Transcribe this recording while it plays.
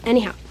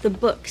Anyhow, the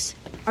books.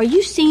 Are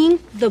you seeing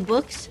the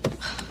books?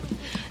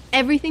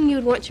 Everything you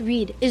would want to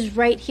read is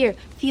right here.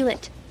 Feel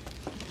it.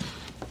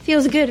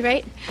 Feels good,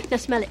 right? Now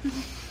smell it.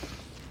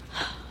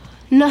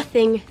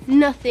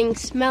 Nothing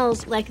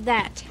smells like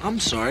that. I'm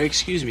sorry,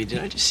 excuse me. Did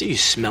I just see you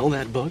smell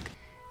that book?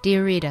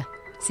 Dear Rita,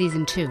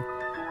 Season 2.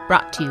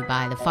 Brought to you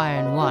by the Fire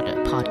and Water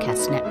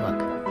Podcast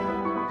Network.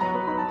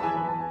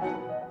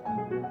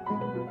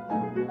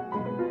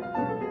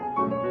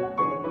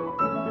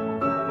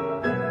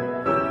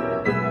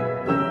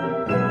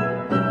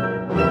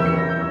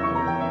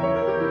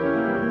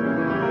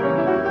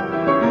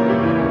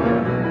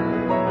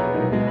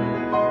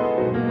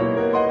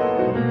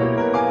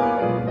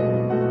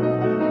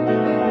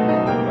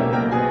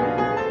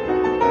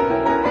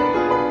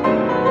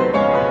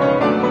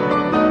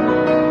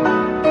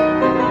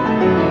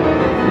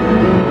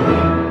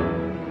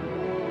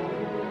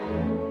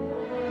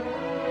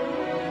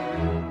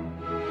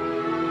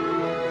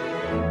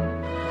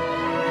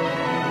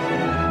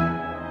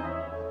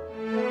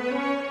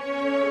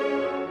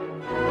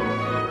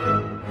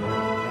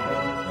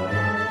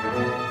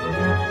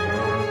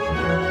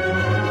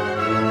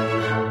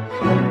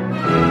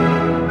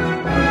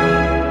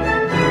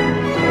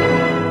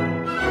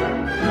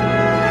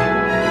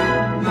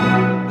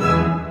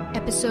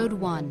 Episode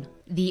 1,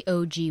 The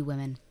OG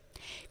Women.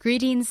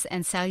 Greetings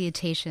and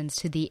salutations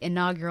to the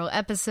inaugural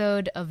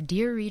episode of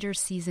Dear Reader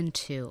Season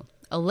 2,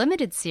 a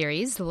limited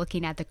series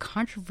looking at the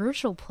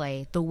controversial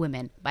play The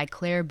Women by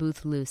Clare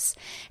Boothe Luce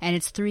and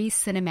its 3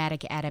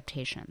 cinematic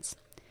adaptations.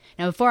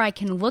 Now, before I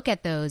can look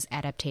at those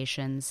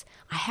adaptations,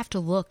 I have to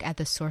look at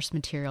the source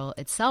material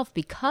itself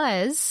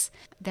because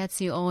that's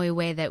the only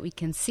way that we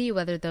can see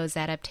whether those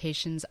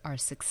adaptations are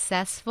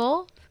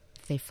successful,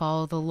 if they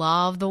follow the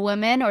law of the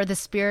women or the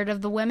spirit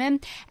of the women,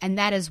 and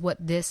that is what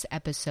this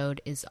episode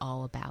is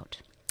all about.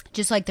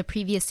 Just like the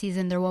previous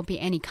season, there won't be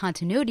any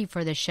continuity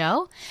for the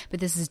show, but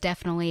this is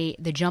definitely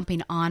the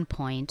jumping on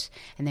point,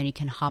 and then you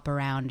can hop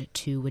around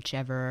to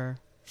whichever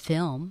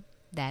film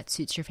that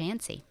suits your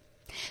fancy.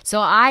 So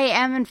I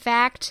am, in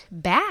fact,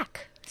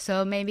 back.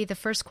 So maybe the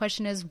first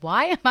question is,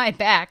 why am I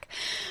back?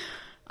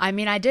 I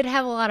mean, I did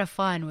have a lot of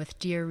fun with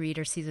Dear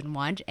Reader Season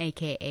 1,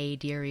 aka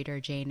Dear Reader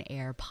Jane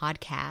Eyre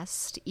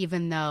podcast,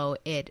 even though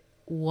it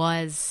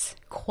was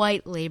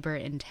quite labor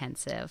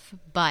intensive.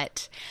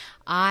 But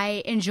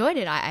I enjoyed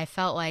it. I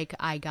felt like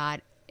I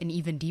got an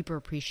even deeper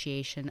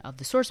appreciation of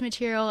the source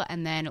material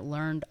and then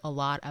learned a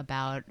lot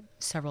about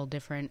several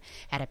different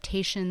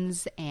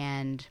adaptations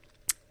and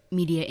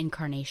media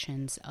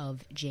incarnations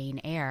of Jane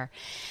Eyre.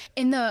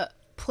 In the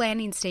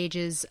planning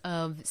stages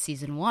of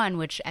Season 1,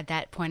 which at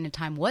that point in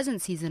time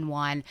wasn't Season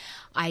 1,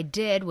 I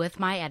did, with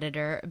my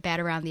editor, bat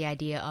around the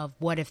idea of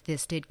what if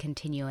this did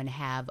continue and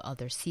have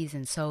other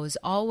seasons. So it was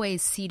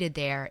always seated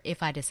there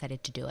if I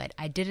decided to do it.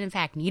 I did, in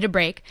fact, need a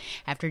break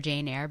after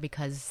Jane Eyre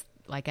because,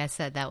 like I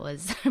said, that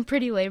was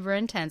pretty labor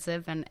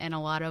intensive and a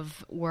lot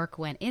of work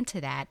went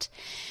into that.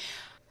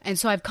 And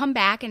so I've come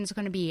back, and it's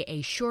going to be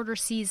a shorter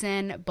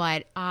season,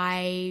 but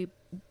I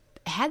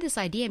had this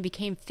idea and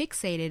became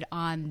fixated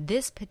on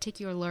this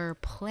particular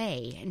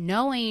play,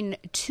 knowing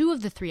 2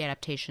 of the 3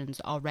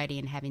 adaptations already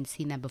and having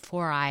seen them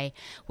before I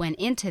went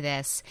into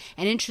this,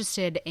 and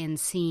interested in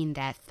seeing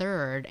that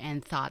third,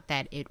 and thought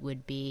that it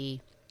would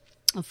be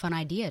a fun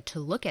idea to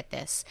look at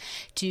this,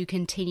 to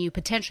continue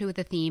potentially with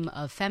the theme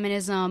of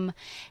feminism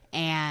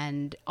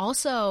and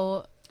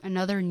also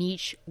another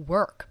niche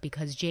work,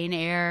 because Jane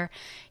Eyre,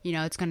 you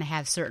know, it's going to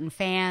have certain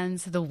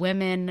fans. The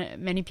women,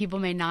 many people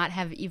may not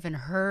have even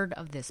heard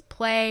of this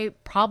play,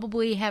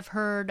 probably have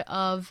heard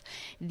of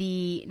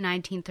the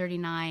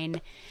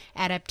 1939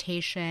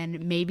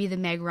 adaptation, maybe the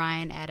Meg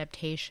Ryan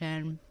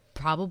adaptation,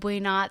 probably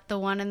not the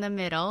one in the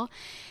middle.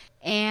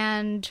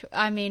 And,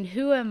 I mean,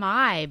 who am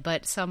I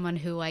but someone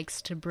who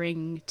likes to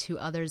bring to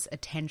others'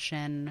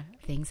 attention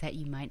things that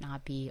you might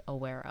not be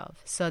aware of.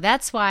 So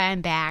that's why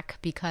I'm back,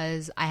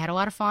 because I had a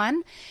lot of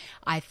fun.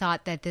 I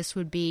thought that this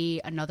would be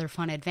another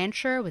fun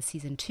adventure with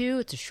Season 2.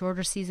 It's a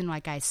shorter season,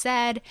 like I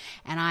said,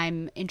 and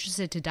I'm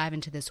interested to dive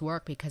into this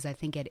work because I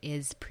think it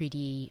is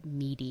pretty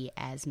meaty,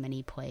 as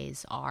many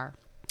plays are.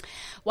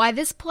 Why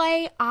this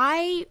play?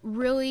 I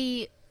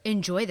really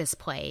enjoy this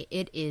play.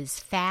 It is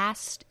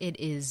fast, it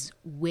is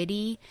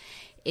witty,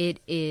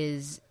 it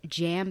is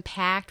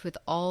jam-packed with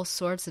all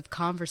sorts of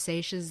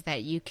conversations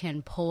that you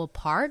can pull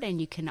apart, and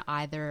you can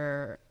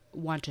either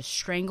want to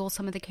strangle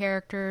some of the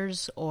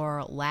characters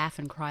or laugh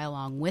and cry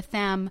along with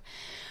them.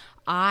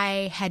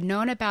 I had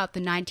known about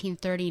the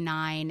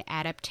 1939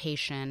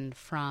 adaptation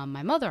from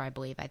my mother, I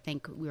believe. I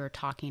think we were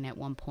talking at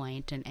one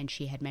point, and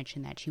she had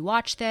mentioned that she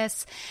watched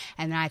this.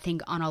 And then I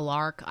think on a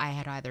lark, I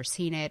had either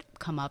seen it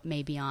come up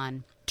maybe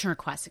on Turner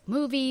Classic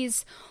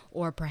Movies,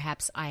 or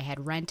perhaps I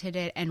had rented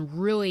it and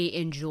really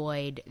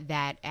enjoyed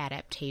that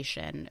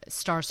adaptation.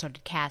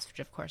 Star-studded cast, which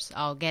of course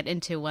I'll get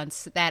into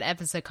once that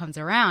episode comes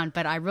around,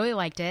 but I really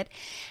liked it.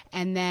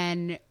 And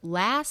then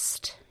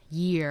last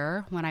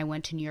year when I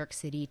went to New York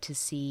City to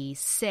see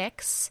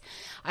Six,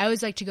 I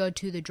always like to go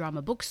to the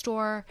drama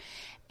bookstore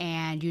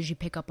and usually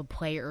pick up a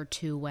play or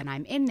two when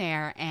I'm in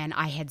there. And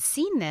I had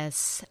seen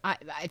this, I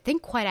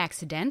think quite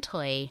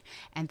accidentally,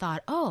 and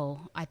thought,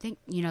 oh, I think,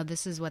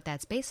 this is what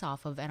that's based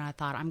off of. And I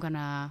thought, I'm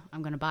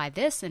gonna buy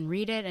this and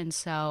read it. And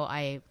so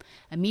I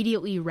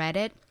immediately read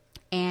it.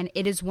 And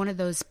it is one of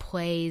those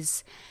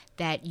plays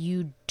that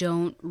you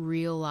don't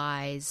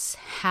realize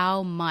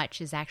how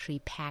much is actually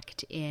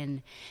packed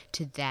in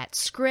to that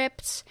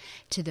script,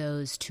 to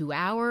those 2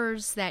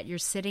 hours that you're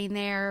sitting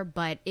there.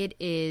 But it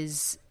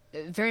is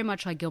very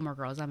much like Gilmore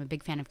Girls. I'm a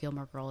big fan of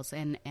Gilmore Girls,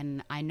 and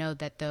I know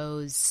that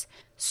those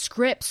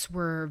scripts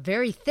were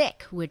very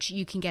thick, which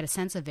you can get a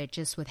sense of it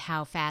just with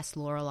how fast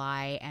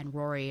Lorelai and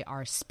Rory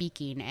are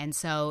speaking. And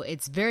so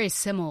it's very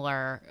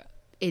similar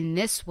in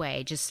this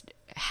way, just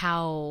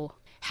how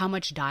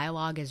much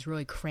dialogue is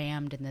really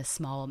crammed in this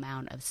small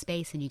amount of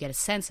space. And you get a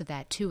sense of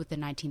that, too, with the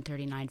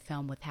 1939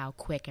 film, with how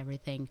quick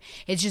everything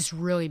is just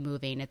really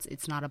moving.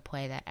 It's not a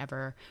play that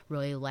ever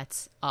really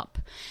lets up.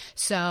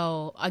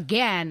 So,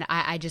 again,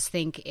 I just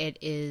think it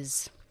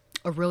is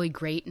a really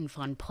great and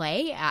fun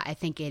play. I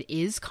think it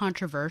is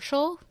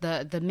controversial.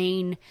 The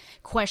main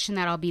question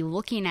that I'll be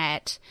looking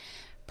at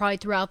probably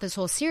throughout this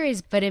whole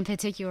series, but in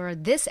particular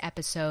this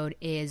episode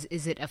is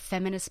it a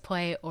feminist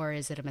play or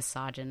is it a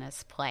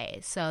misogynist play?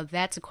 So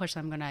that's a question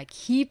I'm going to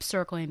keep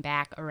circling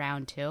back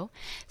around to.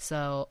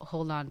 So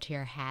hold on to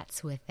your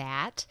hats with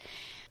that.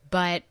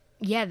 But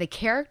yeah, the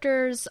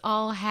characters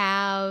all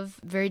have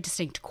very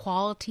distinct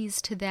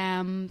qualities to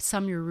them.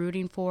 Some you're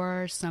rooting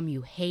for, some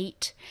you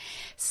hate,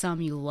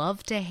 some you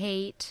love to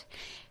hate.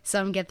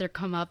 Some get their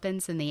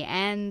comeuppance in the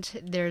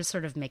end. There's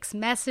sort of mixed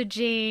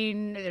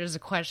messaging. There's a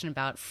question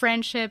about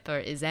friendship, or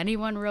is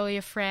anyone really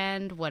a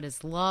friend? What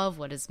is love?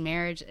 What is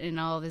marriage in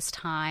all this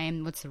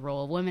time? What's the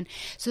role of women?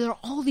 So there are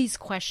all these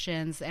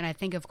questions, and I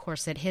think, of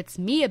course, it hits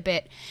me a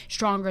bit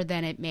stronger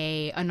than it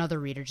may another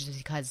reader, just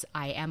because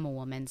I am a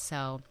woman.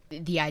 So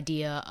the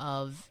idea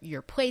of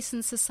your place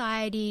in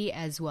society,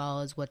 as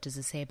well as what does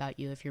it say about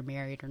you if you're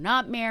married or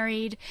not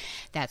married,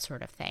 that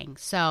sort of thing.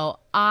 So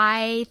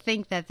I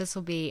think that this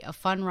will be a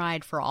fun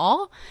ride for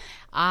all.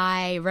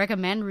 I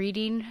recommend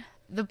reading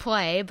the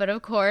play, but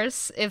of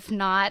course, if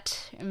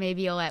not,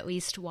 maybe you'll at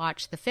least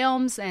watch the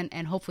films,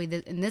 and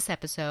hopefully in this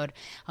episode,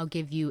 I'll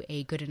give you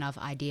a good enough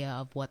idea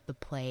of what the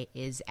play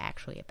is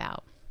actually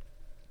about.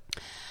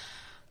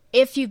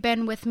 If you've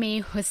been with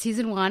me with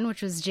season 1,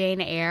 which was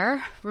Jane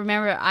Eyre,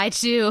 remember I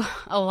do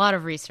a lot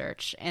of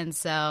research. And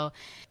so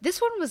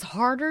this one was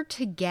harder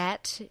to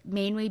get,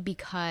 mainly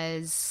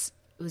because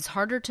it was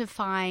harder to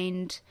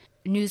find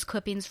news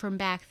clippings from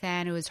back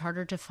then. It was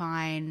harder to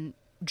find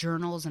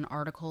journals and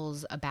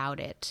articles about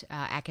it,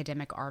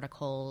 academic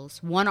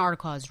articles. One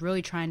article I was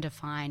really trying to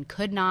find,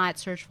 could not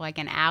search for like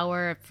an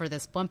hour for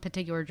this one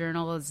particular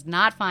journal, is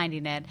not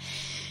finding it.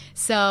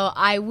 So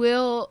I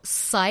will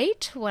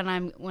cite when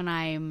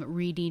I'm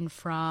reading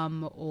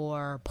from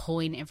or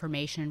pulling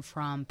information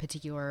from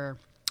particular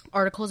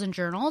articles and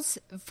journals.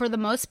 For the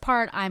most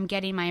part, I'm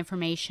getting my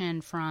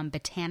information from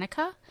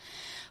Britannica,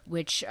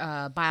 which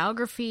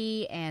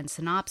biography and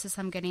synopsis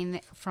I'm getting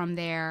from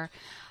there.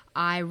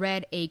 I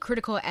read a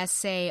critical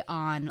essay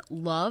on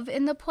love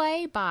in the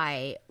play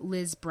by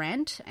Liz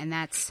Brent, and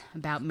that's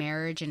about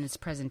marriage and its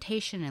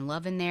presentation and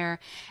love in there.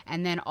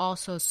 And then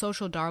also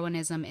Social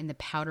Darwinism in the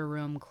Powder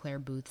Room, Claire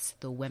Booth's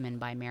The Women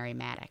by Mary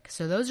Maddock.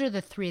 So those are the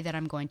 3 that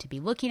I'm going to be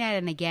looking at.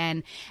 And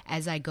again,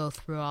 as I go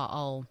through,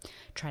 I'll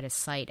try to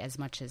cite as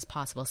much as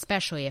possible,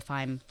 especially if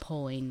I'm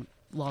pulling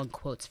long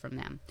quotes from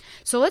them.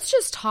 So let's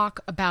just talk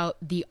about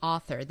the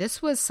author.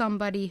 This was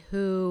somebody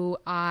who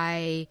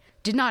I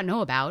did not know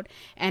about,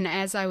 and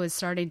as I was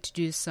starting to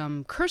do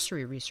some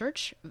cursory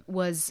research,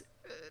 was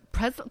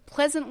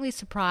pleasantly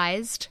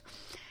surprised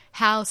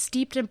how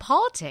steeped in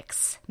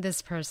politics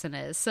this person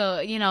is. So,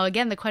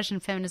 again, the question,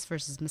 feminist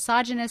versus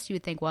misogynist, you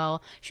would think,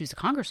 well, she was a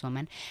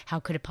congresswoman.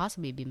 How could it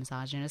possibly be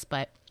misogynist?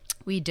 But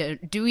we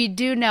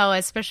do know,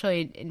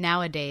 especially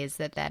nowadays,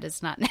 that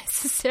is not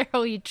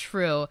necessarily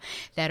true,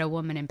 that a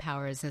woman in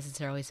power is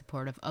necessarily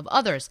supportive of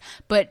others.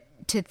 But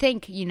to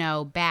think,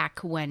 back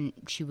when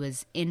she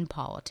was in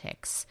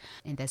politics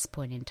at this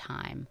point in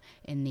time,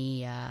 in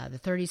the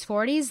 30s,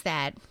 40s,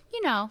 that,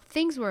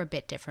 things were a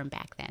bit different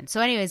back then.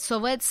 So anyways, so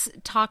let's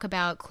talk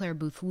about Claire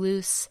Boothe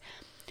Luce.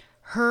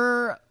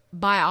 Her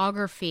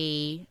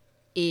biography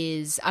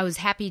is, I was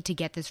happy to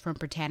get this from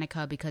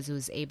Britannica because it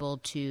was able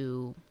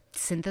to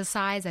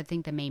synthesize, I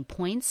think, the main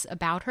points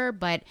about her.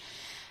 But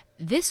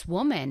this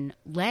woman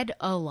led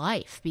a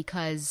life,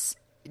 because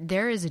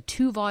there is a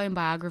 2-volume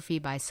biography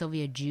by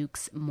Sylvia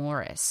Jukes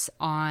Morris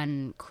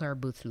on Claire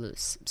Boothe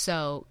Luce.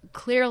 So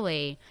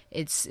clearly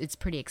it's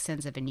pretty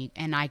extensive,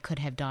 and I could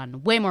have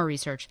done way more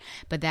research,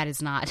 but that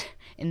is not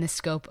in the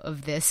scope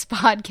of this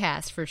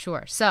podcast for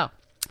sure. So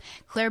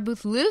Claire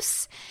Boothe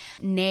Luce,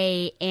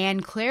 née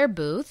Anne Claire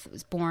Booth,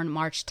 was born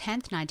March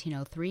 10th,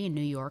 1903 in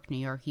New York,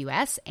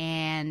 U.S.,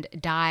 and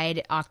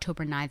died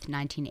October 9th,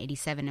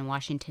 1987 in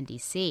Washington,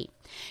 D.C.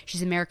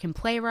 She's an American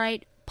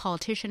playwright,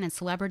 politician and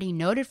celebrity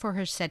noted for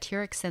her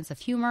satiric sense of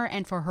humor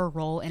and for her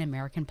role in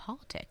American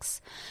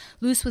politics.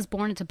 Luce was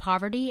born into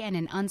poverty and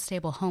an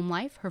unstable home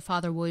life. Her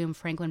father, William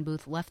Franklin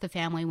Booth, left the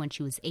family when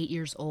she was 8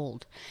 years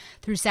old.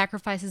 Through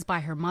sacrifices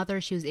by her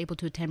mother, she was able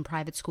to attend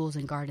private schools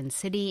in Garden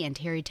City and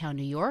Tarrytown,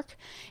 New York.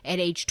 At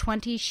age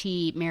 20,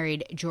 she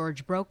married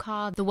George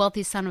Brokaw, the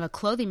wealthy son of a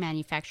clothing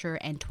manufacturer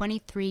and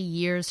 23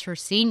 years her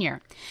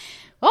senior.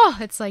 Oh,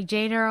 it's like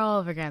Jane Eyre all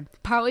over again.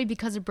 Partly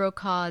because of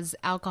Brokaw's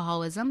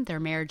alcoholism,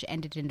 their marriage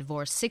ended in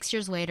divorce 6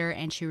 years later,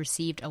 and she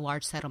received a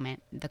large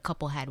settlement. The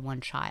couple had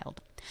one child.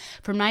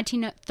 From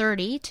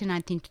 1930 to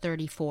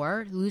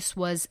 1934, Luce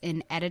was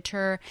an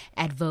editor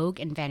at Vogue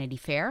and Vanity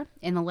Fair.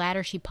 In the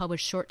latter, she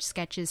published short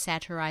sketches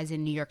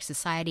satirizing New York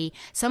society,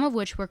 some of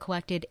which were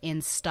collected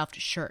in Stuffed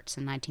Shirts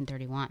in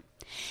 1931.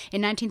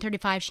 In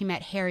 1935, she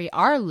met Harry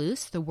R.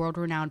 Luce, the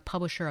world-renowned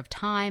publisher of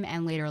Time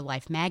and later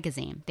Life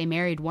magazine. They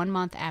married 1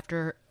 month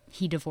after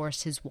he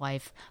divorced his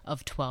wife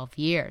of 12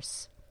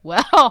 years.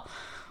 Well,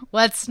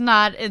 let's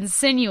not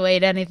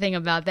insinuate anything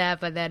about that,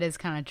 but that is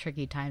kind of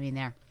tricky timing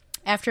there.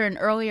 After an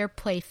earlier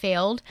play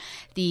failed,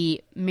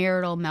 the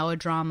marital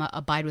melodrama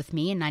Abide With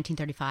Me in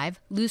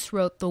 1935, Luce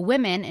wrote The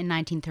Women in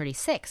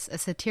 1936, a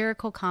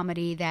satirical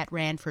comedy that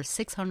ran for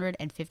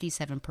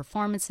 657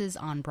 performances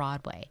on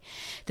Broadway.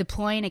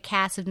 Deploying a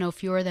cast of no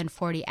fewer than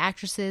 40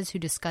 actresses who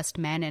discussed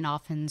men in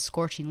often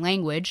scorching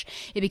language,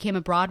 it became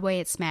a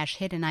Broadway smash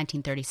hit in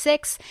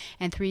 1936,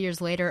 and 3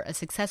 years later, a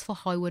successful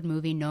Hollywood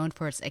movie known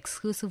for its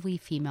exclusively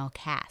female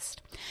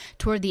cast.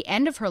 Toward the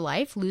end of her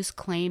life, Luce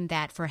claimed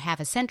that for half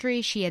a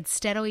century she had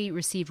steadily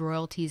received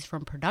royalties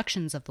from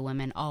productions of The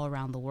Women all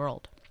around the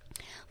world.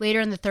 Later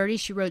in the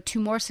 30s, she wrote 2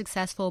 more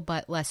successful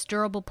but less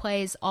durable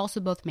plays, also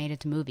both made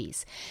into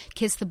movies.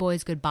 Kiss the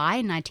Boys Goodbye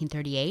in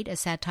 1938, a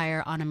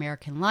satire on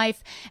American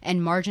life,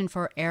 and Margin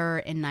for Error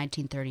in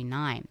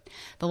 1939.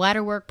 The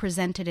latter work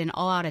presented an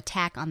all-out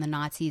attack on the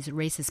Nazis'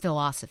 racist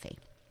philosophy.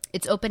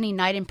 Its opening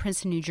night in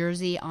Princeton, New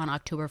Jersey on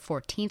October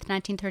 14,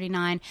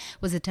 1939,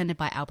 was attended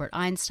by Albert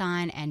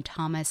Einstein and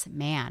Thomas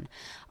Mann.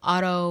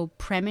 Otto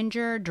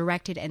Preminger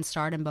directed and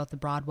starred in both the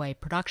Broadway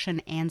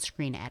production and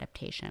screen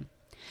adaptation.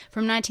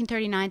 From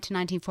 1939 to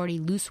 1940,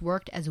 Luce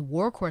worked as a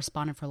war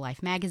correspondent for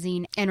Life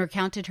magazine and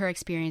recounted her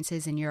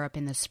experiences in Europe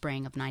in the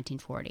spring of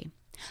 1940.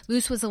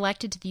 Luce was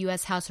elected to the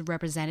U.S. House of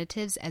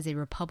Representatives as a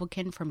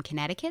Republican from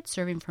Connecticut,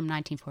 serving from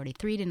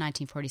 1943 to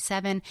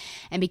 1947,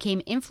 and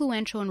became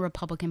influential in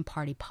Republican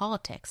Party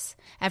politics.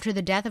 After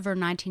the death of her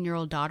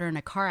 19-year-old daughter in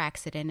a car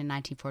accident in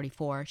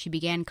 1944, she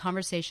began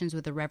conversations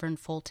with the Reverend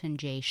Fulton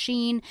J.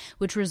 Sheen,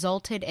 which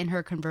resulted in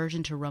her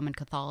conversion to Roman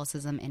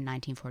Catholicism in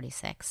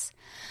 1946.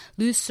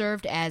 Luce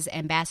served as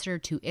ambassador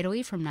to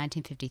Italy from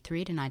 1953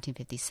 to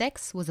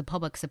 1956, was a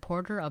public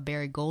supporter of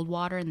Barry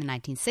Goldwater in the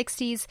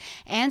 1960s,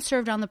 and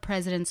served on the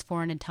President's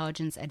Foreign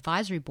Intelligence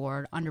Advisory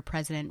Board under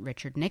President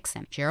Richard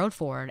Nixon, Gerald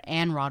Ford,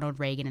 and Ronald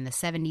Reagan in the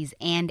 70s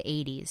and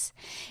 80s.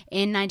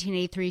 In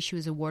 1983, she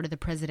was awarded the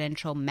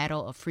Presidential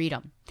Medal of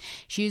Freedom.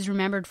 She is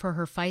remembered for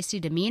her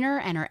feisty demeanor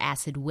and her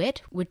acid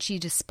wit, which she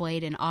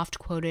displayed in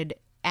oft-quoted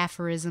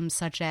aphorisms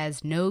such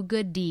as, "No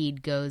good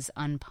deed goes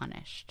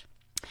unpunished."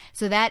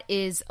 So that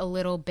is a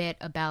little bit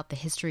about the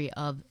history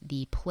of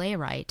the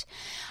playwright.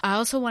 I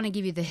also want to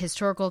give you the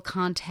historical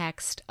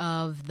context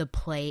of the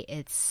play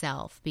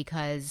itself,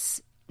 because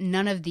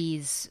none of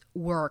these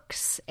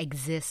works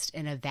exist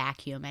in a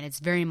vacuum, and it's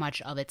very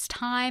much of its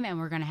time, and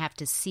we're going to have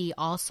to see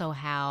also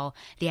how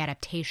the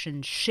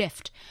adaptations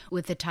shift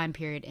with the time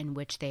period in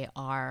which they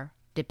are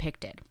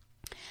depicted.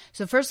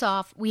 So first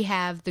off, we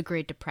have the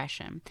Great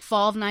Depression.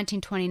 Fall of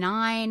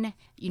 1929,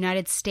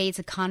 United States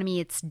economy,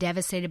 it's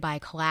devastated by a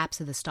collapse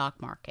of the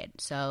stock market.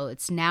 So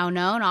it's now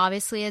known,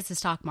 obviously, as the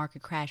stock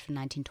market crash of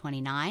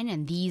 1929,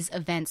 and these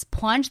events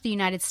plunged the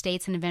United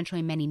States and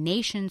eventually many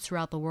nations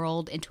throughout the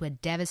world into a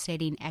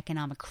devastating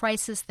economic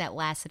crisis that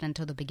lasted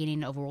until the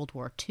beginning of World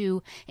War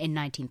II in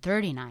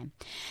 1939.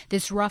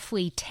 This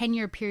roughly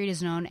 10-year period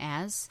is known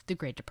as the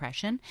Great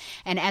Depression,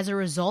 and as a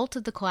result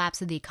of the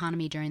collapse of the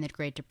economy during the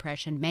Great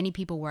Depression, many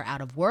people were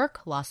out of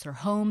work, lost their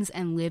homes,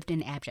 and lived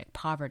in abject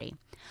poverty.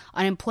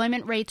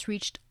 Unemployment rates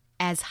reached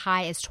as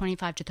high as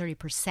 25 to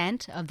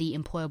 30% of the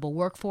employable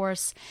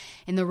workforce.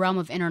 In the realm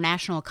of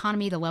international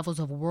economy, the levels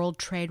of world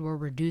trade were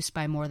reduced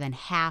by more than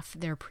half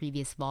their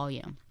previous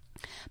volume.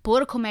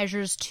 Political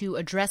measures to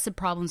address the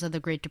problems of the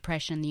Great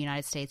Depression in the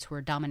United States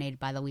were dominated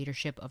by the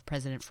leadership of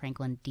President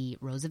Franklin D.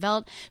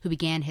 Roosevelt, who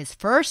began his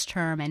first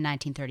term in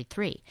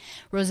 1933.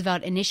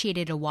 Roosevelt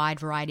initiated a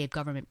wide variety of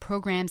government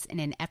programs in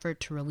an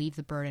effort to relieve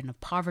the burden of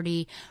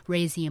poverty,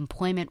 raise the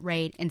employment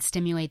rate, and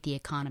stimulate the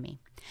economy.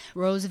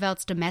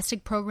 Roosevelt's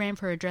domestic program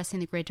for addressing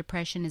the Great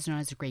Depression is known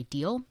as the Great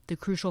Deal. The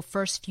crucial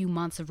first few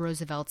months of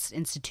Roosevelt's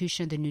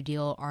institution of the New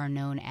Deal are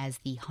known as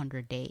the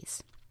 100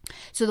 Days.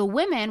 So The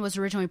Women was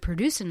originally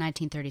produced in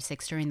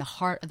 1936 during the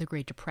heart of the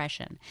Great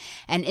Depression.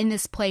 And in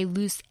this play,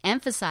 Luce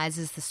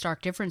emphasizes the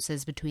stark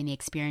differences between the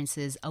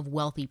experiences of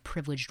wealthy,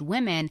 privileged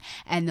women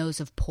and those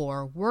of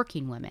poor,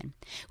 working women.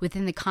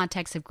 Within the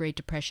context of Great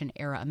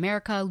Depression-era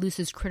America,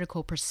 Luce's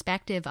critical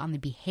perspective on the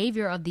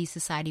behavior of these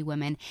society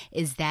women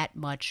is that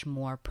much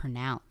more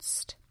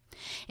pronounced.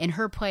 In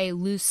her play,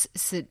 Luce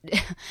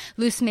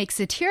makes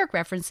satiric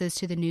references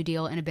to the New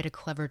Deal in a bit of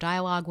clever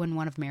dialogue when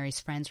one of Mary's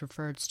friends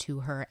refers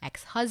to her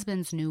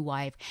ex-husband's new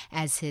wife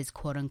as his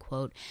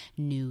quote-unquote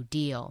New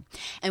Deal.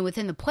 And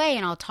within the play,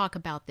 and I'll talk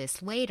about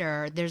this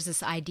later, there's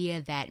this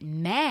idea that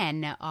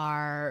men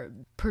are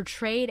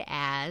portrayed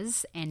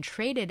as and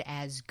traded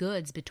as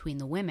goods between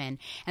the women.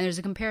 And there's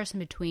a comparison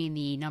between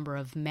the number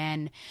of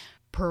men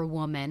per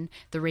woman,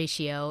 the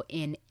ratio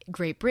in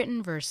Great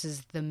Britain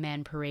versus the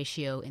men per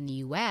ratio in the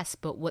U.S.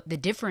 But what the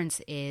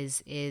difference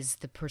is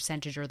the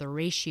percentage or the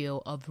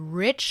ratio of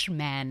rich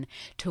men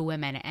to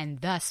women,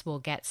 and thus we'll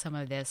get some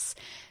of this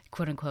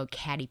quote-unquote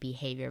catty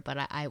behavior, but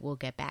I will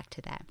get back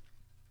to that.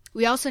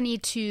 We also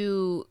need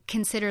to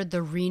consider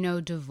the Reno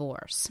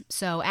divorce.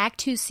 So Act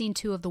 2, Scene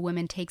 2 of The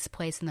Women takes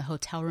place in the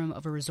hotel room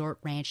of a resort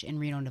ranch in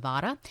Reno,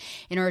 Nevada.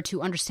 In order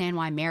to understand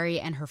why Mary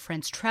and her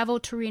friends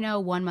traveled to Reno,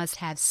 one must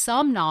have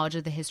some knowledge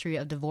of the history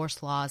of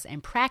divorce laws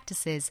and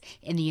practices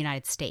in the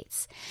United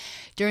States.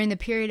 During the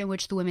period in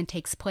which The Women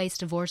takes place,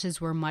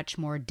 divorces were much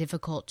more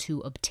difficult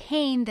to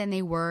obtain than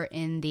they were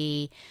in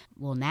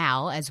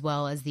now, as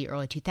well as the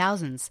early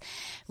 2000s,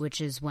 which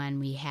is when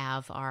we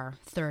have our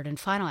third and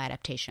final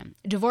adaptation.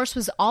 Divorce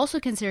was also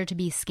considered to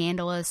be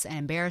scandalous and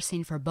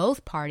embarrassing for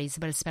both parties,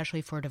 but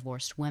especially for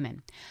divorced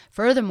women.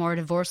 Furthermore,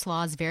 divorce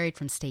laws varied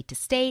from state to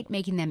state,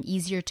 making them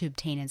easier to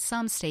obtain in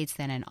some states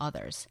than in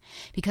others.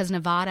 Because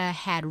Nevada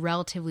had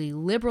relatively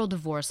liberal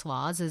divorce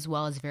laws, as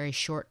well as very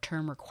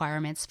short-term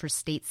requirements for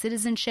state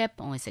citizenship,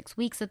 only 6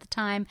 weeks at the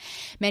time,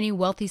 many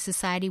wealthy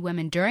society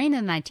women during the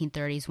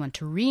 1930s went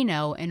to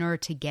Reno in order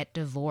to get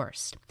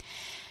divorced.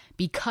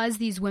 Because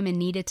these women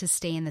needed to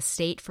stay in the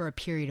state for a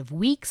period of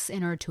weeks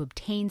in order to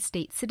obtain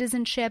state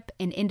citizenship,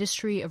 an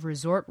industry of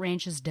resort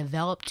ranches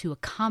developed to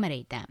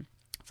accommodate them.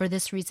 For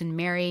this reason,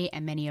 Mary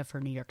and many of her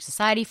New York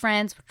society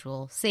friends, which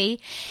we'll see,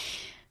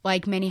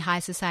 like many high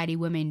society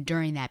women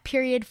during that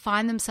period,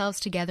 find themselves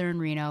together in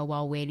Reno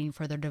while waiting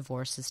for their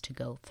divorces to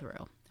go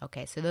through.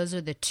 Okay, so those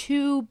are the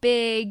two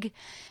big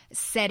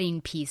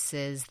setting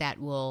pieces that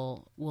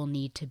we'll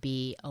need to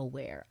be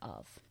aware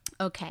of.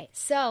 Okay,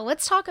 so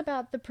let's talk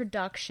about the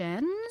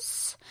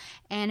productions,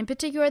 and in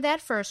particular that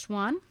first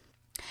one.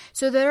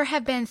 So there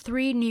have been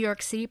 3 New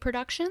York City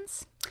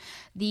productions.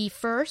 The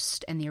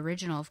first, and the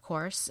original, of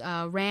course,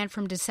 ran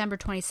from December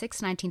 26,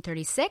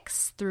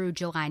 1936 through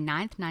July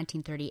 9th,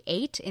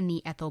 1938 in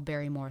the Ethel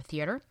Barrymore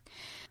Theater.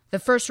 The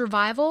first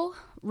revival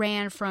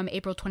ran from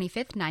April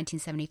 25th,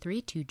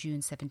 1973 to June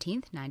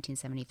 17th,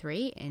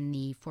 1973 in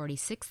the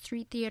 46th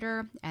Street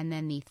Theater, and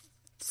then the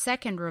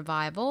second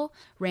revival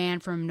ran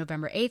from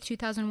November 8th,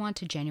 2001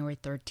 to January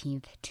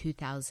 13th,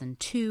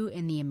 2002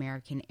 in the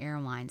American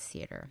Airlines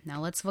Theater. Now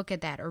let's look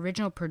at that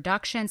original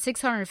production.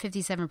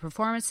 657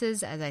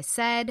 performances, as I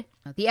said.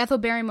 The Ethel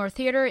Barrymore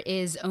Theater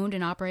is owned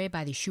and operated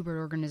by the Shubert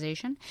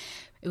Organization.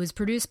 It was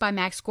produced by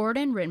Max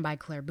Gordon, written by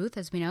Claire Booth,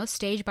 as we know,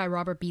 staged by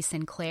Robert B.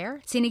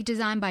 Sinclair, scenic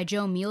design by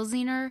Joe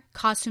Mielziner,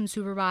 costume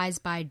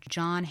supervised by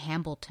John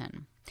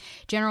Hambleton.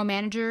 General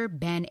Manager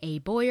Ben A.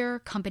 Boyer,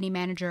 Company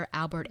Manager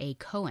Albert A.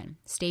 Cohen,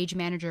 Stage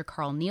Manager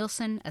Carl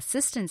Nielsen,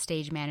 Assistant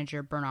Stage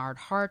Manager Bernard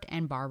Hart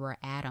and Barbara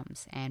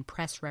Adams, and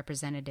Press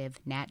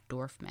Representative Nat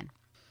Dorfman.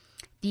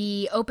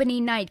 The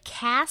opening night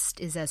cast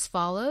is as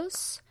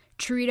follows.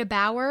 Charita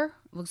Bauer,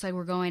 looks like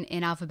we're going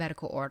in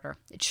alphabetical order.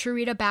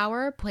 Charita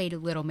Bauer played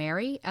Little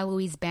Mary,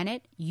 Eloise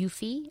Bennett,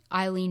 Eufy,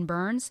 Eileen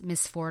Burns,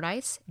 Miss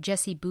Fordyce,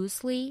 Jessie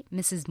Boosley,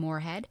 Mrs.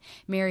 Moorhead,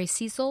 Mary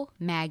Cecil,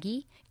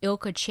 Maggie,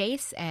 Ilka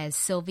Chase as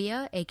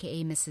Sylvia,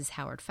 a.k.a. Mrs.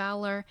 Howard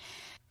Fowler,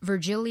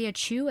 Virgilia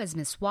Chu as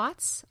Miss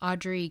Watts,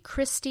 Audrey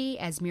Christie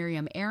as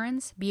Miriam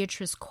Aarons,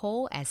 Beatrice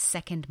Cole as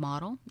second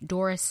model,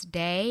 Doris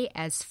Day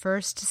as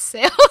first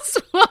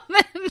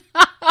saleswoman.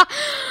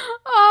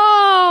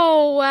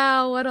 Oh,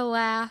 wow, what a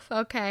laugh.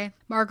 Okay.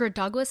 Margaret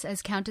Douglas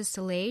as Countess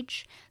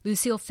DeLage,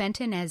 Lucille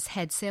Fenton as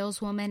head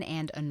saleswoman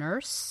and a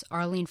nurse,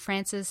 Arlene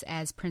Francis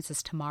as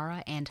Princess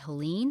Tamara and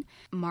Helene,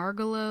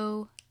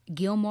 Margalo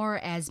Gilmore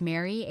as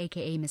Mary,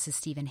 a.k.a. Mrs.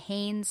 Stephen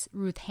Haynes,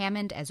 Ruth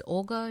Hammond as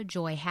Olga,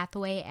 Joy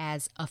Hathaway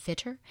as a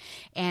fitter,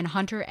 Ann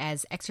Hunter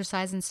as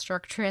exercise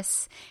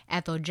instructress,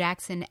 Ethel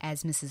Jackson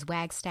as Mrs.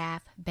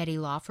 Wagstaff, Betty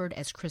Lawford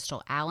as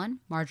Crystal Allen,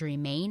 Marjorie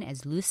Main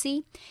as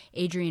Lucy,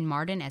 Adrienne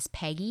Martin as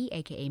Peggy,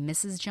 a.k.a.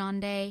 Mrs. John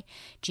Day,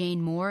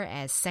 Jane Moore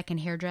as second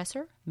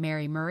hairdresser,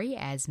 Mary Murray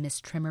as Miss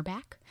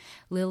Trimmerback,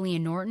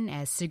 Lillian Norton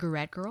as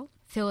Cigarette Girl,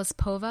 Phyllis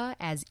Pova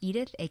as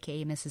Edith,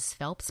 a.k.a. Mrs.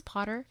 Phelps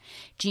Potter,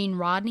 Jean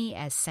Rodney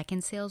as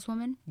second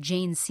saleswoman,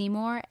 Jane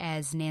Seymour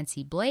as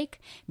Nancy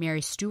Blake,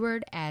 Mary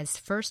Stewart as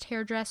first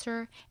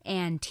hairdresser,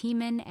 Ann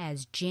Tiemann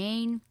as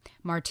Jane,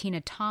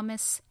 Martina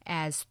Thomas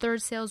as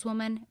third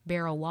saleswoman,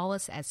 Beryl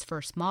Wallace as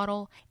first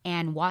model,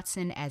 Ann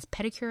Watson as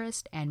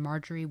pedicurist, and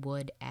Marjorie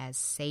Wood as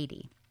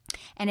Sadie.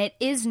 And it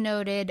is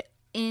noted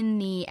in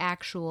the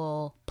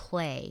actual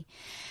play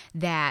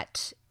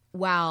that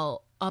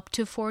while up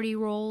to 40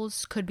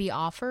 roles could be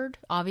offered,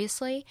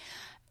 obviously,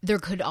 there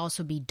could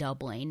also be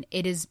doubling.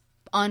 It is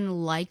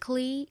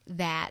unlikely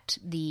that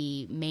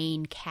the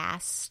main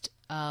cast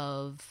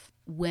of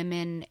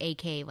women,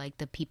 aka like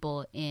the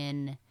people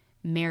in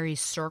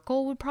Mary's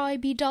circle, would probably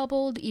be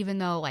doubled, even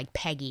though like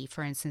Peggy,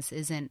 for instance,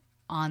 isn't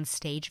on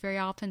stage very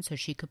often, so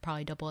she could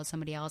probably double as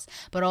somebody else.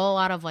 But a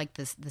lot of like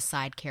the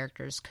side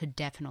characters could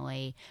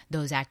definitely,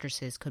 those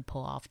actresses could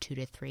pull off 2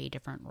 to 3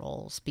 different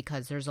roles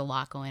because there's a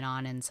lot going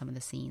on in some of the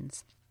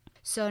scenes.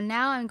 So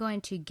now I'm going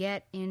to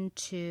get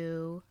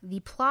into the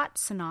plot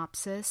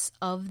synopsis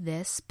of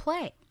this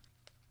play.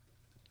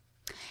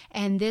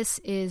 And this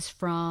is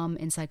from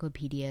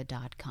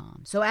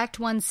encyclopedia.com. So Act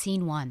 1,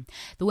 Scene 1.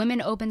 The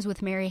Women opens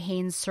with Mary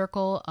Haynes'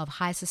 circle of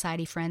high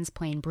society friends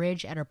playing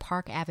bridge at her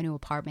Park Avenue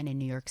apartment in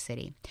New York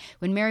City.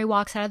 When Mary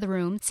walks out of the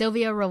room,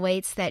 Sylvia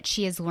relates that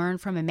she has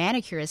learned from a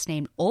manicurist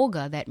named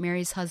Olga that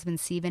Mary's husband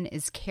Stephen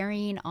is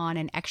carrying on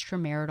an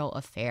extramarital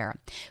affair.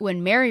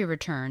 When Mary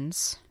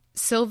returns,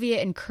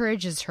 Sylvia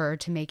encourages her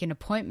to make an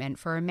appointment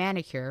for a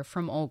manicure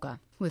from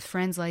Olga. With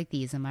friends like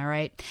these, am I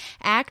right?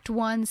 Act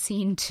 1,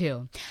 Scene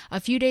 2. A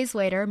few days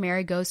later,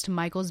 Mary goes to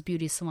Michael's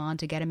beauty salon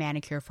to get a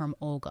manicure from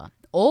Olga.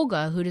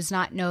 Olga, who does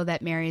not know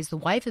that Mary is the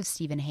wife of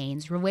Stephen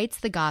Haynes, relates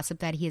the gossip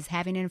that he is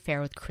having an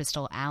affair with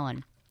Crystal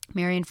Allen.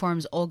 Mary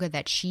informs Olga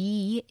that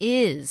she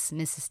is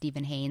Mrs.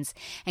 Stephen Haynes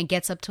and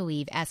gets up to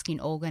leave, asking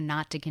Olga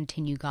not to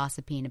continue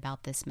gossiping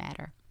about this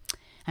matter.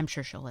 I'm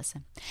sure she'll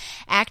listen.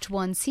 Act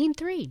 1, Scene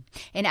 3.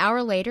 An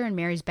hour later in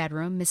Mary's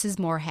bedroom, Mrs.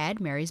 Moorhead,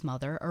 Mary's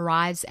mother,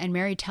 arrives and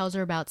Mary tells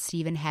her about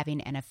Stephen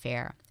having an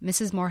affair.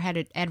 Mrs.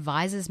 Moorhead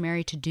advises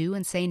Mary to do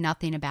and say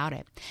nothing about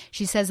it.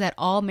 She says that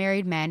all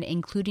married men,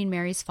 including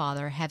Mary's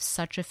father, have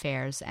such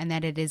affairs and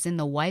that it is in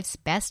the wife's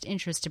best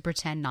interest to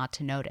pretend not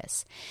to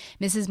notice.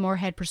 Mrs.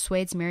 Moorhead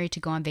persuades Mary to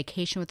go on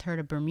vacation with her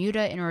to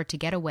Bermuda in order to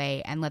get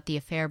away and let the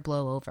affair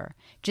blow over.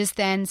 Just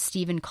then,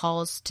 Stephen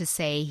calls to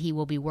say he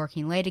will be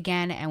working late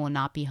again and will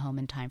not be home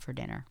in time for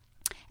dinner.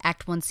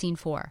 Act 1, Scene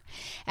 4.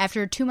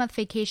 After a 2-month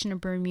vacation in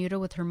Bermuda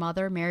with her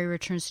mother, Mary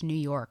returns to New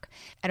York.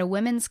 At a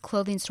women's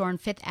clothing store on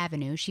Fifth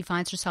Avenue, she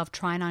finds herself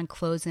trying on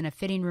clothes in a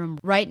fitting room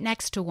right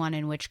next to one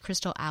in which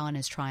Crystal Allen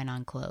is trying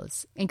on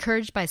clothes.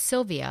 Encouraged by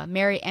Sylvia,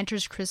 Mary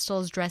enters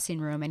Crystal's dressing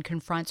room and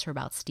confronts her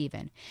about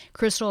Stephen.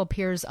 Crystal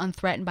appears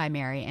unthreatened by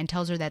Mary and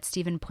tells her that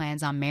Stephen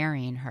plans on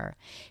marrying her.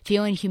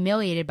 Feeling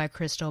humiliated by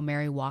Crystal,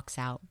 Mary walks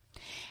out.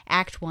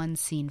 Act 1,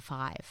 Scene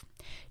 5.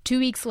 2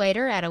 weeks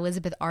later, at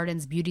Elizabeth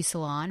Arden's beauty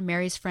salon,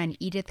 Mary's friend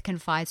Edith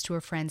confides to her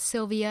friends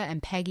Sylvia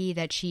and Peggy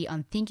that she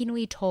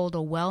unthinkingly told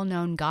a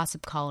well-known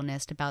gossip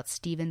columnist about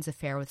Stephen's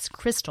affair with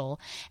Crystal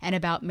and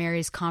about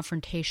Mary's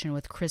confrontation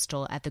with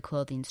Crystal at the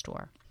clothing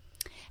store.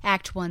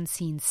 Act 1,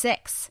 Scene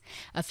 6.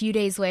 A few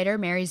days later,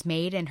 Mary's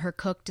maid and her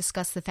cook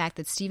discuss the fact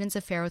that Stephen's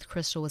affair with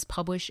Crystal was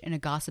published in a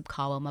gossip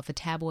column of a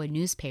tabloid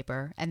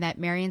newspaper and that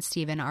Mary and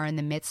Stephen are in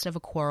the midst of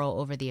a quarrel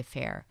over the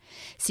affair.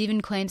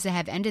 Stephen claims to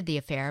have ended the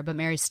affair, but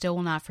Mary still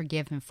will not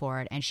forgive him for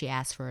it, and she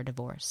asks for a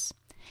divorce.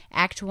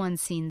 Act 1,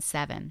 Scene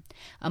 7.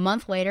 A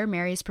month later,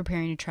 Mary is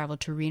preparing to travel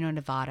to Reno,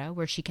 Nevada,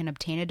 where she can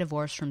obtain a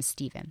divorce from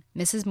Stephen.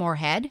 Mrs.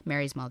 Moorhead,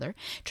 Mary's mother,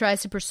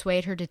 tries to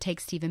persuade her to take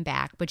Stephen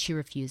back, but she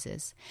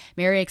refuses.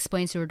 Mary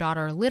explains to her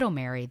daughter, Little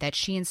Mary, that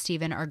she and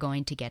Stephen are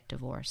going to get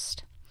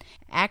divorced.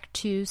 Act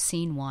 2,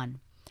 Scene 1.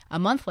 A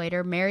month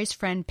later, Mary's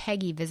friend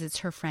Peggy visits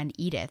her friend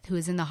Edith, who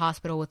is in the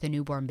hospital with a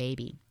newborn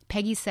baby.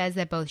 Peggy says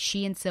that both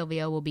she and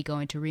Sylvia will be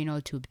going to Reno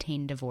to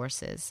obtain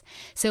divorces.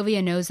 Sylvia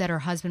knows that her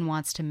husband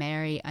wants to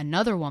marry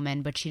another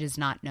woman, but she does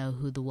not know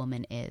who the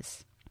woman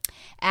is.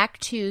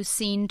 Act 2,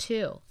 Scene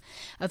 2.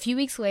 A few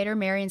weeks later,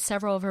 Mary and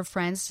several of her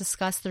friends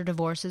discuss their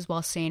divorces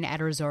while staying at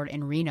a resort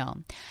in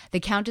Reno. The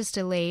Countess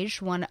de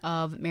Lage, one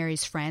of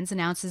Mary's friends,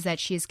 announces that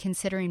she is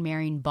considering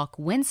marrying Buck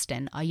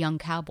Winston, a young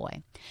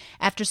cowboy.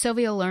 After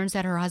Sylvia learns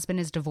that her husband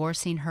is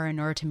divorcing her in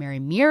order to marry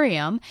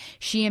Miriam,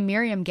 she and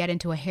Miriam get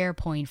into a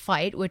hair-pulling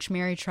fight, which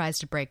Mary tries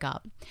to break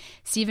up.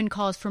 Stephen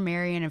calls for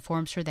Mary and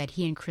informs her that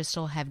he and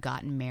Crystal have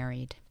gotten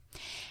married.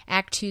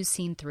 Act 2,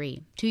 Scene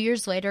 3. 2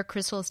 years later,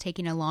 Crystal is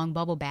taking a long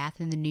bubble bath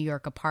in the New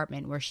York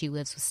apartment where she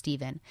lives with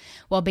Stephen.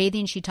 While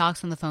bathing, she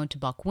talks on the phone to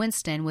Buck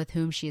Winston, with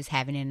whom she is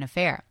having an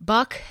affair.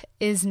 Buck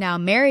is now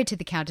married to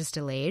the Countess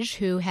de Lage,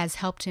 who has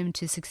helped him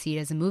to succeed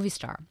as a movie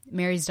star.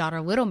 Mary's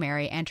daughter, Little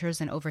Mary,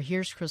 enters and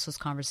overhears Crystal's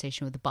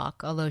conversation with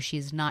Buck, although she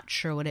is not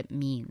sure what it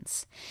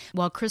means.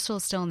 While Crystal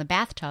is still in the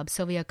bathtub,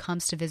 Sylvia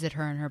comes to visit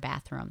her in her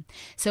bathroom.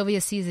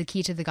 Sylvia sees the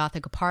key to the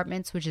Gothic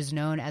apartments, which is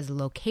known as a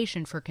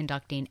location for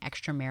conducting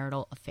extramarital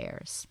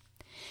affairs.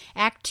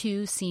 Act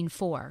 2, Scene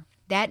 4.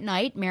 That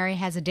night, Mary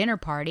has a dinner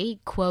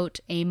party, quote,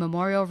 a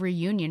memorial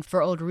reunion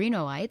for old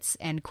Renoites,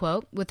 end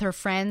quote, with her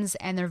friends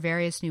and their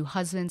various new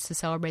husbands to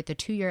celebrate the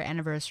 2-year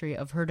anniversary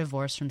of her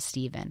divorce from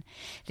Stephen.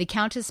 The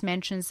Countess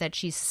mentions that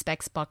she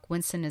suspects Buck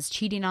Winston is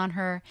cheating on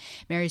her.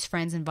 Mary's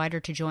friends invite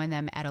her to join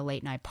them at a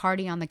late-night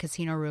party on the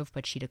casino roof,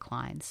 but she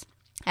declines.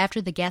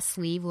 After the guests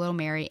leave, little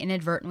Mary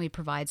inadvertently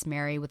provides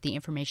Mary with the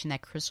information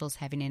that Crystal's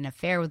having an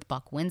affair with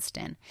Buck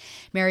Winston.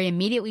 Mary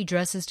immediately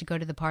dresses to go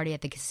to the party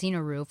at the casino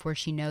roof, where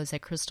she knows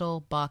that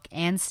Crystal, Buck,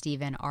 and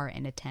Stephen are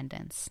in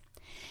attendance.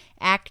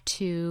 Act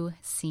 2,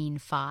 Scene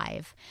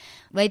 5.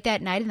 Late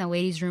that night in the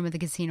ladies' room of the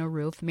casino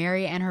roof,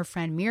 Mary and her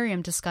friend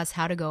Miriam discuss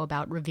how to go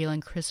about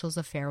revealing Crystal's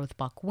affair with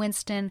Buck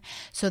Winston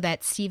so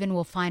that Stephen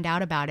will find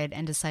out about it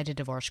and decide to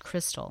divorce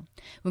Crystal.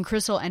 When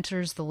Crystal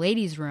enters the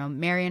ladies' room,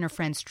 Mary and her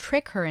friends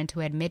trick her into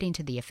admitting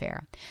to the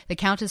affair. The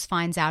Countess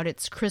finds out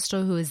it's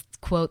Crystal who is,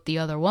 quote, the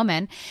other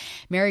woman.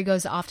 Mary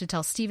goes off to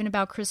tell Stephen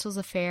about Crystal's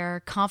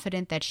affair,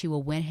 confident that she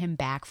will win him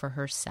back for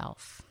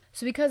herself.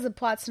 So because the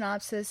plot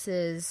synopsis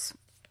is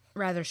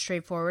rather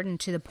straightforward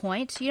and to the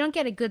point, you don't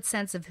get a good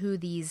sense of who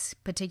these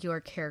particular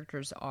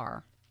characters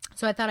are.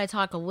 So I thought I'd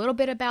talk a little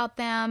bit about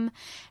them,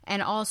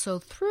 and also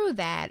through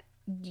that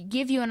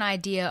give you an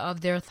idea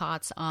of their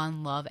thoughts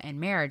on love and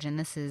marriage. And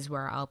this is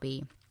where I'll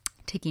be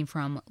taking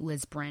from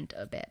Liz Brent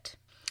a bit.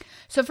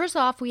 So first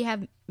off, we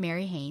have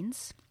Mary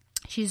Haines.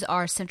 She's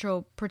our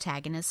central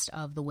protagonist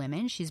of The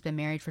Women. She's been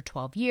married for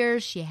 12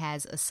 years. She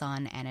has a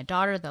son and a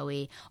daughter, though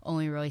we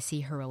only really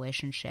see her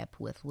relationship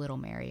with little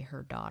Mary,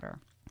 her daughter.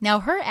 Now,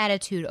 her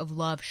attitude of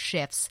love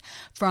shifts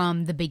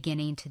from the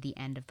beginning to the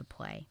end of the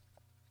play.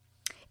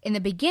 In the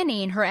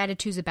beginning, her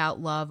attitudes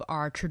about love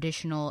are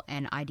traditional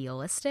and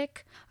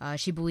idealistic.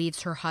 She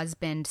believes her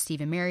husband,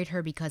 Stephen, married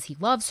her because he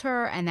loves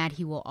her and that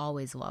he will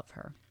always love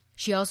her.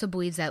 She also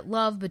believes that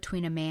love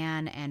between a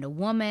man and a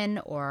woman,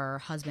 or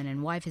husband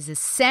and wife, is a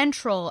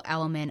central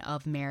element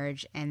of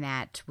marriage, and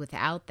that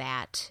without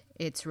that,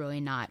 it's really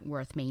not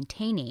worth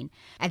maintaining.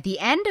 At the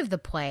end of the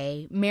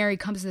play, Mary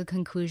comes to the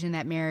conclusion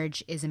that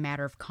marriage is a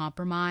matter of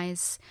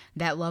compromise,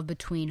 that love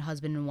between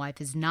husband and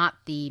wife is not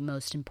the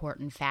most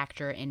important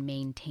factor in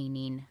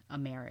maintaining a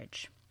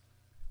marriage.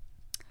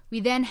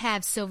 We then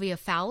have Sylvia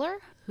Fowler,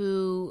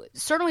 who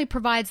certainly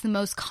provides the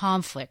most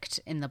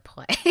conflict in the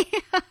play.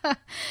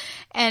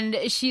 And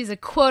she's a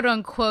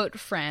quote-unquote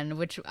friend,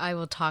 which I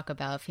will talk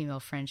about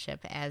female friendship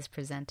as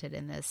presented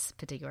in this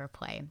particular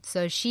play.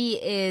 So she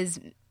is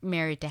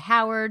married to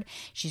Howard.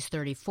 She's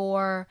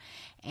 34,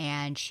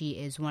 and she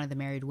is one of the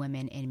married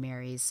women in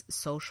Mary's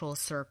social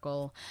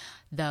circle,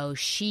 though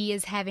she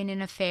is having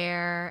an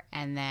affair,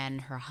 and then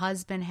her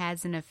husband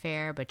has an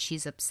affair, but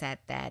she's upset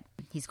that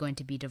he's going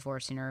to be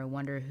divorcing her. I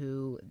wonder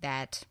who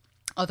that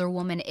other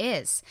woman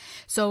is.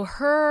 So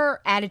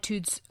her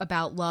attitudes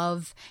about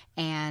love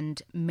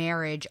and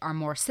marriage are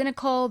more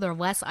cynical. They're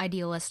less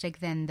idealistic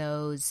than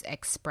those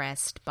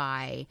expressed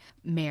by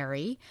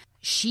Mary.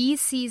 She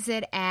sees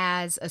it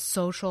as a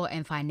social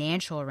and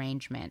financial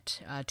arrangement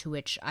to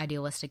which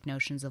idealistic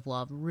notions of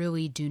love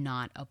really do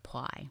not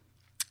apply.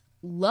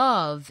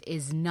 Love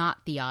is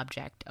not the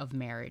object of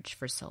marriage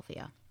for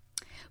Sylvia.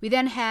 We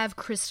then have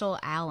Crystal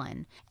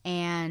Allen,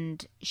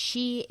 and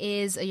she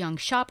is a young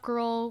shop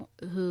girl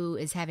who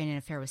is having an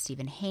affair with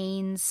Stephen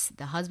Haines,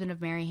 the husband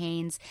of Mary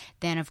Haines,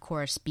 then, of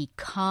course,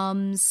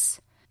 becomes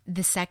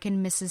the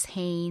second Mrs.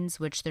 Haines,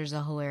 which there's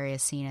a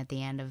hilarious scene at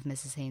the end of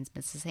Mrs.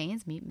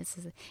 Haines, meet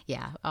Mrs.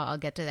 Yeah, I'll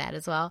get to that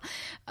as well.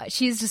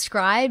 She's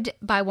described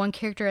by one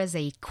character as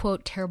a,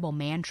 quote, terrible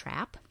man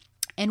trap.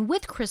 And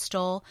with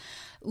Crystal,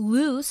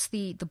 Luce,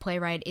 the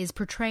playwright, is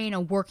portraying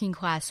a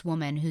working-class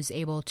woman who's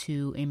able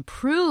to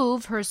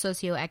improve her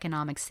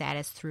socioeconomic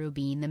status through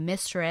being the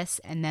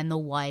mistress and then the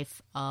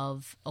wife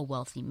of a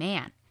wealthy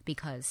man,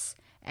 because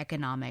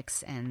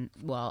economics and,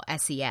 well,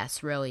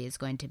 SES really is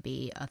going to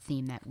be a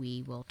theme that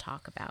we will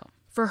talk about.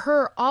 For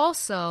her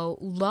also,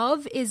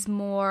 love is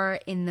more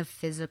in the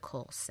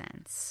physical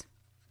sense.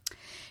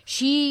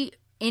 She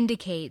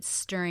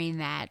indicates during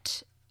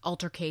that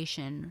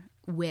altercation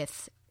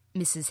with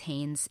Mrs.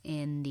 Haines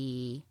in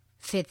the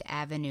Fifth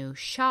Avenue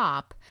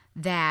shop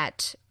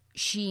that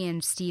she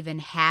and Stephen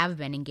have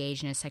been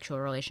engaged in a sexual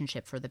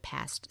relationship for the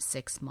past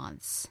 6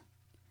 months.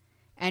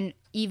 And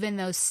even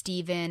though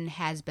Stephen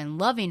has been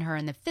loving her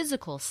in the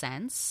physical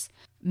sense,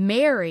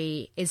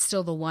 Mary is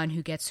still the one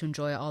who gets to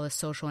enjoy all the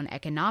social and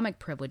economic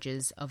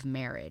privileges of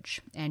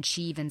marriage. And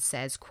she even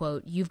says,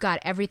 quote, "You've got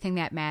everything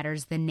that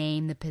matters, the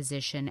name, the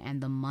position,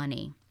 and the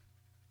money."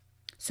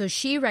 So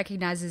she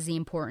recognizes the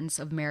importance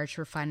of marriage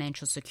for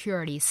financial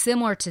security,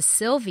 similar to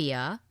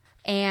Sylvia,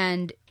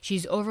 and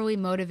she's overly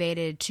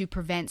motivated to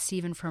prevent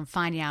Stephen from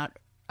finding out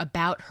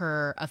about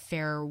her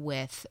affair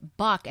with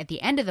Buck at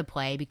the end of the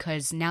play,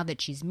 because now that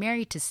she's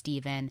married to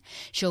Stephen,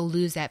 she'll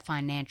lose that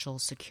financial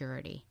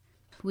security.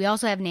 We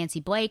also have Nancy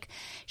Blake.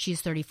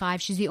 She's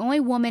 35. She's the only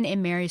woman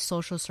in Mary's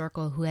social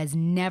circle who has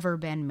never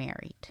been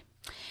married.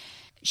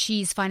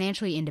 She's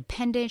financially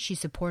independent. She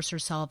supports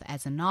herself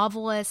as a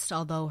novelist,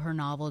 although her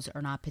novels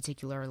are not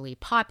particularly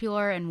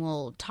popular. And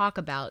we'll talk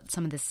about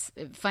some of this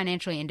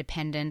financially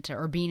independent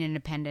or being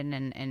independent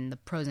and the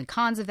pros and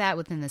cons of that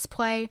within this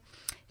play.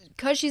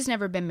 Because she's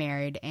never been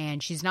married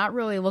and she's not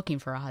really looking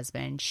for a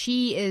husband,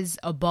 she is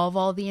above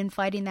all the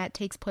infighting that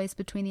takes place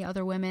between the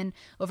other women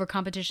over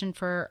competition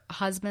for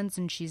husbands,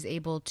 and she's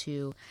able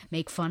to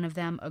make fun of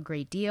them a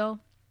great deal.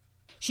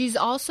 She's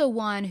also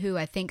one who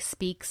I think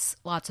speaks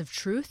lots of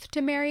truth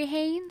to Mary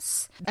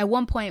Haines. At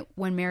one point,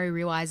 when Mary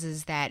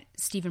realizes that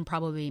Stephen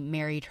probably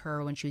married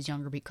her when she was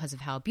younger because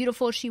of how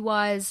beautiful she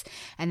was,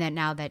 and that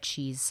now that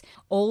she's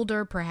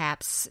older,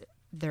 perhaps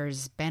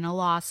there's been a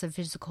loss of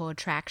physical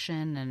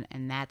attraction,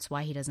 and that's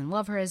why he doesn't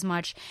love her as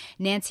much,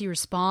 Nancy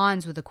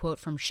responds with a quote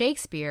from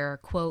Shakespeare,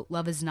 quote,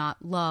 "Love is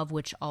not love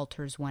which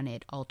alters when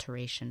it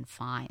alteration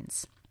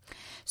finds."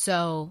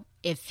 So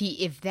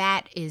if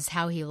that is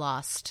how he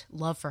lost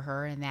love for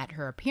her and that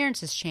her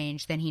appearance has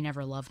changed, then he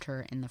never loved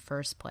her in the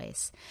first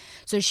place.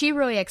 So she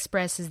really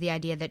expresses the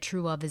idea that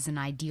true love is an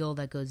ideal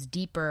that goes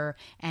deeper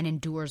and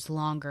endures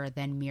longer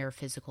than mere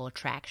physical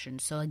attraction.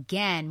 So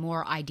again,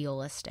 more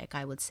idealistic,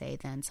 I would say,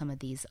 than some of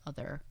these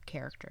other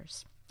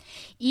characters.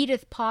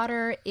 Edith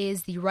Potter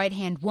is the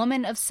right-hand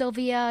woman of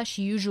Sylvia.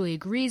 She usually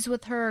agrees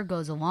with her,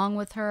 goes along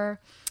with her.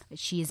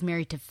 She is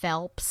married to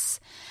Phelps,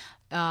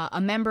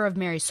 a member of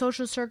Mary's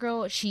social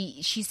circle.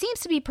 She seems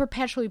to be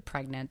perpetually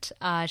pregnant.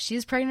 She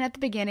is pregnant at the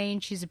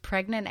beginning. She's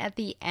pregnant at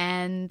the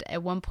end.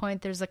 At one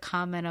point, there's a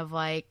comment of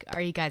like,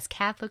 "Are you guys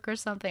Catholic or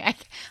something?"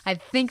 I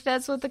think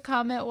that's what the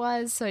comment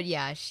was. So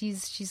yeah,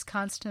 she's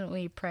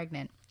constantly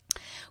pregnant.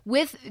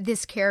 With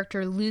this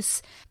character,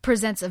 Luce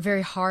presents a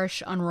very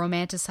harsh,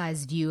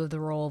 unromanticized view of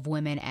the role of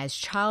women as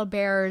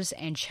childbearers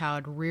and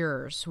child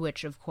rearers,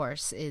 which, of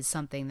course, is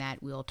something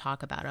that we'll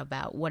talk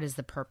about what is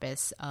the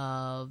purpose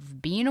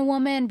of being a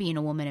woman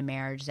in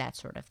marriage, that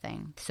sort of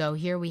thing. So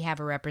here we have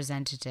a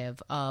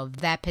representative of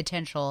that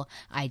potential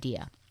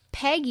idea.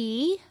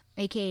 Peggy,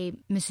 aka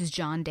Mrs.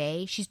 John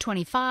Day, she's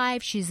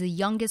 25. She's the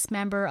youngest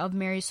member of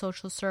Mary's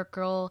social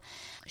circle.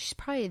 She's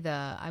probably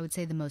I would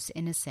say, the most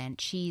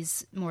innocent.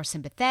 She's more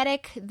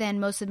sympathetic than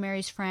most of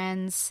Mary's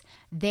friends.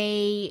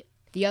 The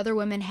other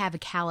women have a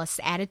callous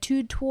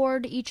attitude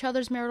toward each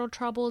other's marital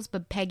troubles,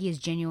 but Peggy is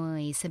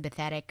genuinely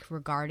sympathetic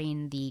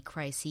regarding the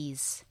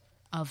crises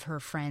of her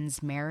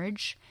friend's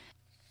marriage.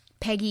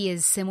 Peggy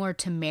is similar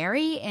to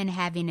Mary in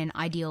having an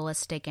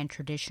idealistic and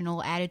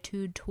traditional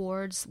attitude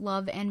towards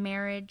love and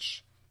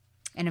marriage.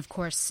 And of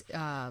course,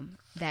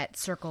 that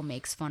circle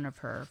makes fun of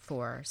her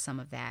for some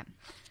of that.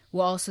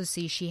 We'll also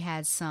see she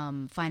has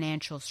some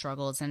financial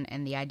struggles,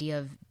 and the idea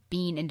of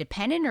being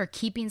independent or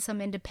keeping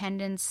some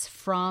independence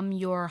from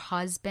your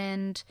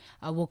husband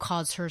will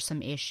cause her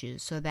some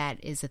issues. So that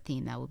is a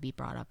theme that will be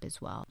brought up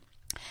as well.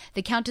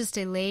 The Countess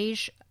de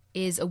Liege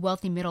is a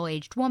wealthy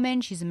middle-aged woman.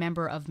 She's a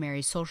member of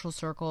Mary's social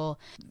circle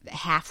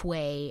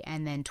halfway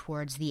and then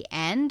towards the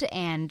end.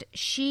 And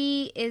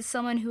she is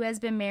someone who has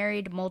been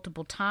married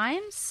multiple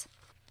times.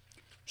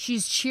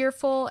 She's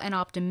cheerful and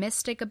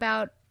optimistic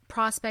about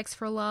prospects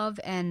for love,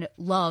 and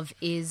love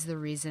is the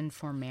reason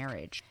for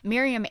marriage.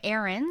 Miriam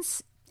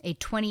Ahrens, a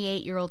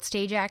 28-year-old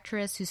stage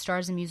actress who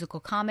stars in musical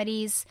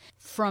comedies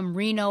from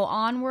Reno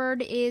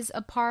onward, is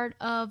a part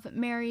of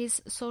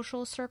Mary's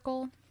social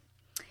circle.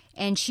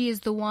 And she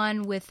is the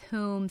one with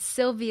whom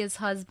Sylvia's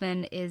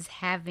husband is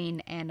having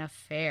an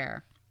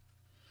affair.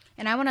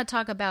 And I want to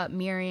talk about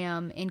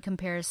Miriam in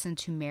comparison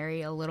to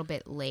Mary a little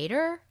bit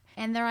later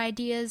and their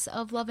ideas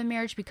of love and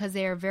marriage, because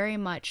they are very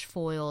much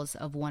foils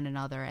of one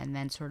another and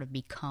then sort of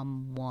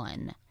become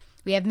one.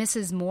 We have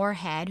Mrs.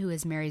 Moorhead, who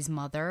is Mary's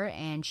mother,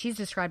 and she's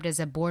described as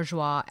a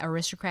bourgeois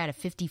aristocrat of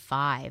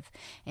 55.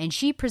 And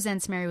she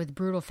presents Mary with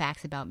brutal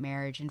facts about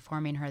marriage,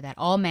 informing her that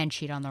all men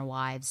cheat on their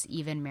wives,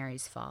 even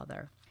Mary's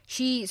father.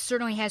 She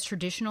certainly has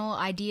traditional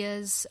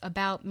ideas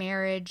about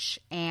marriage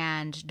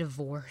and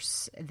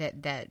divorce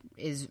that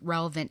is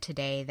relevant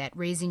today, that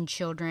raising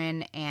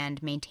children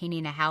and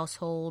maintaining a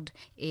household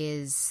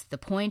is the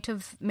point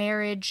of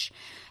marriage,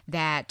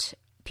 that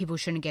people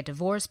shouldn't get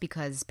divorced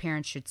because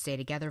parents should stay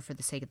together for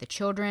the sake of the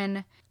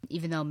children,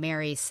 even though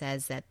Mary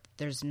says that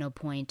there's no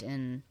point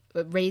in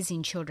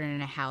raising children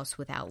in a house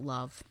without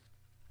love.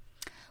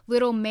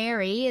 Little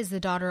Mary is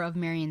the daughter of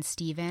Mary and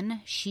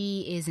Stephen.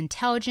 She is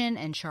intelligent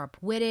and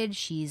sharp-witted.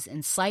 She's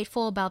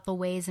insightful about the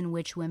ways in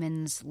which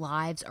women's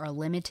lives are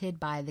limited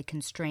by the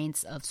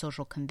constraints of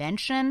social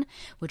convention,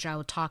 which I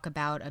will talk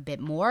about a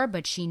bit more,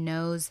 but she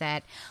knows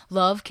that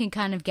love can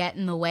kind of get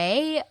in the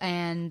way,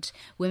 and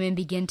women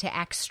begin to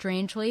act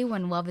strangely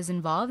when love is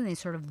involved, and they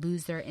sort of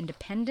lose their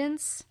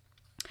independence.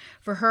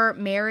 For her,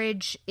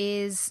 marriage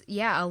is,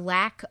 a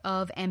lack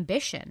of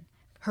ambition.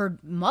 Her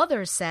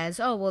mother says,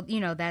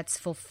 that's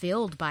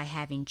fulfilled by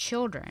having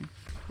children.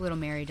 Little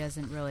Mary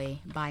doesn't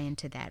really buy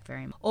into that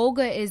very much.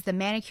 Olga is the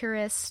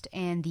manicurist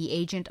and the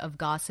agent of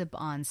gossip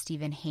on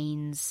Stephen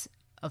Haines'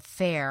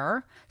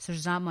 affair. So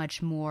there's not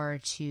much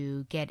more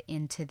to get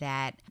into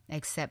that,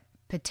 except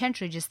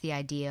potentially just the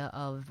idea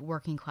of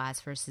working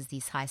class versus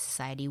these high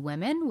society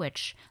women,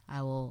 which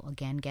I will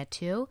again get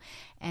to.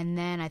 And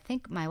then I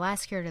think my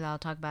last character that I'll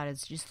talk about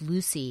is just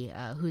Lucy,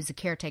 who's a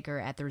caretaker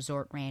at the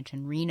resort ranch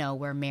in Reno,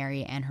 where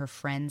Mary and her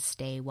friends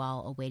stay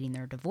while awaiting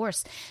their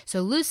divorce.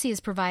 So Lucy is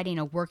providing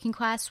a working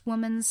class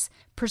woman's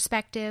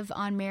perspective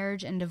on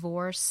marriage and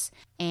divorce,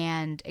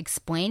 and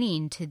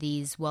explaining to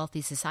these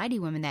wealthy society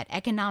women that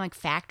economic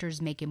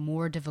factors make it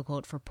more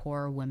difficult for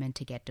poorer women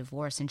to get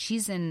divorced. And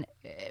she's in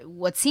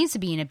what seems to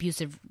be an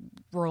abusive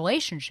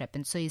relationship.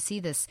 And so you see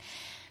this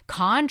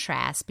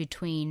contrast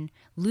between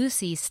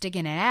Lucy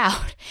sticking it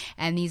out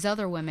and these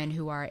other women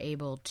who are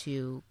able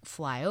to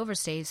fly over,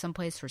 stay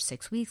someplace for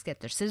 6 weeks,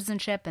 get their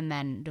citizenship, and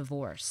then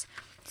divorce.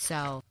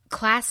 So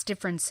class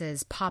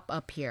differences pop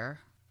up here.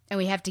 And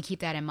we have to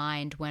keep that in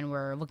mind when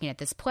we're looking at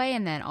this play,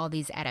 and then all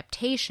these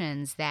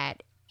adaptations,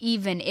 that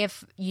even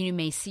if you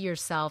may see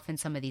yourself in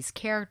some of these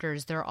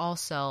characters, they're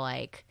also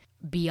like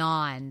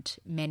beyond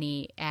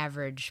many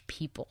average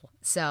people.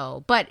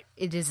 So, but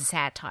it is a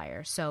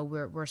satire. So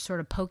we're sort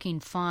of poking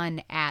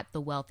fun at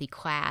the wealthy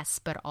class,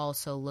 but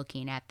also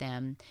looking at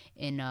them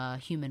in a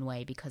human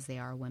way because they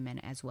are women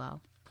as well.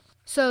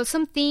 So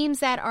some themes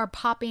that are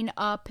popping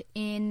up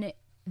in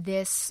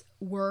this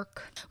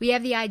work. We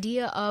have the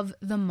idea of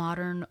the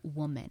modern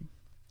woman.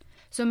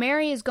 So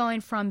Mary is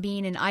going from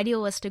being an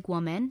idealistic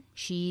woman,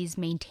 she's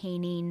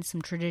maintaining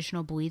some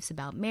traditional beliefs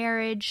about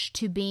marriage,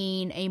 to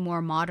being a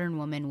more modern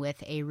woman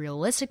with a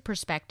realistic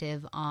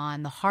perspective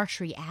on the harsh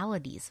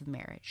realities of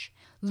marriage.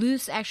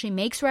 Luce actually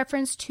makes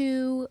reference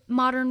to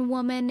modern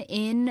woman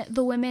in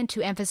The Women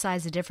to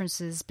emphasize the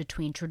differences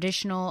between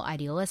traditional,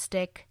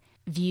 idealistic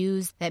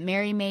views that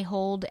Mary may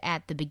hold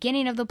at the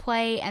beginning of the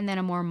play, and then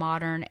a more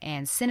modern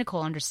and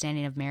cynical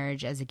understanding of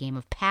marriage as a game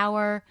of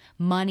power,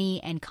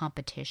 money, and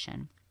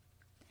competition.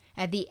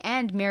 At the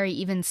end, Mary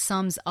even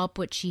sums up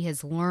what she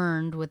has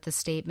learned with the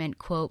statement,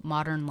 quote,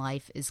 "Modern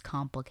life is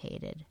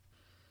complicated."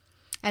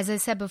 As I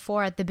said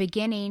before, at the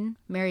beginning,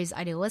 Mary's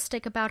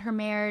idealistic about her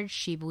marriage.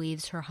 She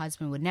believes her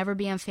husband would never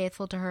be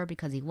unfaithful to her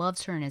because he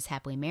loves her and is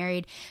happily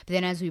married. But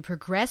then as we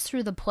progress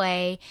through the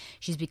play,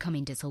 she's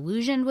becoming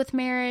disillusioned with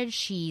marriage.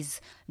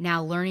 She's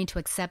now learning to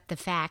accept the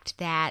fact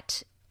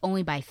that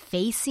only by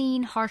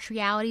facing harsh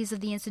realities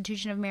of the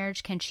institution of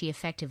marriage can she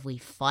effectively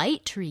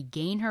fight to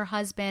regain her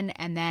husband.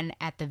 And then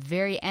at the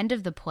very end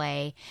of the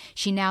play,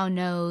 she now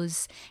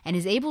knows and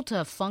is able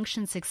to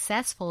function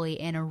successfully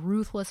in a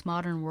ruthless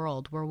modern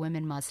world where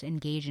women must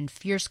engage in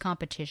fierce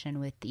competition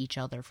with each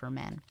other for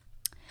men.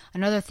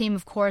 Another theme,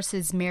 of course,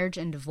 is marriage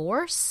and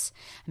divorce.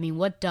 I mean,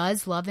 what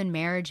does love and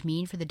marriage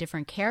mean for the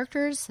different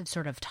characters? I've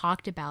sort of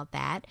talked about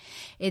that.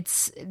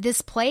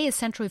 This play is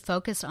centrally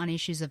focused on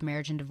issues of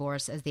marriage and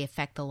divorce as they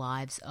affect the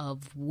lives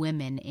of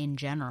women in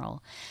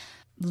general.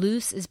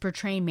 Luce is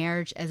portraying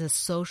marriage as a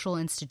social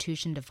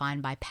institution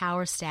defined by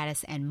power,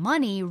 status, and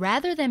money,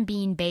 rather than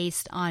being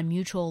based on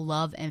mutual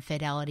love and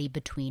fidelity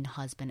between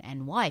husband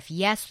and wife.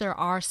 Yes, there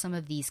are some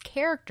of these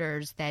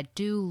characters that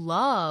do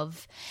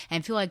love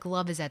and feel like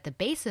love is at the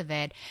base of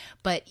it,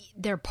 but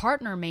their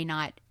partner may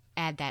not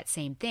add that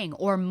same thing,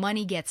 or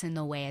money gets in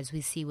the way, as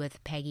we see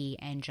with Peggy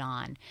and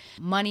John.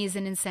 Money is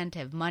an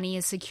incentive. Money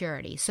is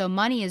security. So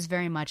money is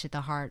very much at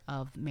the heart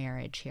of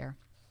marriage here.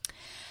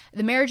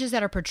 The marriages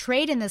that are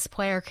portrayed in this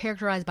play are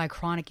characterized by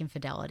chronic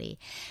infidelity.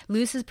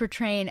 Luce is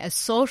portraying a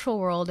social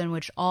world in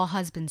which all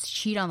husbands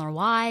cheat on their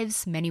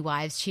wives, many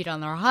wives cheat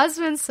on their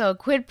husbands, so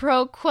quid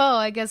pro quo.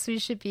 I guess we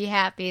should be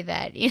happy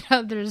that,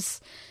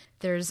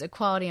 there's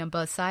equality on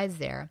both sides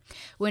there.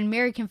 When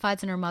Mary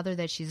confides in her mother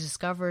that she's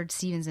discovered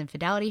Stephen's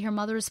infidelity, her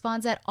mother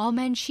responds that all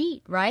men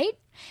cheat, right?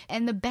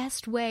 And the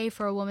best way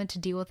for a woman to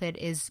deal with it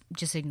is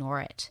just ignore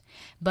it.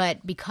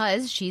 But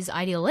because she's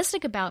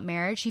idealistic about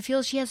marriage, she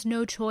feels she has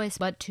no choice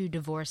but to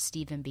divorce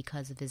Stephen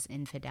because of his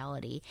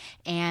infidelity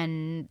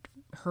and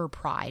her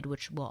pride,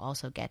 which we'll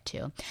also get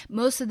to.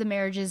 Most of the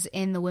marriages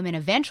in The Women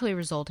eventually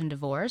result in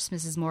divorce.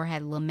 Mrs.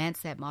 Moorhead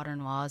laments that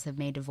modern laws have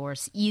made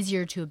divorce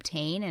easier to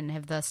obtain and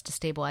have thus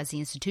destabilized the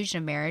institution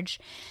of marriage.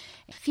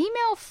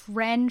 Female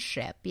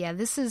friendship. Yeah,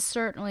 this is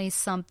certainly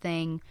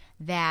something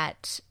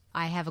that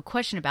I have a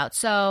question about.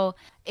 So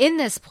in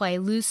this play,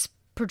 Luce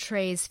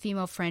portrays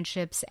female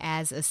friendships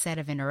as a set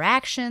of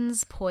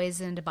interactions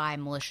poisoned by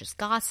malicious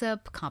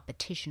gossip,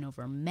 competition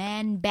over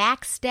men,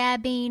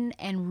 backstabbing,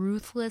 and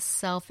ruthless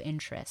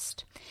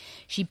self-interest.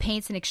 She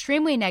paints an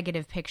extremely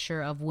negative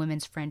picture of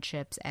women's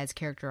friendships as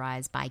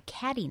characterized by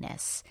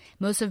cattiness.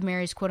 Most of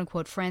Mary's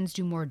quote-unquote friends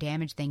do more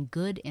damage than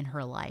good in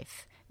her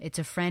life. It's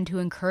a friend who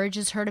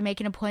encourages her to make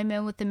an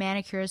appointment with the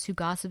manicurist who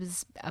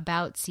gossips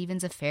about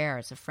Stephen's affair.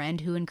 It's a friend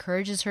who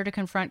encourages her to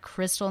confront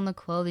Crystal in the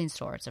clothing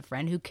store. It's a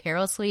friend who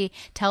carelessly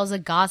tells a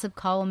gossip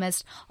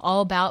columnist all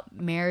about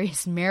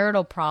Mary's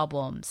marital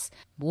problems.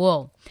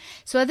 Whoa.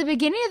 So at the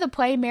beginning of the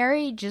play,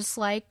 Mary, just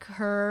like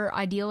her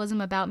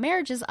idealism about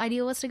marriage, is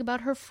idealistic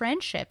about her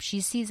friendship.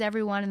 She sees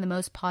everyone in the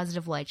most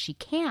positive light she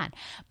can.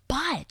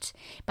 But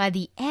by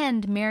the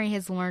end, Mary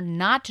has learned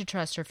not to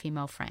trust her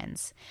female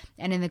friends.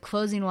 And in the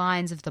closing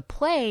lines of the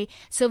play,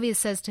 Sylvia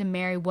says to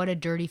Mary, "What a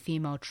dirty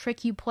female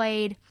trick you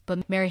played."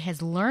 But Mary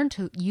has learned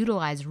to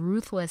utilize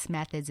ruthless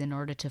methods in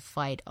order to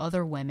fight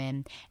other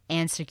women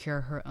and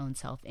secure her own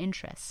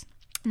self-interest.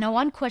 Now,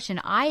 one question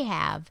I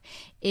have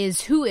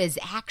is who is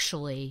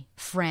actually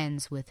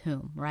friends with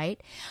whom,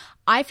 right?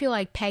 I feel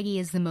like Peggy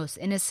is the most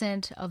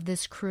innocent of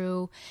this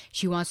crew.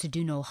 She wants to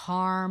do no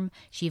harm.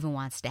 She even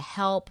wants to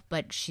help,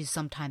 but she's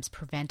sometimes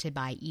prevented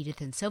by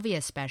Edith and Sylvia,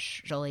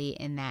 especially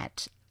in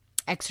that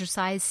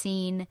exercise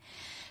scene.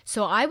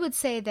 So I would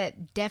say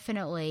that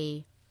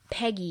definitely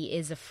Peggy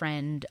is a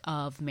friend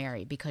of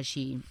Mary because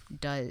she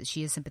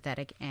is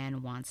sympathetic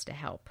and wants to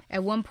help.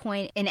 At one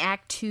point in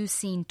Act 2,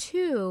 Scene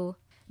 2,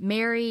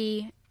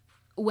 Mary,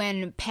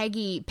 when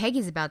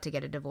Peggy's about to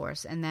get a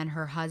divorce, and then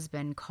her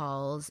husband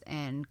calls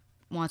and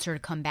wants her to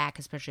come back,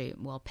 especially,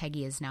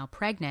 Peggy is now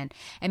pregnant.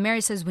 And Mary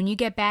says, "When you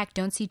get back,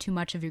 don't see too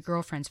much of your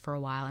girlfriends for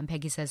a while." And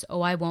Peggy says, "Oh,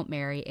 I won't,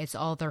 Mary. It's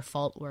all their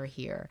fault we're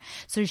here."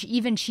 So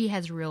even she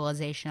has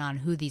realization on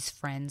who these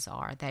friends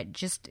are, that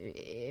just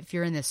if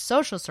you're in this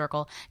social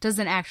circle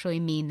doesn't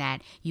actually mean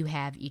that you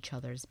have each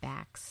other's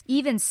backs.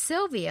 Even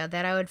Sylvia,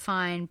 that I would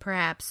find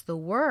perhaps the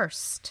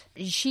worst,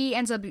 she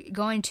ends up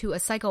going to a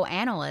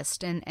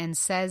psychoanalyst and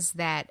says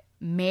that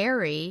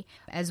Mary,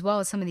 as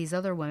well as some of these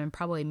other women,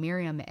 probably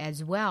Miriam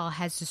as well,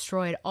 has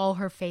destroyed all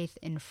her faith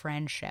in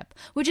friendship,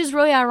 which is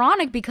really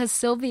ironic because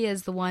Sylvia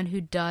is the one who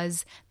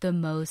does the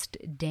most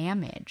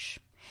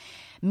damage.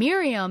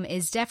 Miriam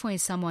is definitely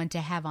someone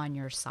to have on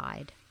your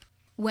side.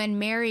 When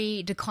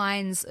Mary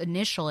declines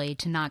initially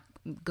to not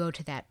go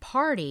to that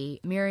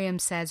party, Miriam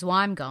says, "Well,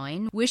 I'm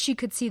going. Wish you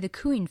could see the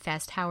cooing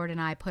fest Howard and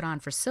I put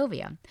on for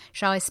Sylvia.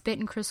 Shall I spit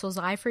in Crystal's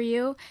eye for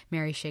you?"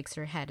 Mary shakes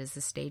her head as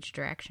the stage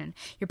direction.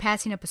 "You're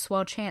passing up a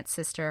swell chance,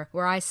 sister.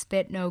 Where I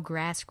spit, no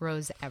grass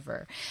grows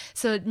ever."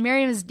 So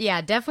Miriam is,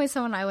 definitely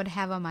someone I would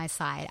have on my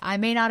side. I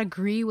may not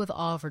agree with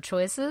all of her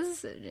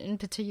choices, in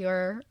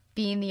particular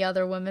being the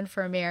other woman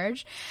for a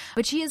marriage,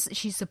 but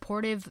she's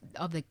supportive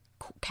of the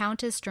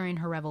Countess during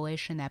her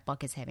revelation that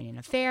Buck is having an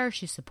affair.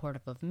 She's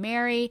supportive of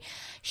Mary.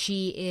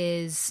 She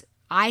is,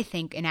 I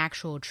think, an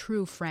actual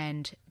true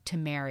friend to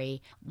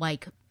Mary,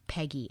 like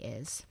Peggy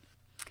is.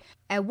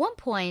 At one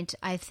point,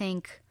 I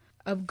think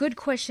a good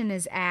question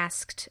is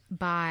asked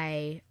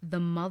by the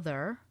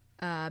mother,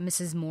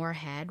 Mrs.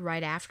 Moorhead,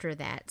 right after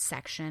that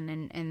section,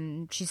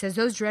 and she says,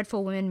 "Those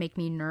dreadful women make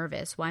me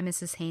nervous. Why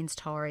Mrs. Haynes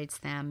tolerates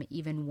them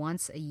even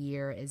once a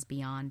year is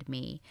beyond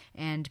me."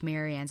 And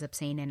Mary ends up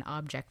saying an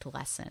object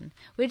lesson,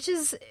 which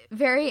is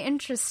very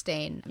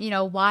interesting.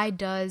 Why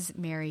does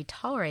Mary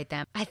tolerate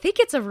them? I think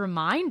it's a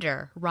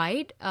reminder,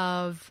 right,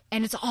 and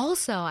it's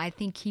also, I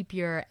think, keep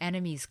your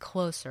enemies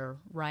closer,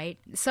 right?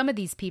 Some of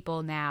these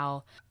people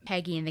now,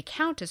 Peggy and the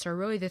Countess, are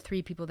really the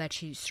three people that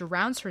she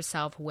surrounds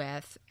herself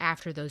with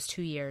after those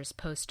 2 years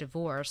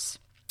post-divorce.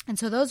 And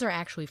so those are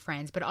actually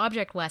friends. But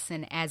object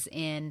lesson as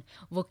in,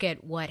 look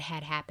at what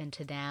had happened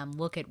to them,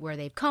 look at where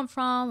they've come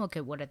from, look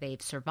at what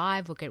they've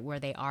survived, look at where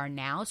they are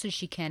now. So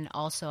she can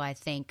also, I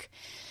think,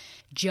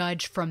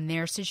 judge from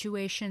their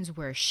situations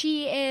where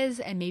she is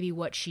and maybe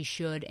what she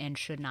should and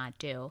should not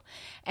do.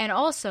 And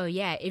also,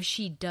 if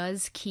she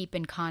does keep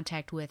in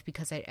contact with,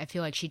 because I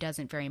feel like she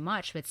doesn't very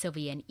much, with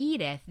Sylvia and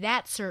Edith,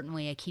 that's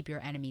certainly a keep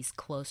your enemies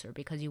closer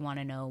because you want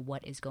to know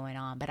what is going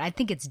on. But I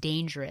think it's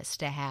dangerous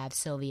to have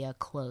Sylvia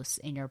close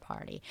in your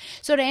party.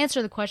 So to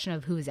answer the question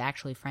of who is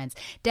actually friends,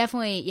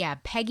 definitely,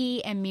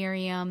 Peggy and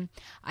Miriam,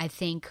 I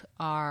think,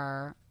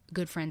 are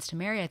good friends to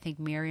Mary. I think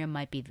Miriam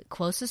might be the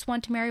closest one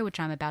to Mary, which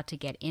I'm about to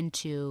get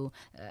into,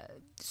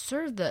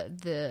 sort of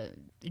the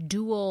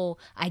dual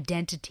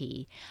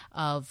identity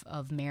of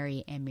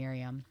Mary and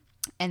Miriam.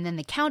 And then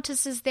the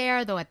Countess is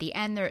there, though at the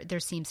end there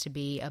seems to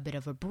be a bit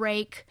of a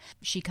break.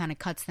 She kind of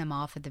cuts them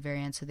off at the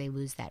very end, so they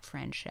lose that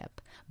friendship.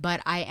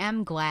 But I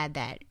am glad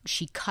that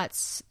she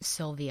cuts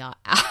Sylvia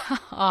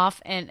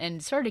off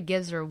and sort of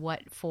gives her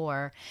what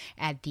for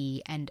at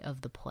the end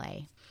of the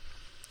play.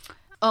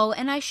 Oh,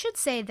 and I should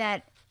say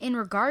that in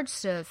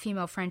regards to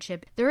female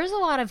friendship, there is a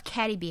lot of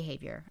catty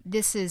behavior.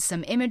 This is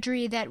some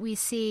imagery that we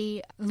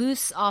see.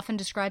 Luce often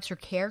describes her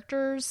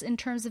characters in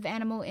terms of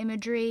animal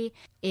imagery.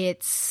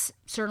 It's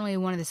certainly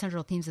one of the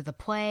central themes of the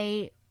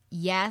play.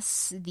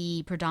 Yes,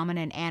 the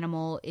predominant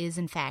animal is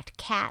in fact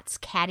cats.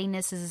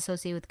 Cattiness is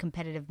associated with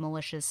competitive,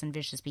 malicious, and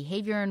vicious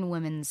behavior in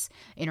women's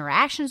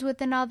interactions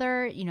with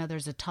another.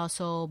 There's a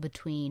tussle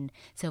between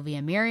Sylvia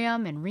and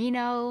Miriam and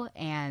Reno,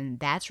 and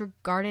that's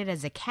regarded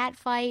as a cat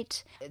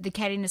fight. The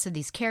cattiness of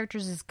these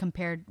characters is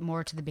compared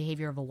more to the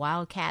behavior of a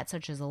wild cat,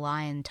 such as a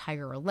lion,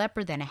 tiger, or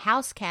leopard, than a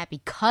house cat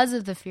because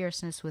of the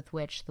fierceness with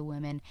which the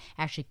women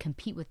actually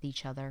compete with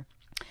each other.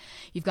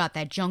 You've got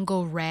that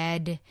jungle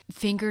red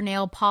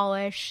fingernail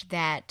polish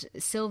that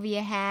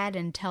Sylvia had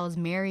and tells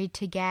Mary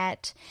to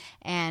get.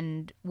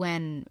 And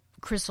when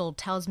Crystal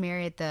tells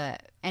Mary at the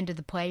end of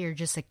the play, "You're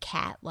just a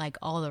cat like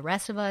all the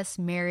rest of us."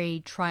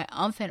 Mary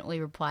triumphantly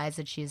replies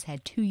that she has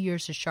had 2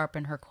 years to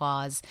sharpen her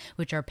claws,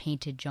 which are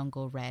painted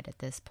jungle red at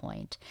this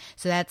point.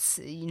 So that's,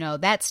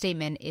 that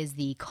statement is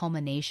the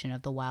culmination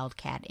of the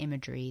wildcat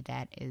imagery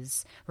that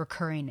is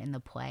recurring in the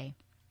play.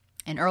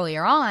 And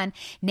earlier on,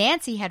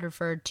 Nancy had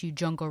referred to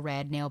jungle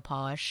red nail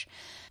polish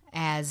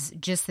as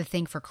just the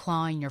thing for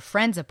clawing your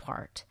friends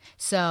apart.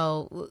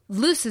 So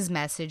Luce's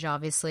message,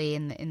 obviously,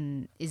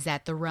 is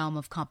that the realm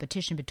of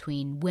competition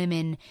between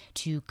women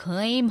to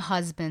claim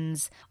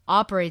husbands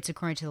operates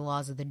according to the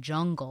laws of the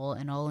jungle,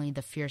 and only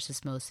the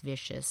fiercest, most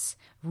vicious,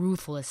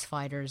 ruthless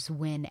fighters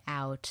win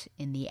out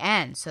in the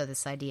end. So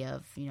this idea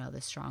of,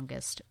 the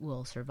strongest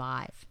will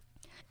survive.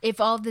 If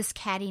all this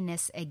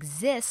cattiness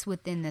exists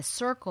within the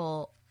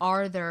circle,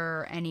 are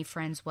there any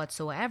friends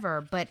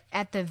whatsoever? But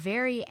at the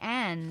very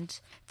end,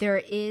 there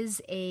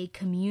is a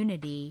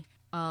community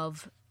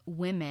of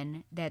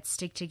women that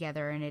stick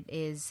together, and it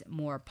is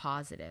more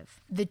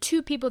positive. The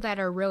two people that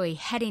are really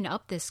heading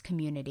up this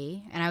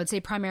community, and I would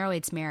say primarily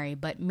it's Mary,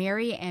 but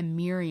Mary and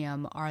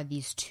Miriam are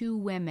these two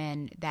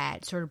women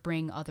that sort of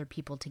bring other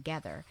people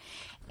together.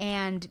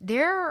 And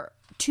they're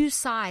two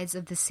sides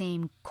of the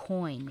same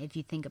coin, if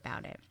you think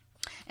about it.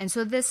 And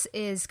so this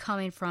is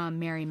coming from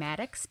Mary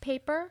Maddox's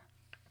paper.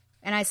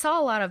 And I saw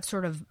a lot of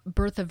sort of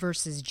Bertha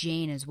versus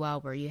Jane as well,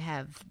 where you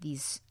have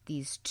these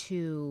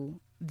two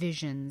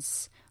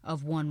visions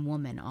of one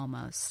woman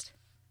almost.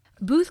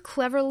 Booth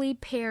cleverly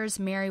pairs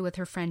Mary with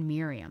her friend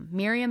Miriam.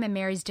 Miriam and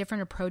Mary's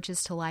different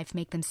approaches to life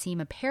make them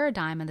seem a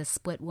paradigm of the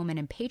split woman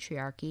and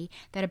patriarchy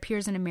that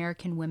appears in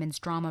American women's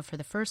drama for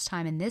the first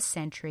time in this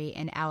century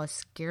in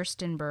Alice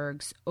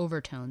Gerstenberg's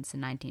Overtones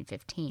in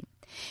 1915.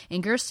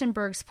 In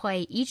Gerstenberg's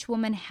play, each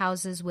woman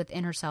houses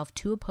within herself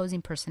two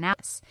opposing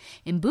personalities.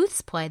 In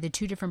Booth's play, the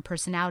two different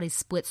personalities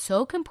split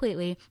so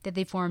completely that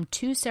they form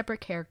two separate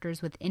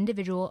characters with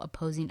individual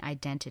opposing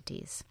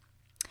identities.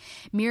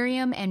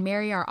 Miriam and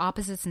Mary are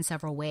opposites in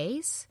several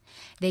ways.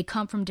 They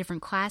come from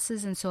different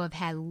classes and so have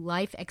had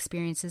life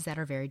experiences that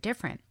are very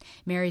different.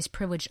 Mary's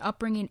privileged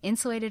upbringing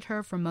insulated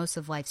her from most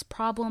of life's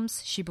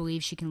problems. She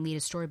believes she can lead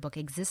a storybook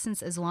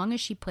existence as long as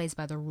she plays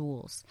by the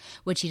rules.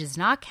 What she does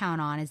not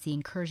count on is the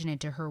incursion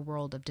into her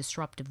world of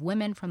disruptive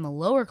women from the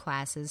lower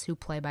classes who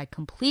play by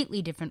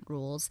completely different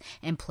rules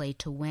and play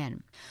to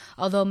win.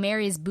 Although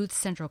Mary is Booth's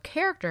central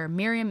character,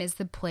 Miriam is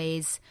the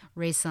play's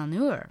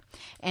raisonneur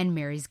and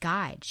Mary's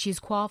guide. She is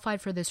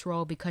qualified for this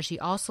role because she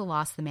also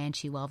lost the man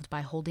she loved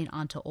by holding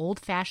onto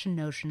old-fashioned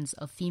notions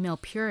of female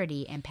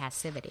purity and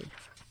passivity.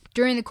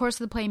 During the course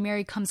of the play,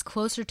 Mary comes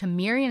closer to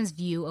Miriam's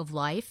view of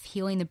life,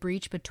 healing the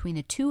breach between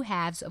the two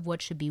halves of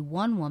what should be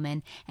one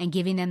woman and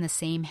giving them the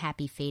same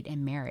happy fate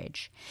in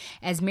marriage.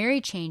 As Mary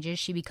changes,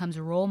 she becomes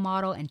a role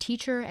model and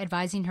teacher,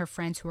 advising her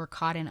friends who are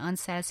caught in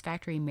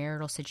unsatisfactory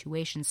marital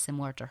situations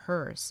similar to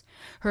hers.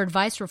 Her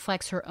advice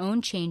reflects her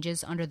own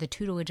changes under the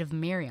tutelage of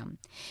Miriam.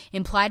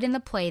 Implied in the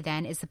play,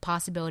 then, is the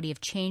possibility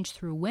of change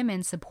through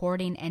women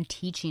supporting and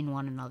teaching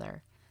one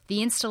another.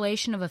 The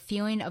installation of a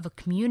feeling of a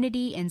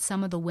community in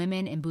some of the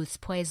women in Booth's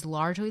play is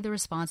largely the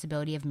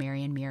responsibility of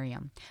Mary and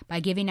Miriam. By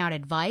giving out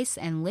advice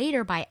and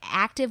later by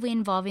actively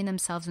involving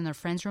themselves in their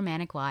friends'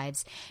 romantic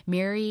lives,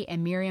 Mary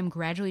and Miriam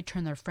gradually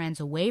turn their friends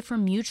away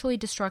from mutually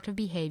destructive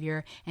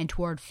behavior and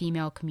toward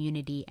female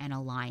community and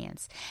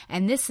alliance.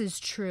 And this is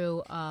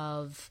true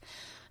of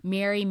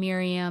Mary,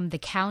 Miriam, the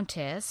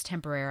Countess,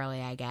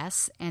 temporarily, I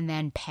guess, and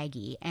then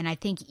Peggy. And I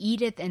think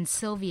Edith and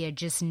Sylvia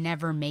just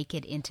never make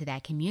it into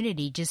that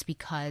community just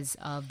because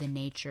of the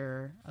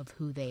nature of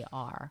who they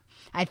are.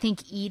 I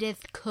think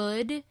Edith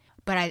could,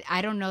 but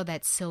I don't know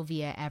that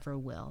Sylvia ever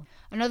will.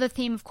 Another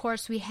theme, of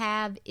course, we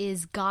have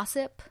is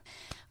gossip,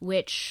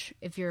 which,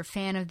 if you're a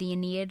fan of the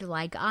Aeneid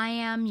like I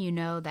am, you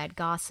know that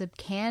gossip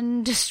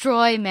can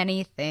destroy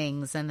many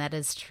things, and that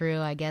is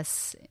true, I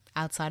guess,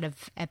 outside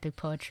of epic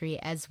poetry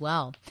as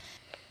well.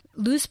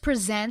 Luce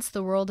presents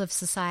the world of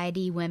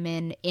society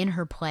women in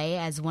her play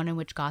as one in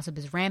which gossip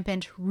is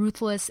rampant,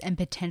 ruthless, and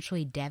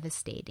potentially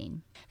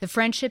devastating. The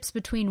friendships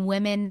between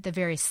women, the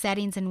various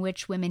settings in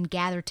which women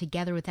gather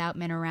together without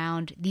men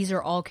around, these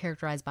are all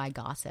characterized by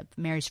gossip.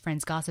 Mary's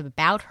friends gossip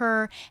about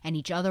her and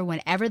each other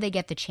whenever they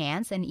get the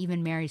chance, and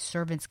even Mary's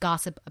servants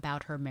gossip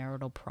about her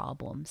marital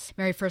problems.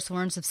 Mary first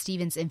learns of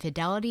Stephen's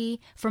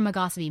infidelity from a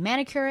gossipy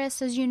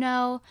manicurist, as you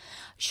know.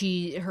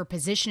 Her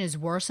position is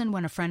worsened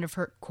when a friend of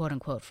her,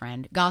 quote-unquote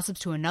friend, gossips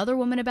to another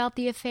woman about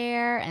the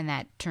affair, and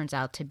that turns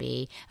out to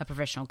be a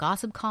professional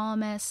gossip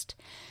columnist.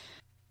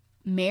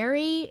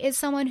 Mary is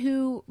someone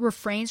who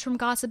refrains from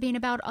gossiping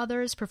about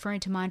others, preferring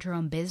to mind her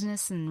own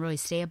business and really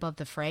stay above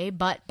the fray.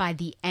 But by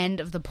the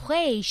end of the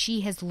play, she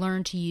has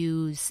learned to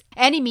use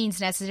any means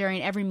necessary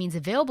and every means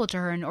available to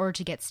her in order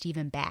to get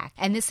Stephen back.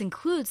 And this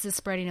includes the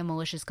spreading of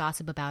malicious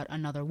gossip about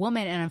another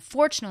woman. And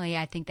unfortunately,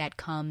 I think that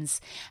comes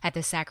at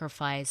the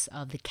sacrifice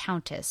of the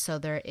Countess. So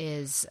there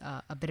is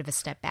a bit of a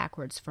step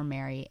backwards for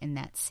Mary in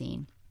that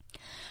scene.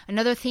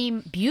 Another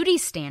theme, beauty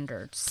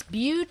standards.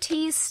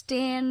 Beauty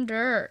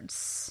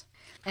standards.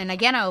 And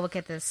again, I'll look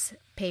at this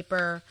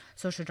paper,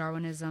 Social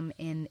Darwinism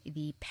in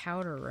the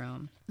Powder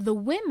Room. The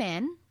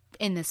women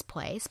in this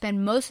play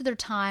spend most of their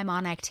time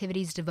on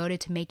activities devoted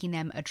to making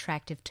them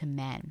attractive to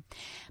men.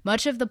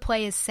 Much of the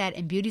play is set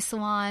in beauty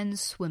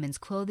salons, women's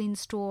clothing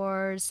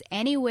stores,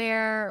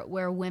 anywhere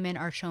where women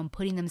are shown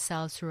putting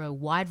themselves through a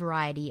wide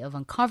variety of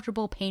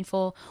uncomfortable,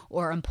 painful,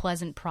 or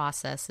unpleasant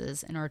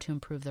processes in order to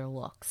improve their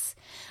looks.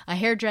 A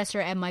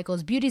hairdresser at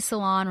Michael's beauty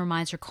salon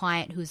reminds her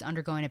client who's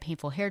undergoing a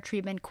painful hair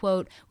treatment,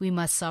 quote, "We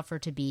must suffer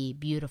to be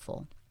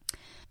beautiful."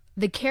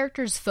 The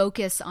character's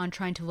focus on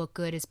trying to look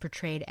good is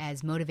portrayed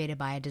as motivated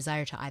by a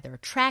desire to either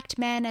attract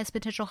men as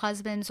potential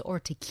husbands or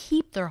to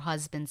keep their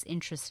husbands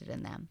interested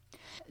in them.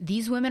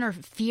 These women are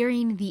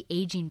fearing the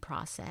aging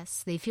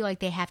process. They feel like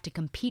they have to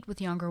compete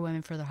with younger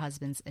women for their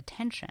husband's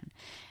attention.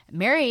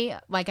 Mary,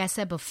 like I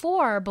said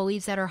before,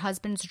 believes that her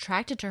husband's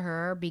attracted to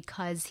her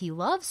because he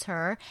loves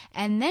her,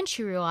 and then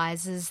she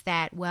realizes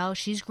that, well,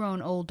 she's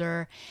grown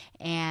older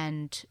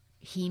and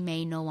he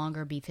may no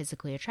longer be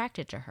physically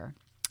attracted to her.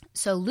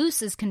 So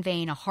Luce is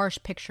conveying a harsh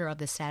picture of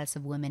the status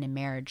of women in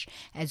marriage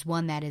as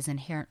one that is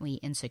inherently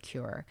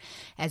insecure.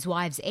 As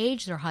wives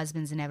age, their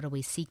husbands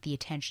inevitably seek the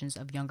attentions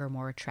of younger,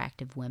 more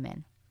attractive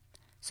women.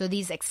 So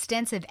these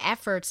extensive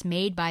efforts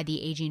made by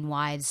the aging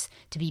wives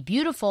to be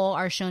beautiful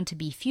are shown to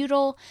be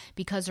futile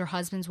because their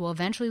husbands will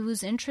eventually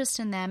lose interest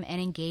in them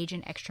and engage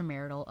in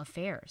extramarital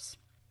affairs.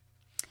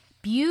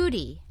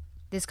 Beauty.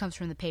 This comes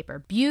from the paper.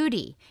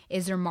 Beauty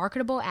is their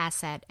marketable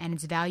asset and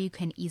its value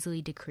can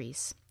easily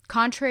decrease.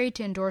 Contrary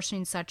to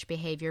endorsing such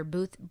behavior,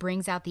 Booth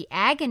brings out the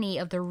agony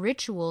of the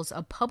rituals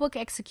of public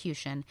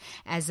execution,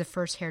 as the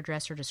first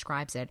hairdresser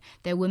describes it,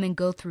 that women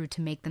go through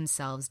to make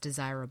themselves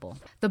desirable.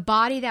 The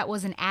body that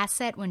was an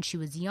asset when she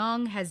was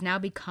young has now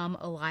become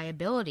a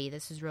liability.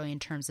 This is really in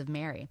terms of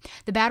Mary.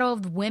 The battle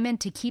of women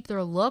to keep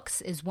their looks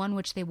is one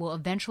which they will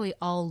eventually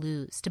all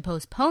lose. To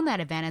postpone that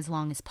event as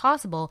long as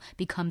possible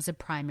becomes a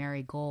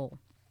primary goal.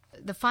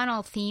 The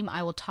final theme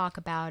I will talk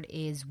about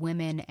is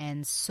women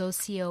and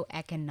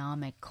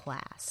socioeconomic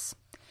class.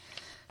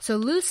 So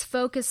Luce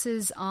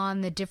focuses on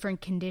the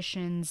different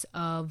conditions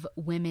of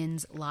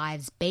women's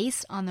lives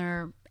based on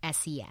their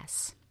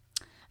SES.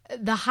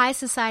 The high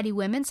society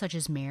women, such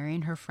as Mary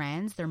and her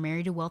friends, they're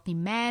married to wealthy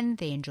men,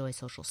 they enjoy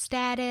social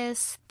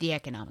status, the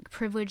economic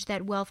privilege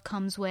that wealth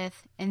comes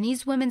with, and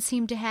these women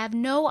seem to have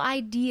no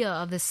idea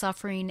of the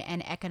suffering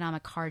and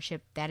economic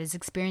hardship that is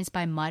experienced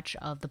by much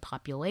of the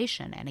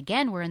population. And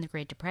again, we're in the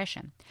Great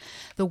Depression.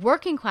 The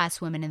working class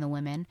women and the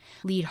women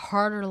lead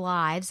harder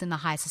lives than the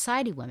high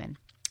society women.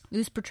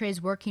 Luce portrays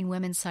working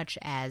women such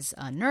as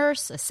a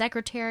nurse, a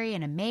secretary,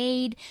 and a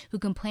maid who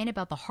complain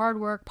about the hard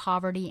work,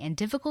 poverty, and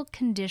difficult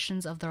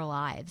conditions of their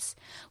lives.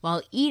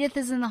 While Edith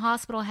is in the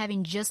hospital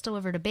having just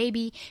delivered a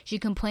baby, she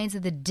complains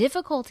of the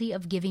difficulty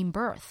of giving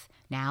birth.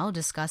 Now,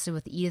 disgusted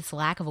with Edith's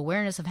lack of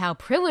awareness of how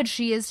privileged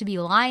she is to be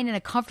lying in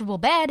a comfortable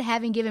bed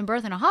having given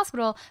birth in a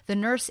hospital, the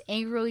nurse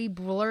angrily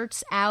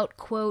blurts out,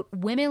 quote,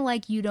 "Women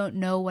like you don't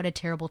know what a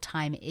terrible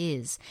time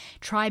is.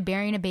 Try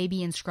bearing a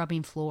baby and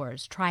scrubbing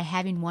floors. Try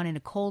having one in a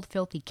cold,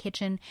 filthy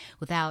kitchen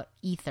without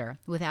ether,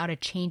 without a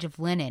change of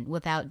linen,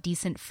 without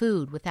decent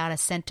food, without a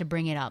cent to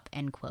bring it up,"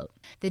 end quote.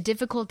 The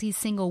difficulties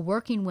single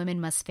working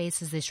women must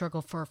face as they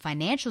struggle for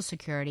financial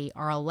security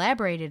are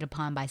elaborated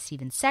upon by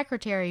Stephen's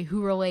secretary,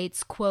 who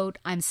relates, quote,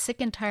 "I'm sick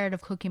and tired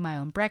of cooking my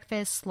own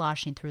breakfast,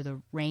 sloshing through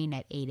the rain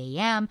at 8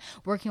 a.m.,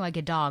 working like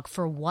a dog.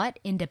 For what?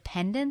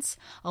 Independence?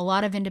 A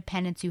lot of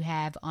independence you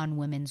have on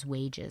women's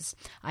wages.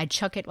 I'd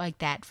chuck it like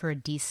that for a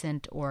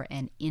decent or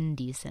an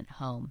indecent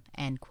home,"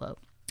 end quote.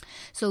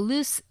 So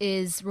Luce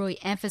is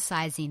really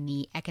emphasizing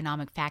the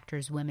economic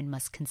factors women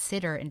must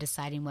consider in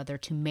deciding whether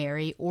to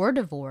marry or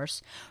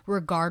divorce,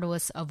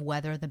 regardless of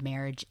whether the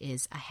marriage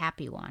is a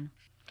happy one.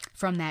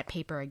 From that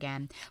paper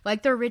again,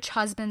 like their rich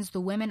husbands,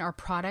 the women are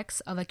products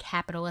of a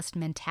capitalist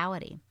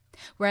mentality.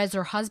 Whereas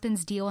their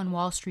husbands deal in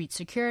Wall Street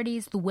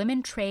securities, the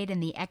women trade in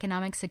the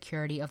economic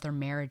security of their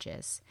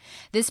marriages.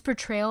 This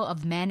portrayal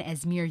of men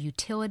as mere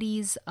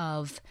utilities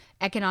of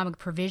economic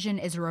provision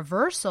is a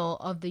reversal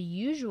of the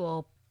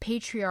usual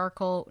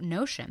patriarchal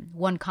notion,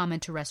 one common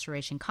to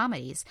Restoration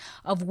comedies,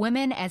 of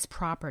women as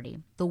property.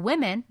 The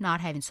women,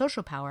 not having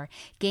social power,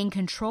 gain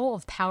control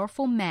of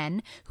powerful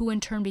men who in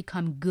turn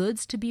become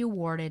goods to be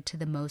awarded to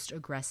the most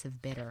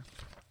aggressive bidder.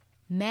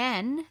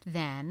 Men,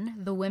 then,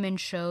 the women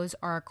shows,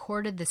 are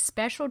accorded the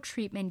special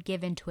treatment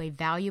given to a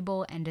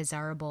valuable and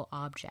desirable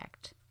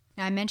object.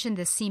 Now, I mentioned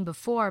this scene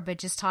before, but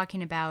just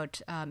talking about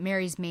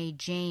Mary's maid,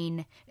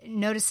 Jane,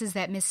 notices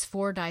that Miss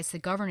Fordyce, the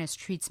governess,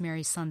 treats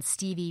Mary's son,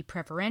 Stevie,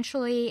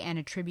 preferentially and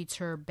attributes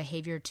her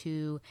behavior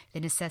to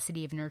the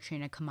necessity of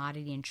nurturing a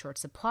commodity in short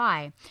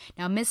supply.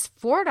 Now, Miss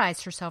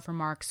Fordyce herself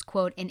remarks,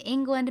 quote, "In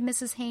England,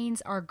 Mrs.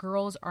 Haynes, our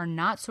girls are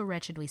not so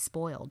wretchedly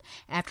spoiled.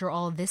 After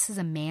all, this is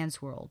a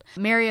man's world."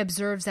 Mary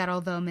observes that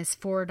although Miss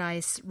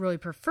Fordyce really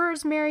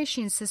prefers Mary,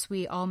 she insists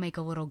we all make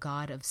a little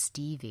god of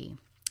Stevie.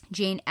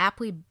 Jane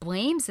aptly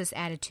blames this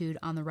attitude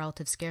on the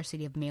relative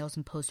scarcity of males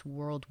in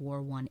post-World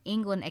War I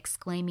England,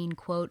 exclaiming,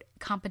 quote,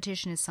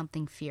 "Competition is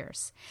something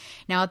fierce."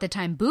 Now, at the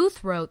time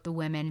Booth wrote The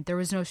Women, there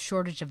was no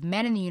shortage of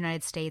men in the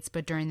United States,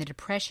 but during the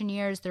Depression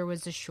years, there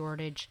was a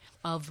shortage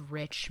of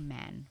rich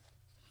men.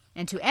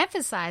 And to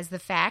emphasize the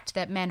fact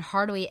that men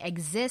hardly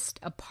exist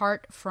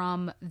apart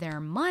from their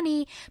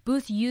money,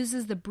 Booth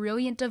uses the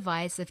brilliant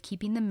device of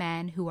keeping the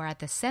men who are at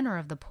the center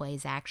of the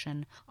play's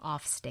action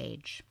off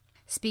stage.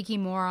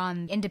 Speaking more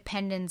on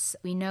independence,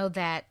 we know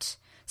that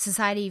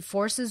society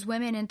forces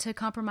women into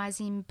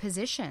compromising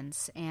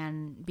positions,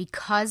 and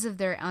because of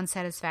their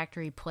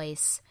unsatisfactory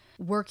place,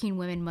 working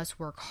women must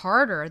work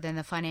harder than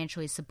the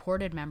financially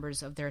supported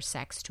members of their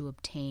sex to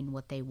obtain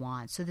what they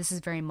want. So this is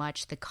very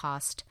much the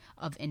cost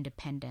of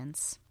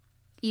independence.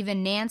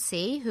 Even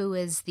Nancy, who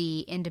is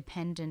the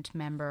independent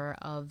member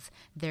of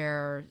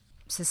their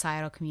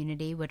societal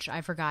community, which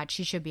I forgot,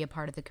 she should be a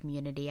part of the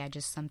community. I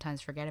just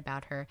sometimes forget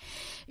about her.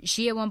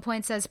 She at one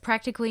point says,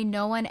 "Practically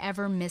no one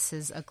ever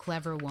misses a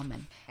clever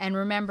woman." And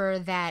remember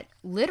that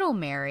little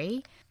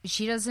Mary,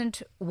 she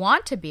doesn't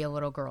want to be a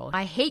little girl.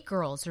 "I hate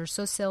girls. They're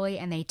so silly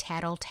and they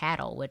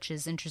tattle," which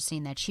is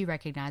interesting that she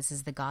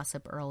recognizes the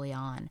gossip early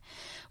on.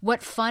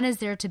 "What fun is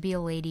there to be a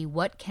lady?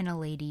 What can a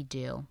lady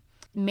do?"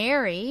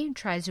 Mary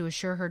tries to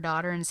assure her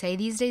daughter and say,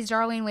 "These days,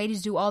 darling,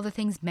 ladies do all the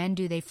things men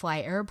do. They fly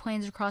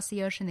airplanes across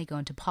the ocean. They go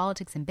into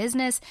politics and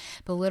business."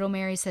 But little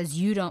Mary says,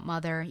 "You don't,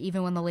 mother.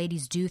 Even when the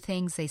ladies do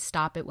things, they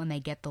stop it when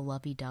they get the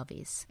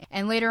lovey-doveys."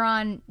 And later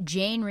on,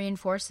 Jane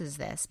reinforces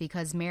this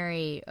because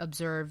Mary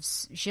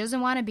observes, "She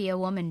doesn't want to be a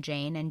woman,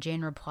 Jane." And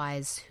Jane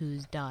replies, "Who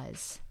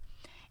does?"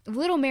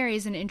 Little Mary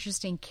is an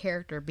interesting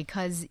character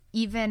because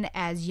even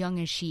as young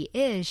as she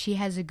is, she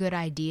has a good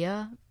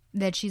idea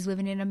that she's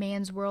living in a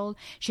man's world.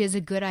 She has a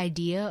good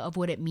idea of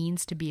what it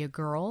means to be a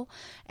girl,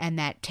 and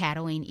that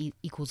tattling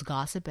equals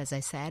gossip, as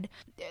I said.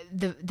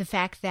 The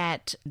fact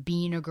that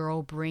being a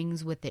girl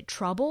brings with it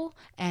trouble,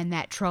 and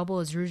that trouble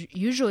is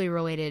usually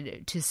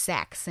related to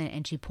sex,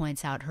 and she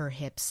points out her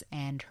hips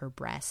and her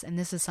breasts. And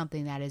this is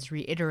something that is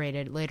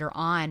reiterated later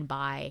on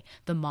by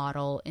the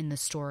model in the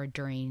store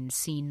during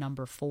scene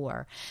number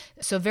 4.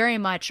 So very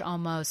much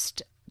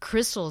almost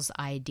Crystal's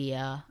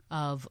idea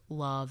of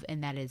love,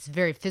 and that is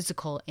very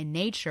physical in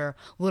nature,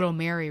 little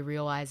Mary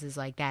realizes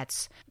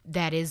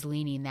that is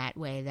leaning that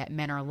way, that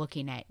men are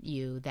looking at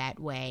you that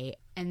way.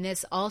 And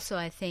this also,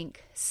 I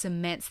think,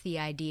 cements the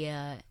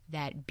idea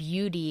that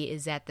beauty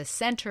is at the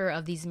center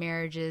of these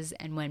marriages,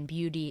 and when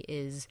beauty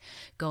is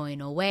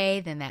going away,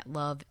 then that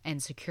love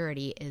and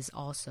security is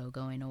also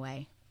going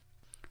away.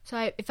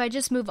 So if I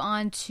just move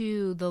on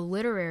to the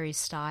literary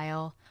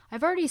style,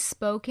 I've already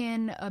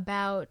spoken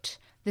about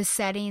the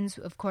settings.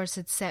 Of course,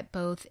 it's set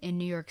both in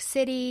New York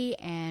City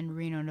and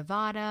Reno,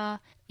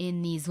 Nevada,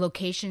 in these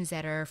locations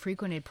that are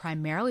frequented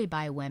primarily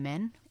by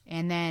women.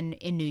 And then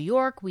in New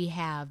York, we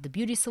have the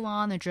beauty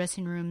salon, the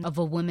dressing room of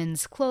a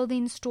women's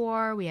clothing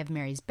store. We have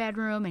Mary's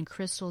bedroom and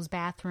Crystal's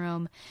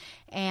bathroom.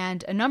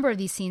 And a number of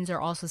these scenes are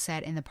also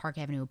set in the Park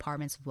Avenue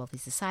apartments of wealthy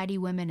society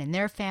women and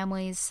their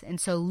families. And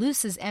so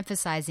Luce is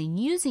emphasizing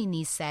using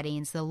these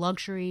settings, the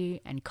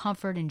luxury and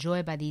comfort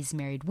enjoyed by these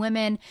married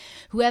women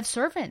who have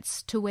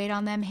servants to wait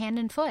on them hand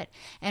and foot.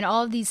 And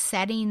all of these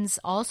settings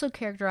also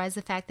characterize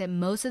the fact that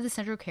most of the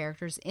central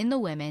characters in The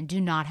Women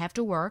do not have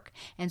to work.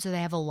 And so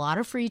they have a lot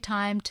of free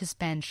time to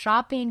spend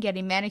shopping,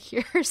 getting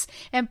manicures,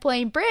 and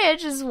playing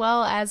bridge, as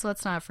well as,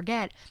 let's not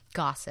forget,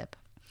 gossip.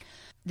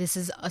 This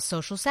is a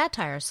social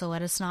satire, so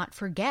let us not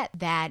forget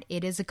that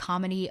it is a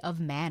comedy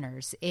of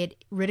manners.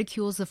 It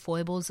ridicules the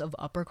foibles of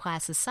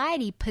upper-class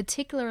society,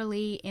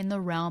 particularly in the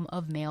realm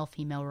of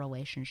male-female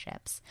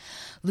relationships.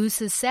 Luce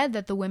has said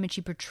that the women she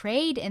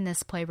portrayed in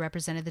this play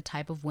represented the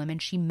type of women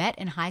she met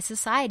in high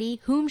society,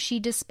 whom she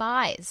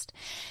despised.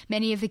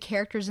 Many of the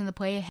characters in the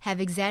play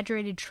have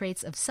exaggerated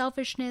traits of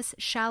selfishness,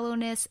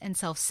 shallowness, and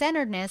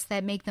self-centeredness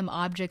that make them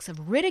objects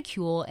of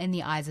ridicule in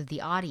the eyes of the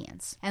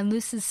audience. And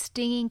Luce's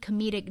stinging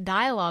comedic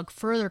dialogue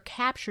further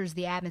captures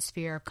the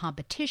atmosphere of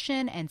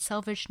competition and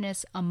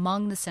selfishness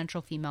among the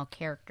central female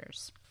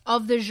characters.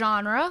 Of the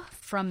genre,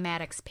 from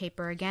Maddox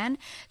paper again,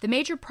 the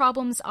major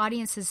problems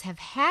audiences have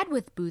had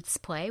with Booth's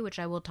play, which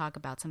I will talk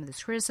about some of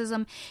this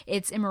criticism,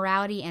 its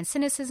immorality and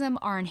cynicism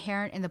are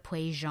inherent in the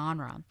play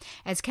genre.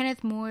 As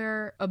Kenneth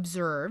Moore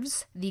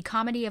observes, the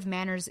comedy of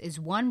manners is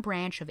one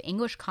branch of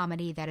English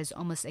comedy that is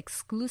almost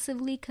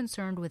exclusively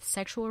concerned with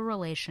sexual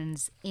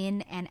relations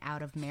in and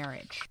out of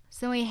marriage.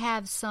 So we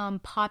have some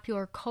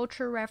popular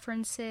culture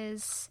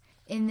references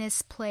in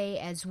this play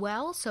as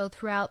well. So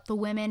throughout The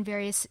Women,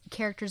 various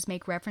characters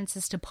make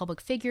references to public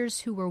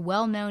figures who were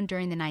well known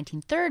during the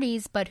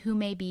 1930s, but who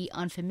may be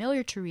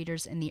unfamiliar to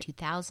readers in the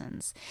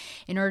 2000s.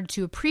 In order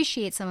to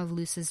appreciate some of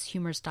Luce's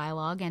humorous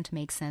dialogue and to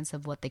make sense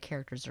of what the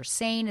characters are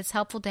saying, it's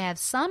helpful to have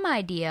some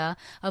idea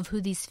of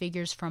who these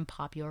figures from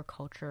popular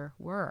culture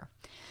were.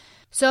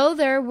 So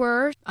there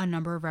were a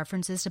number of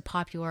references to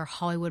popular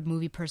Hollywood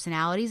movie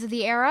personalities of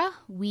the era.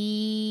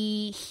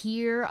 We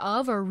hear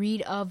of or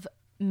read of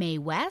Mae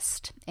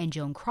West and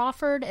Joan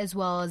Crawford, as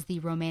well as the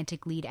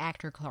romantic lead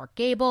actor Clark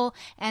Gable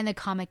and the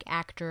comic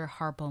actor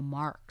Harpo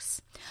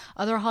Marx.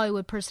 Other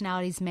Hollywood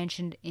personalities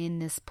mentioned in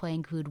this play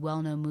include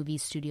well-known movie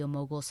studio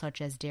moguls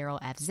such as Darryl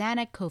F.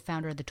 Zanuck,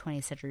 co-founder of the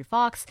 20th Century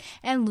Fox,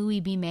 and Louis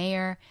B.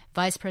 Mayer,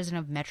 vice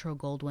president of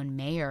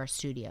Metro-Goldwyn-Mayer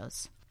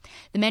Studios.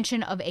 The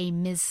mention of a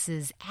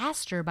Mrs.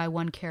 Astor by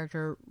one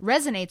character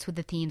resonates with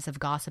the themes of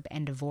gossip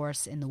and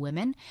divorce in The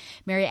Women.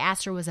 Mary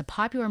Astor was a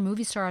popular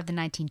movie star of the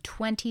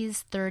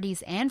 1920s,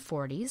 30s, and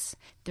 40s.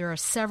 There are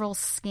several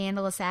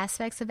scandalous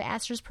aspects of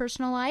Astor's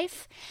personal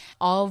life,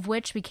 all of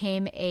which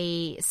became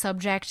a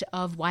subject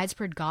of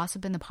widespread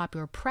gossip in the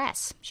popular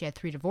press. She had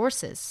 3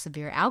 divorces,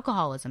 severe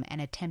alcoholism, and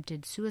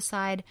attempted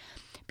suicide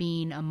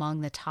being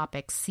among the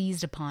topics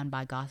seized upon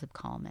by gossip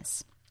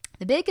columnists.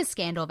 The biggest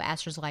scandal of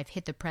Astor's life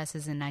hit the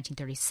presses in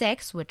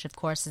 1936, which of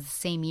course is the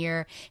same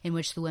year in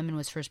which The Women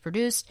was first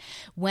produced,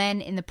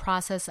 when in the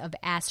process of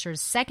Astor's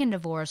second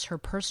divorce, her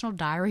personal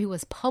diary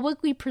was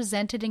publicly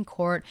presented in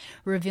court,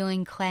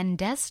 revealing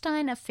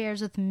clandestine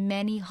affairs with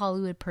many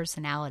Hollywood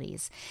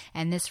personalities,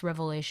 and this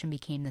revelation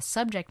became the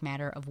subject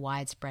matter of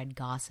widespread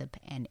gossip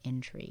and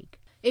intrigue.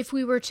 If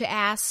we were to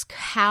ask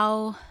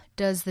how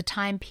does the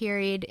time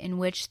period in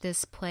which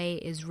this play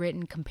is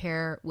written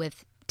compare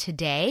with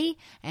today,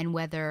 and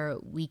whether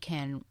we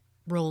can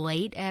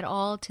relate at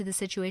all to the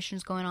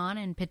situations going on,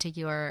 in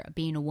particular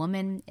being a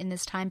woman in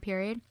this time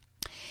period.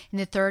 In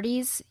the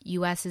 30s,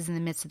 U.S. is in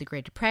the midst of the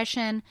Great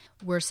Depression,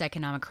 worst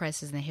economic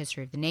crisis in the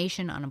history of the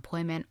nation,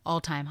 unemployment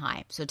all-time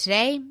high. So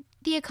today,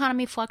 the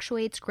economy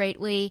fluctuates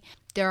greatly.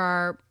 There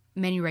are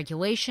many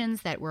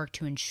regulations that work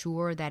to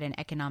ensure that an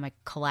economic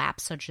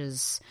collapse such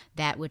as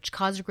that which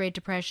caused the Great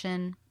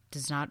Depression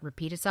does not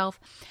repeat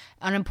itself.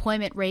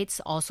 Unemployment rates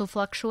also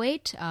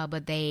fluctuate,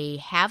 but they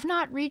have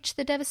not reached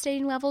the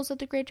devastating levels of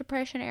the Great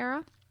Depression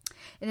era.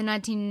 In the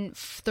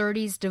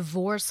 1930s,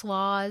 divorce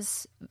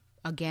laws,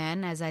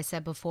 again, as I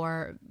said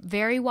before,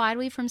 vary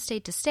widely from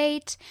state to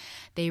state.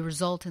 They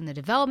result in the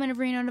development of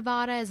Reno,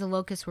 Nevada as a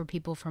locus where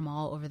people from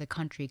all over the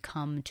country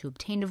come to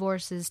obtain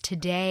divorces.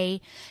 Today,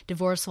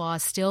 divorce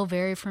laws still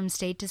vary from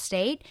state to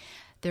state.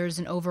 There's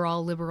an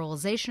overall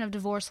liberalization of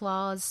divorce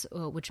laws,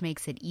 which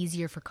makes it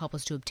easier for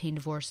couples to obtain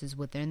divorces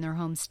within their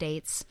home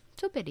states.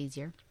 It's a bit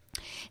easier.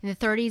 In the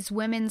 30s,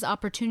 women's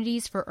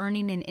opportunities for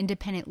earning an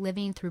independent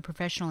living through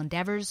professional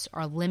endeavors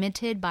are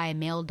limited by a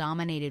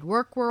male-dominated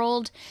work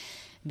world.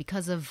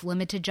 Because of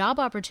limited job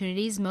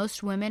opportunities,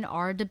 most women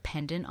are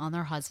dependent on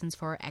their husbands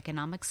for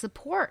economic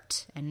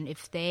support. And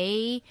if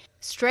they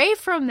stray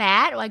from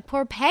that, like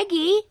poor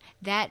Peggy,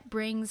 that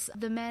brings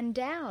the men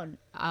down.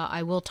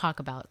 I will talk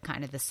about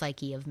kind of the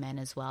psyche of men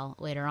as well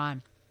later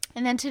on.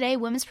 And then today,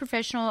 women's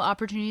professional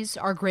opportunities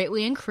are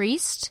greatly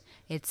increased.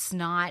 It's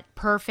not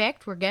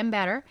perfect. We're getting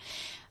better.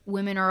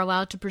 Women are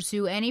allowed to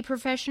pursue any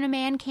profession a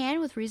man can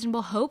with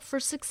reasonable hope for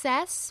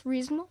success.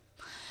 Reasonable.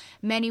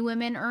 Many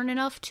women earn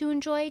enough to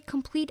enjoy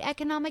complete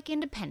economic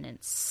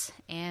independence,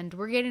 and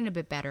we're getting a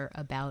bit better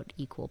about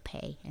equal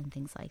pay and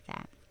things like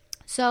that.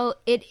 So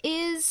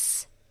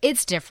it's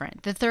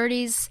different. The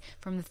 30s,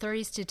 from the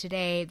 30s to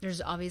today, there's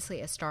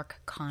obviously a stark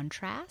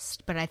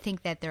contrast, but I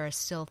think that there are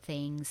still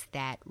things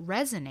that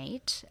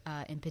resonate,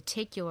 in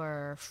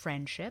particular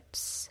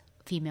friendships,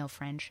 female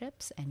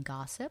friendships and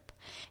gossip,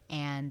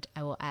 and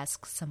I will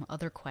ask some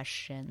other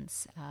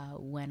questions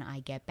when I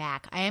get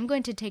back. I am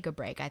going to take a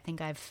break. I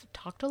think I've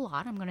talked a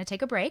lot. I'm going to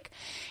take a break,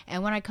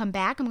 and when I come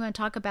back, I'm going to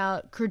talk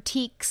about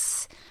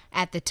critiques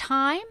at the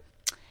time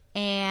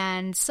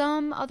and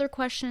some other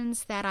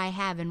questions that I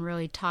have, and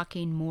really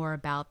talking more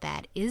about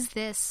that. Is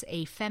this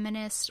a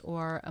feminist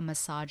or a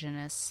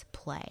misogynist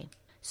play?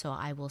 So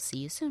I will see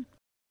you soon.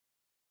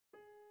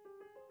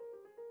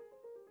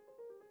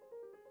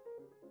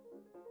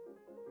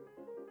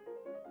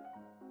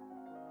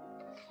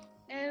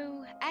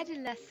 Oh,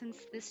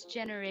 adolescents this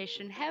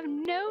generation have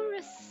no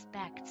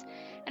respect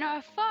and are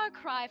a far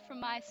cry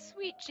from my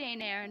sweet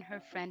Jane Eyre and her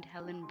friend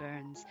Helen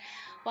Burns.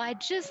 Why,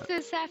 just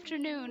this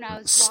afternoon I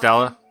was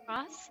Stella? walking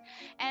across,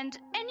 and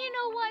you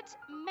know what?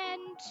 Men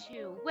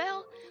too.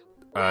 Well,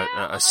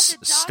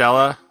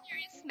 Stella?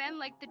 Serious men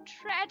like the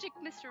tragic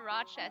Mr.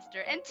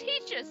 Rochester and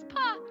teachers,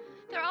 pa!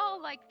 They're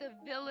all like the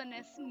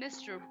villainous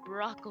Mr.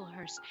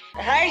 Brocklehurst.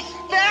 Hey,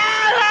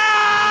 Stella!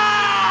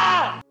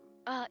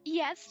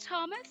 Yes,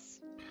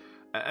 Thomas?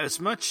 As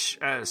much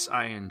as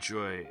I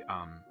enjoy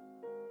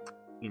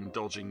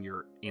indulging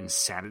your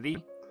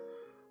insanity,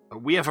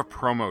 we have a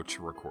promo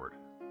to record.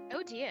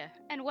 Oh dear,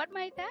 and what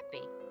might that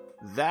be?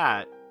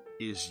 That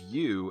is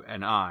you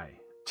and I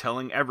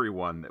telling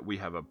everyone that we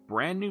have a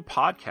brand new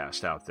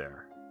podcast out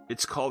there.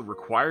 It's called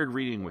Required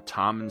Reading with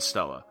Tom and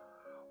Stella.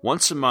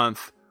 Once a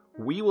month,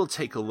 we will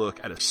take a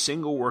look at a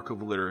single work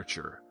of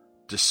literature,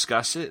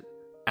 discuss it,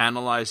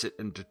 analyze it,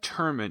 and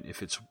determine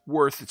if it's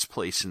worth its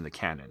place in the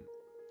canon.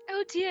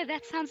 Oh dear,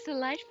 that sounds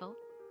delightful.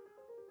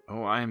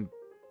 Oh, I'm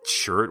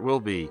sure it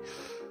will be.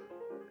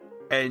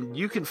 And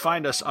you can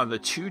find us on the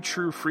Two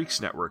True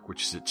Freaks Network,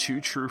 which is at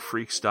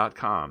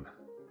twotruefreaks.com.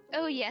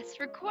 Oh yes,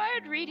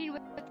 Required Reading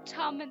with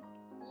Tom and...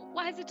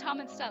 Why is it Tom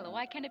and Stella?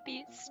 Why can't it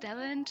be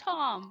Stella and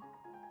Tom?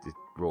 It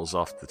rolls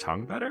off the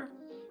tongue better?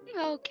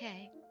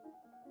 Okay.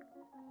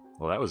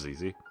 Well, that was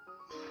easy.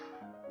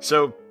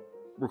 So,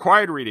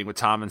 required reading with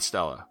Tom and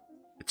Stella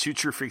at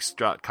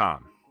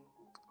twotruefreaks.com.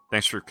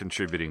 Thanks for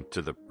contributing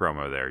to the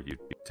promo there. You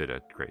did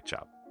a great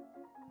job.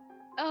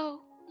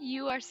 Oh,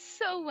 you are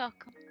so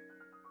welcome.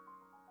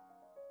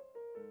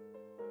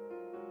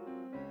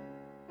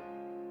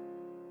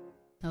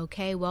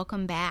 Okay,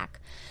 welcome back.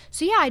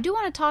 So yeah, I do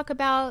want to talk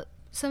about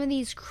some of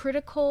these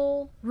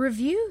critical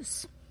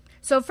reviews.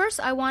 So first,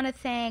 I want to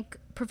thank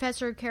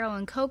Professor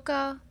Carolyn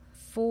Coca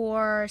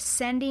for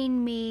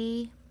sending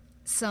me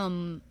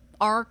some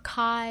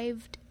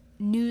archived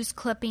news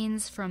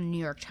clippings from New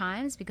York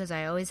Times, because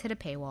I always hit a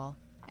paywall.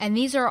 And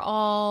these are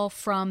all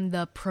from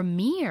the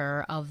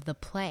premiere of the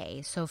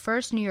play. So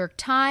first, New York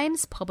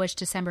Times, published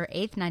December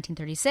 8th,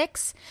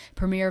 1936.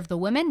 Premiere of The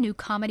Women, new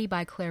comedy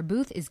by Claire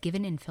Booth, is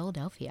given in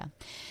Philadelphia.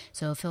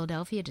 So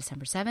Philadelphia,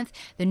 December 7th.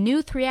 The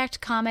new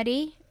 3-act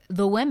comedy,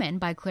 The Women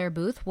by Claire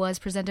Booth, was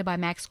presented by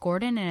Max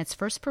Gordon in its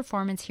first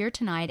performance here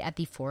tonight at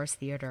the Forest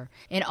Theater.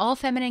 An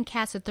all-feminine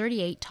cast of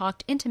 38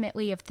 talked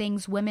intimately of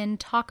things women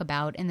talk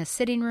about in the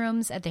sitting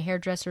rooms, at the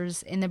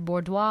hairdressers, in the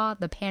boudoir,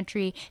 the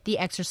pantry, the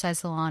exercise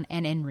salon,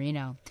 and in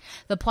Reno.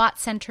 The plot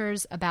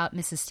centers about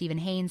Mrs. Stephen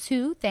Haynes,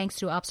 who, thanks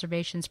to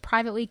observations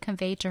privately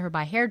conveyed to her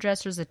by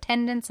hairdressers,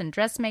 attendants, and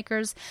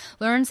dressmakers,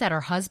 learns that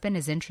her husband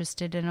is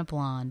interested in a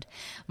blonde.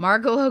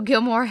 Margot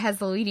Gilmore has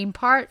the leading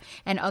part,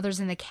 and others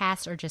in the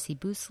cast are Jessie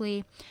Boosley,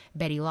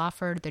 Betty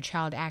Lawford, the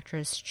child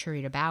actress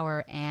Charita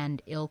Bauer,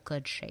 and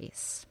Ilka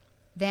Chase.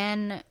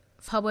 Then,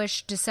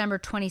 published December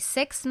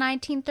 26,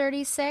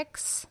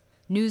 1936,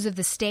 news of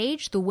the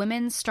stage. The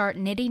women start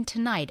knitting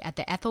tonight at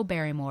the Ethel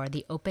Barrymore,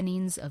 the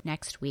openings of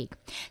next week.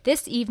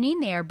 This evening,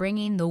 they are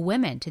bringing The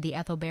Women to the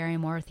Ethel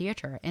Barrymore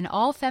Theater, an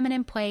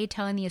all-feminine play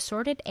telling the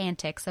assorted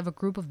antics of a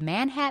group of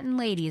Manhattan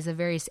ladies of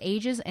various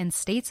ages and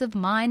states of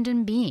mind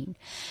and being.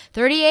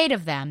 38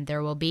 of them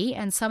there will be,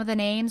 and some of the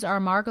names are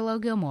Margot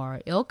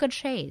Gilmore, Ilka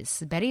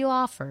Chase, Betty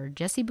Lawford,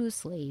 Jessie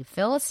Boosley,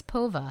 Phyllis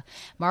Pova,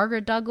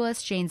 Margaret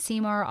Douglas, Jane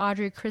Seymour,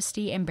 Audrey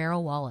Christie, and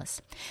Beryl Wallace.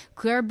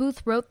 Claire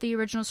Booth wrote the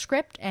original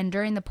script, and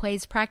during the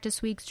play's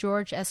practice weeks,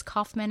 George S.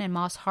 Kaufman and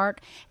Moss Hart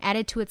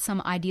added to it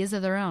some ideas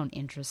of their own.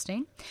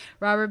 Interesting.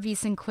 Robert V.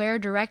 Sinclair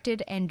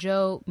directed, and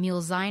Joe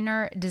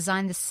Mielziner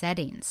designed the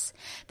settings.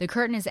 The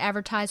curtain is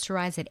advertised to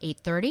rise at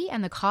 8:30,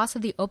 and the cost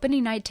of the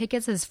opening night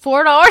tickets is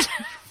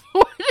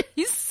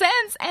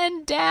 $4.40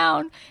 and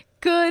down.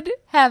 Good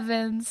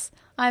heavens.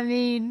 I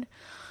mean,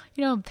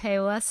 you don't pay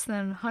less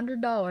than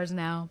 $100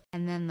 now.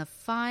 And then the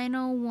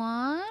final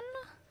one,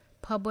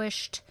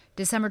 published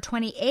December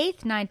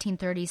 28th,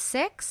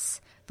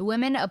 1936. The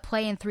Women, a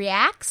play in 3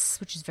 acts,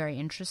 which is very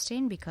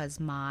interesting because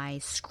my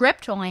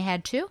script only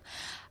had 2.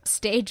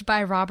 Staged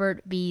by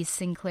Robert B.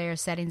 Sinclair,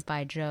 settings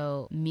by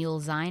Joe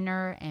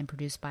Mielziner, and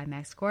produced by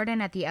Max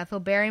Gordon at the Ethel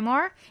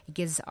Barrymore. It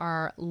gives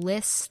our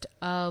list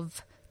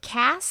of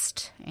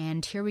cast,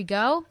 and here we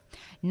go.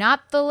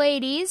 Not the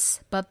ladies,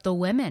 but the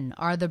women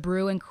are the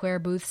brew in Claire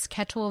Booth's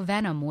kettle of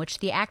venom, which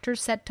the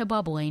actors set to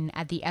bubbling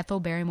at the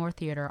Ethel Barrymore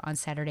Theater on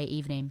Saturday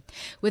evening.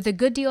 With a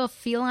good deal of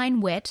feline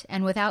wit,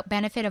 and without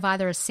benefit of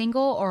either a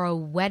single or a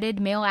wedded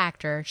male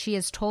actor, she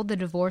has told the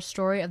divorce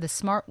story of the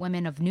smart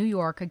women of New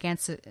York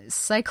against a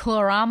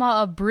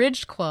cyclorama of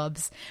bridge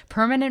clubs,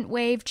 permanent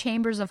wave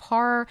chambers of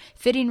horror,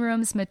 fitting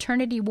rooms,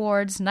 maternity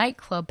wards,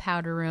 nightclub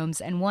powder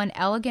rooms, and one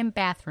elegant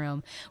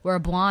bathroom where a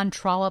blonde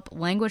trollop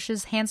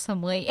languishes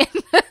handsomely in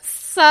the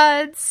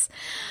suds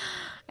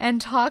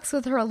and talks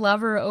with her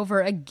lover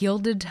over a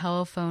gilded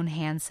telephone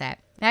handset.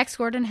 Max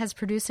Gordon has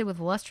produced it with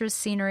lustrous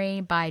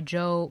scenery by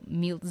Joe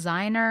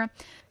Mielziner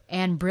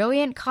and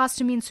brilliant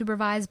costuming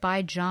supervised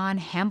by John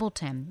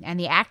Hambleton, and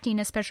the acting,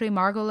 especially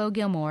Margot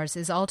Gilmore's,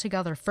 is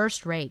altogether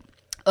first-rate.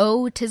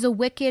 Oh, 'tis a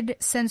wicked,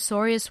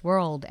 censorious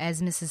world,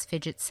 as Mrs.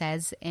 Fidget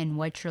says in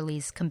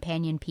Wycherley's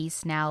companion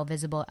piece, now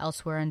visible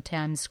elsewhere in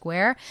Times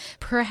Square.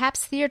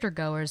 Perhaps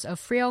theater-goers of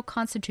frail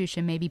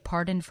constitution may be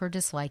pardoned for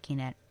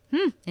disliking it.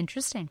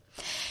 Interesting.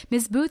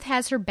 Miss Booth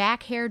has her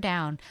back hair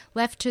down,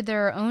 left to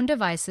their own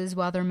devices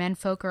while their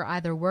menfolk are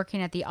either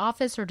working at the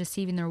office or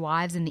deceiving their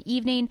wives in the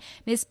evening.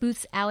 Miss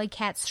Booth's alley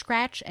cats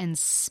scratch and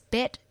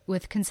spit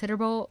with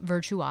considerable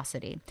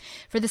virtuosity.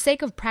 For the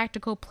sake of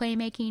practical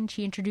playmaking,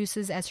 she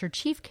introduces as her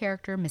chief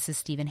character Mrs.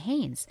 Stephen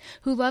Haynes,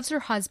 who loves her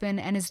husband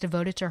and is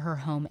devoted to her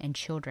home and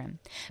children.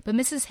 But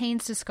Mrs.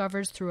 Haynes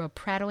discovers through a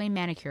prattling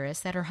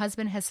manicurist that her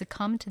husband has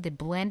succumbed to the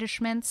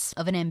blandishments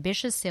of an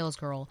ambitious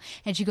salesgirl,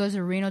 and she goes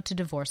to Reno to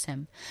divorce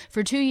him.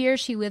 For 2 years,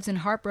 she lives in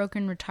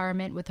heartbroken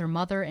retirement with her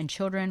mother and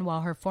children,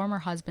 while her former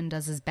husband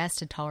does his best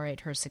to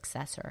tolerate her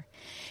successor.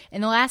 In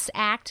the last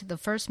act, the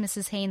first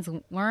Mrs. Haynes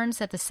learns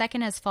that the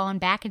second has fallen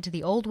back into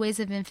the old ways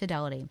of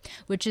infidelity,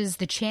 which is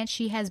the chance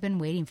she has been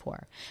waiting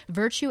for.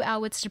 Virtue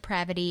outwits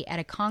depravity at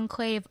a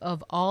conclave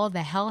of all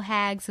the hell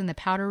hags in the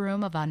powder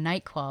room of a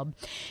nightclub,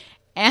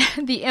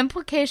 And the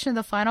implication of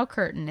the final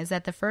curtain is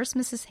that the first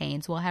Mrs.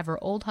 Haynes will have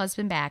her old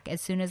husband back as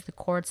soon as the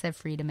courts have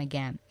freed him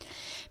again.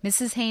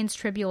 Mrs. Haynes'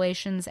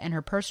 tribulations and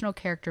her personal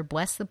character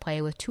bless the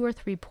play with 2 or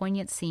 3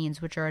 poignant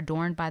scenes which are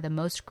adorned by the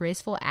most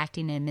graceful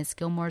acting in Miss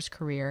Gilmore's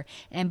career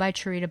and by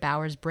Cherita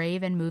Bauer's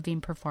brave and moving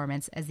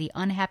performance as the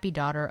unhappy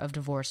daughter of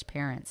divorced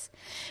parents.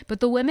 But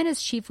The Women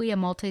is chiefly a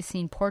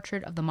multi-scene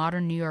portrait of the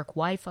modern New York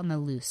wife on the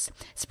loose,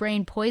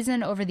 spraying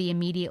poison over the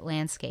immediate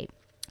landscape.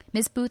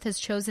 Miss Booth has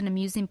chosen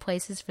amusing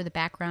places for the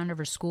background of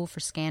her school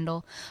for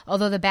scandal,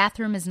 although the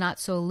bathroom is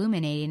not so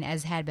illuminating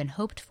as had been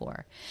hoped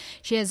for.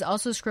 She has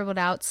also scribbled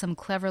out some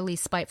cleverly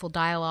spiteful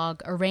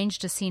dialogue,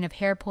 arranged a scene of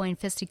hair-pulling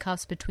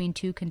fisticuffs between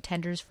 2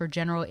 contenders for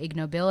general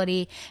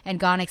ignobility, and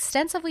gone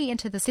extensively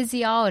into the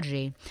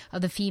physiology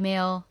of the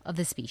female of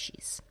the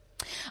species.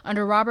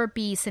 Under Robert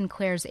B.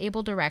 Sinclair's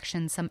able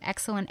direction, some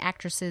excellent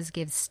actresses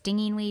give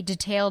stingingly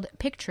detailed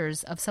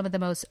pictures of some of the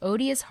most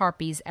odious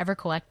harpies ever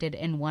collected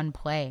in one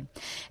play.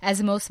 As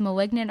the most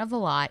malignant of the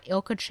lot,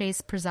 Ilka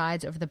Chase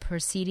presides over the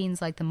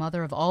proceedings like the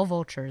mother of all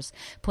vultures,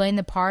 playing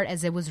the part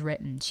as it was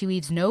written. She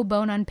leaves no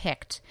bone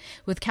unpicked.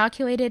 With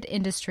calculated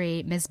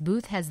industry, Miss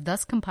Booth has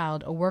thus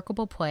compiled a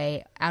workable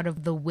play out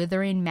of the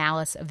withering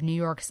malice of New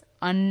York's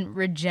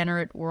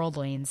unregenerate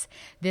worldlings.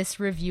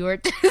 This reviewer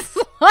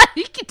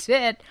disliked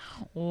it.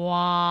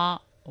 Wah,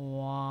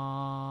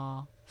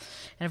 wah.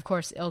 And of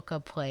course,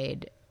 Ilka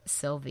played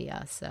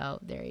Sylvia, so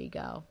there you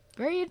go.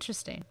 Very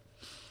interesting.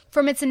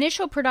 From its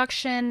initial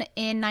production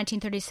in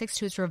 1936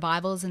 to its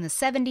revivals in the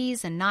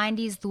 70s and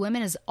 90s, The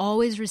Women has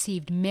always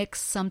received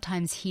mixed,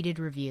 sometimes heated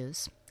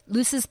reviews.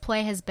 Luce's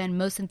play has been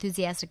most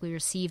enthusiastically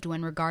received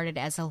when regarded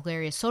as a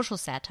hilarious social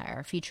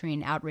satire,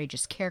 featuring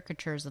outrageous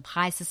caricatures of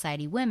high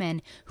society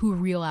women who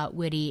reel out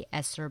witty,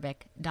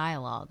 acerbic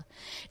dialogue.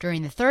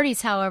 During the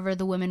 30s, however,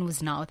 The Women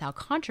was not without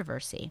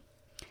controversy.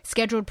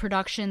 Scheduled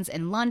productions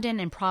in London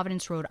and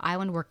Providence, Rhode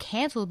Island were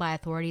canceled by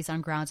authorities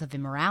on grounds of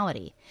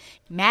immorality.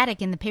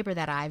 Maddock, in the paper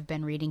that I've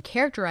been reading,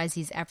 characterized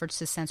these efforts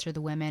to censor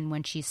The Women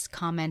when she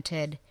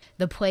commented,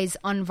 "The play's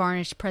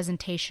unvarnished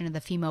presentation of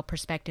the female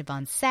perspective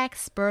on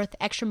sex, birth,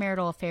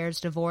 extramarital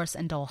affairs, divorce,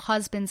 and dull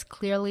husbands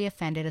clearly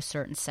offended a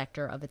certain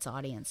sector of its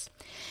audience."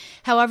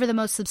 However, the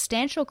most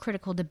substantial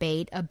critical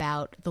debate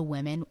about The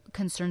Women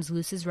concerns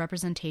Luce's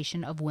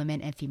representation of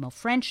women and female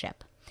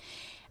friendship.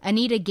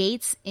 Anita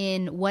Gates,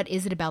 in What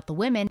Is It About the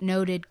Women,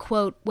 noted,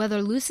 quote,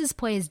 "Whether Luce's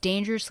play is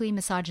dangerously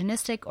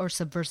misogynistic or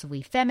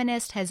subversively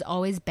feminist has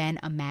always been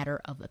a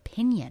matter of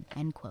opinion,"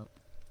 end quote.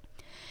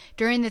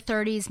 During the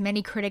 30s,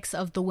 many critics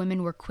of The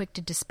Women were quick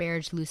to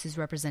disparage Luce's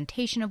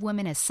representation of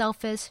women as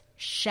selfish,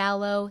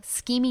 shallow,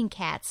 scheming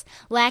cats,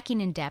 lacking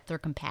in depth or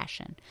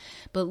compassion.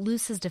 But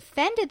Luce has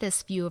defended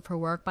this view of her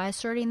work by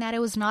asserting that it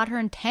was not her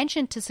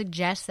intention to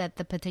suggest that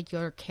the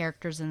particular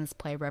characters in this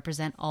play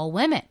represent all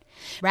women.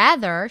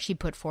 Rather, she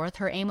put forth,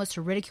 her aim was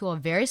to ridicule a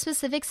very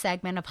specific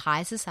segment of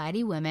high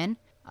society women,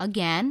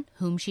 again,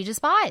 whom she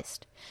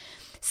despised.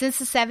 Since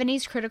the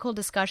 70s, critical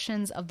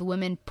discussions of The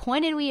Women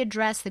pointedly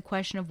addressed the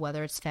question of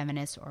whether it's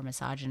feminist or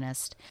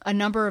misogynist. A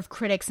number of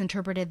critics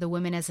interpreted The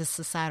Women as a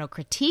societal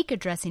critique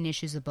addressing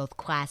issues of both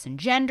class and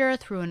gender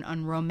through an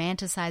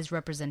unromanticized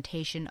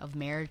representation of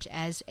marriage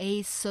as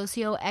a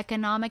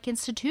socioeconomic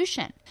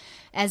institution.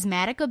 As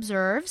Maddock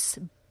observes,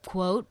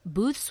 quote,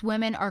 "Booth's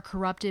women are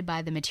corrupted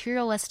by the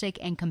materialistic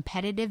and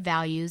competitive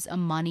values a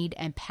moneyed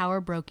and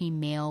power-broking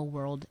male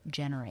world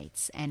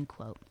generates," end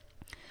quote.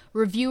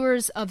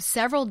 Reviewers of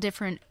several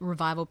different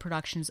revival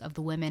productions of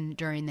The Women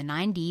during the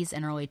 90s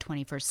and early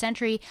 21st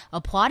century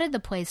applauded the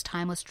play's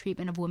timeless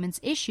treatment of women's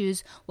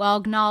issues while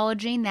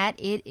acknowledging that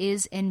it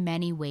is in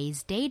many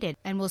ways dated.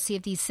 And we'll see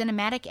if these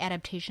cinematic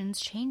adaptations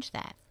change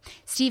that.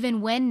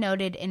 Stephen Wynn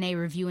noted in a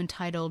review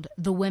entitled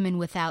The Women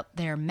Without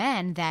Their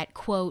Men that,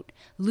 quote,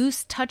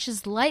 "Luce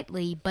touches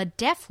lightly but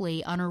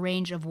deftly on a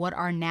range of what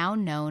are now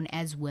known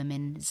as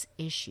women's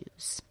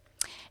issues."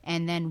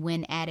 And then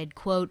Wynn added,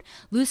 quote,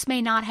 "Luce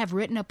may not have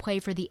written a play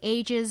for the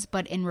ages,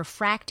 but in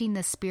refracting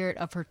the spirit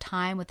of her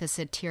time with a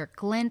satiric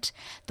glint,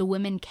 The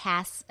Women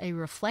casts a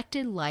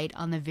reflected light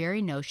on the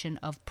very notion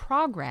of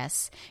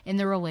progress in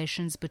the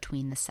relations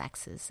between the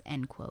sexes,"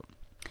 end quote.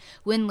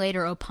 Wynn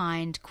later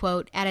opined,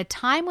 quote, "At a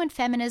time when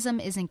feminism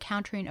is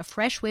encountering a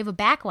fresh wave of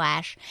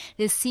backlash,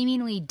 this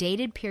seemingly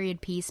dated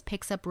period piece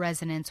picks up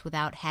resonance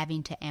without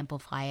having to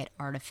amplify it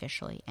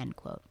artificially," end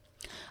quote.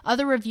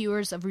 Other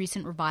reviewers of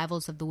recent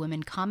revivals of The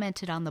Women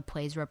commented on the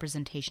play's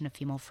representation of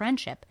female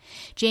friendship.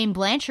 Jane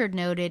Blanchard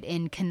noted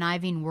in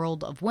Conniving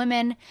World of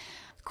Women,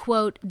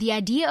 quote, "The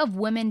idea of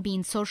women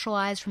being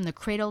socialized from the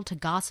cradle to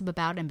gossip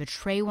about and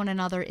betray one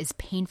another is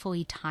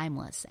painfully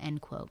timeless,"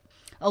 end quote.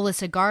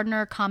 Alyssa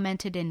Gardner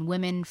commented in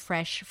Women,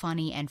 Fresh,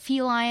 Funny, and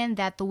Feline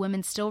that The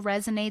Women still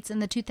resonates in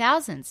the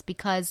 2000s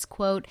because,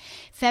 quote,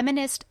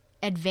 "Feminist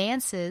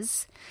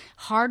advances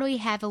hardly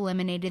have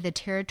eliminated the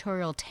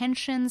territorial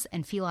tensions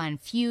and feline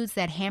feuds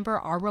that hamper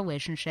our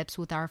relationships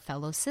with our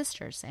fellow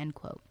sisters," end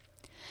quote.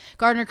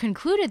 Gardner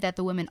concluded that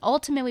The Women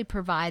ultimately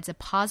provides a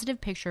positive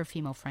picture of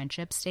female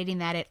friendship, stating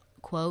that it,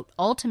 quote,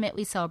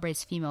 ultimately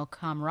celebrates female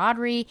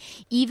camaraderie,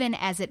 even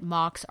as it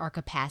mocks our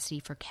capacity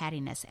for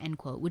cattiness, end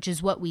quote, which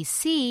is what we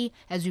see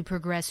as we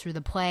progress through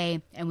the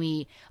play and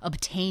we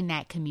obtain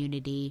that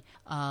community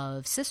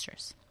of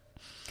sisters.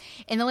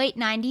 In the late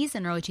 90s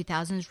and early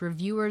 2000s,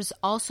 reviewers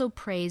also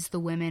praised the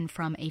women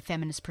from a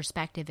feminist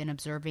perspective in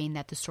observing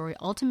that the story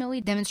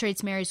ultimately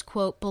demonstrates Mary's,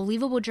 quote,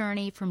 believable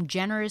journey from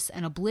generous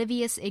and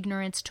oblivious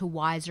ignorance to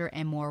wiser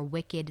and more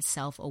wicked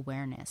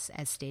self-awareness,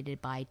 as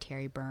stated by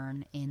Terry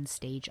Byrne in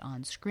Stage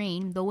on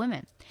Screen, The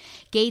Women.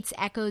 Gates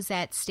echoes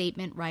that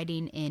statement,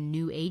 writing in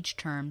New Age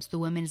terms, The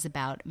Women is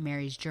about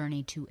Mary's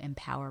journey to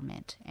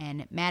empowerment.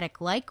 And Maddock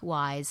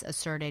likewise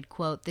asserted,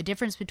 quote, the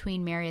difference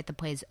between Mary at the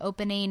play's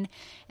opening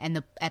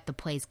and at the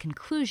play's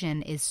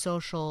conclusion is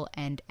social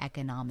and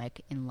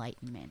economic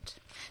enlightenment.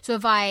 So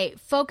if I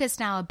focus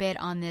now a bit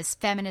on this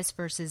feminist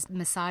versus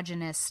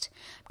misogynist,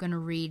 I'm going to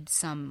read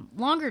some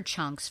longer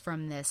chunks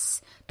from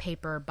this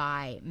paper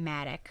by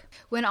Maddock.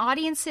 When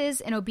audiences,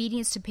 in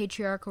obedience to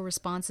patriarchal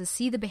responses,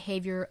 see the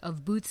behavior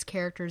of Booth's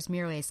characters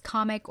merely as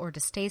comic or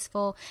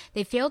distasteful,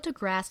 they fail to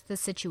grasp the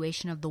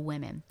situation of the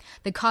women,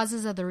 the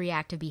causes of the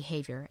reactive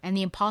behavior, and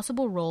the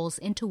impossible roles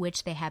into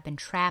which they have been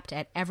trapped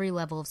at every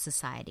level of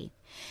society.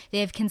 They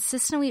have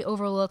consistently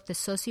overlooked the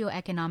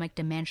socioeconomic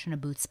dimension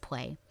of Booth's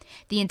play.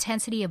 The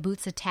intensity of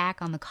Booth's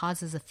attack on the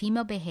causes of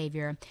female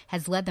behavior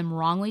has led them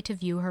wrongly to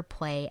view her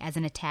play as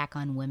an attack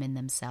on women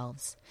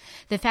themselves.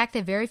 The fact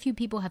that very few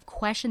people have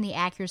questioned the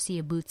accuracy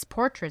of Booth's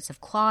portraits of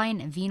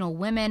Klein and venal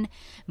women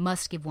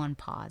must give one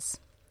pause.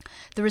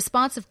 The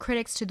response of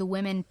critics to the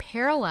women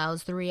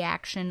parallels the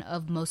reaction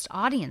of most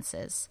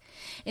audiences.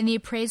 In the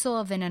appraisal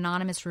of an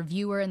anonymous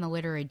reviewer in the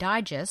Literary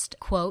Digest,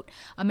 quote,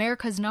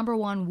 America's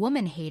 #1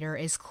 woman hater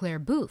is Claire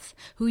Booth,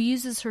 who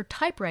uses her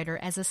typewriter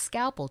as a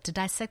scalpel to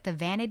dissect the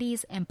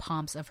vanities and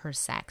pomps of her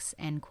sex,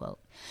 end quote.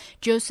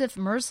 Joseph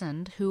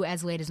Mersand, who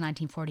as late as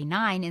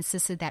 1949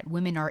 insisted that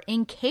women are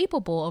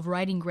incapable of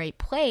writing great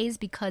plays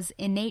because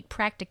innate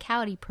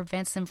practicality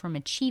prevents them from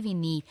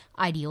achieving the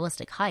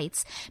idealistic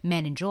heights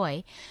men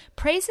enjoy,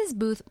 praises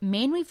Booth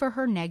mainly for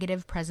her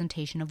negative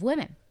presentation of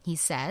women. He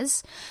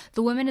says,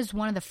 The Women is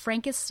one of the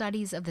frankest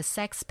studies of the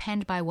sex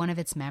penned by one of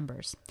its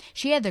members.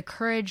 She had the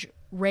courage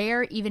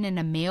rare even in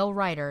a male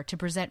writer to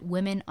present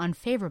women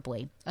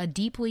unfavorably, a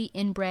deeply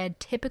inbred,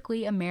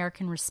 typically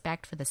American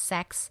respect for the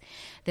sex,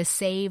 the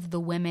save the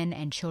women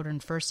and children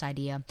first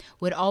idea,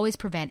 would always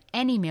prevent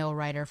any male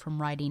writer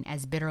from writing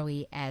as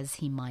bitterly as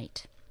he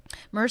might.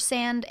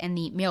 Mersand and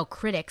the male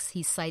critics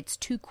he cites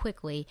too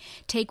quickly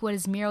take what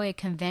is merely a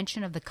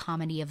convention of the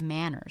comedy of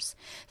manners,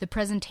 the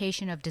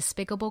presentation of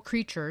despicable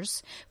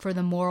creatures for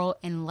the moral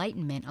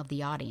enlightenment of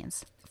the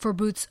audience, for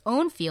Booth's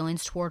own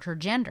feelings toward her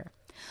gender.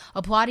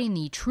 Applauding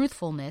the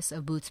truthfulness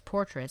of Booth's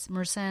portraits,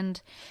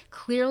 Mersand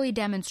clearly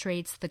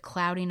demonstrates the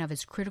clouding of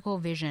his critical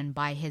vision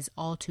by his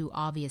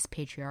all-too-obvious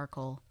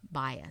patriarchal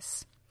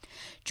bias.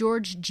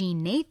 George G.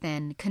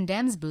 Nathan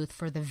condemns Booth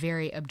for the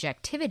very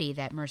objectivity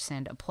that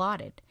Mersand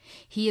applauded.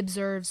 He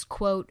observes,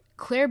 quote,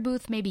 Claire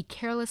Booth may be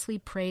carelessly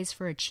praised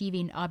for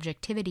achieving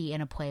objectivity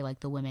in a play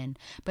like The Women,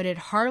 but it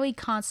hardly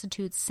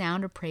constitutes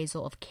sound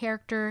appraisal of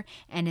character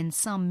and in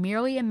some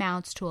merely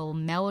amounts to a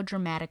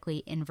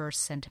melodramatically inverse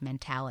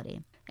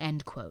sentimentality,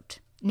 end quote.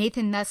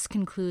 Nathan thus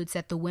concludes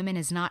that The Women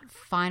is not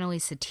finally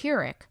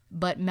satiric,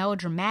 but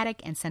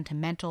melodramatic and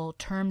sentimental,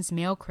 terms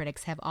male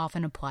critics have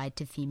often applied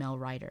to female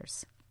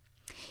writers.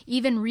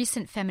 Even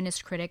recent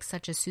feminist critics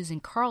such as Susan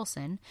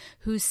Carlson,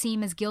 who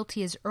seem as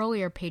guilty as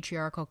earlier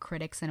patriarchal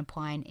critics in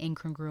applying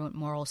incongruent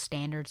moral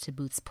standards to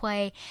Booth's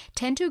play,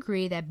 tend to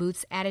agree that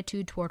Booth's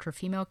attitude toward her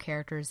female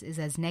characters is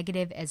as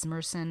negative as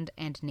Mersand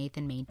and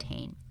Nathan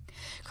maintain.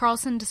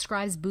 Carlson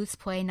describes Booth's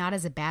play not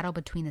as a battle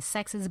between the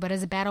sexes, but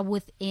as a battle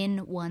within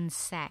one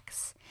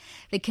sex.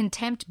 The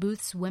contempt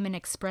Booth's women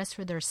express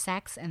for their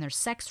sex and their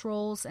sex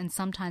roles, and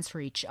sometimes for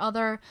each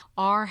other,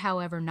 are,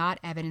 however, not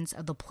evidence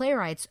of the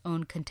playwright's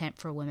own contempt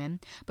for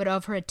women, but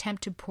of her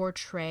attempt to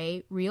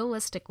portray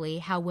realistically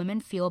how women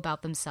feel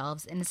about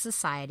themselves in a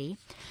society,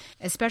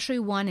 especially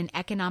one in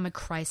economic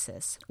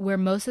crisis, where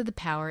most of the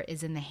power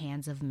is in the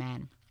hands of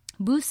men.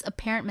 Booth's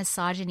apparent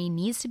misogyny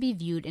needs to be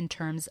viewed in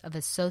terms of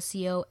a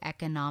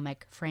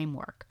socio-economic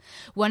framework,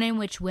 one in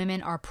which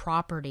women are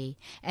property,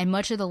 and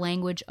much of the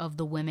language of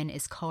The Women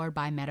is colored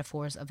by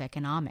metaphors of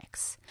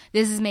economics.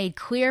 This is made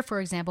clear, for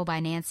example,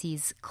 by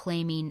Nancy's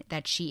claiming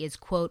that she is,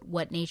 quote,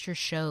 what nature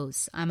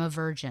shows, I'm a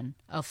virgin,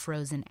 a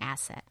frozen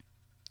asset.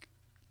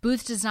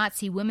 Booth does not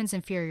see women's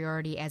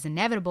inferiority as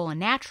inevitable and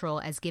natural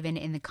as given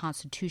in the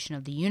constitution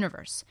of the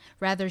universe.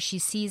 Rather, she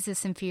sees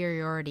this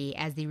inferiority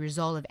as the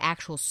result of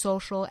actual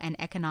social and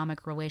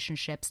economic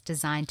relationships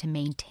designed to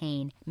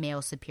maintain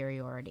male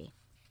superiority.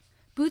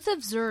 Booth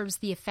observes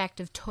the effect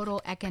of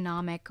total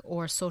economic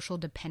or social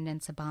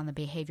dependence upon the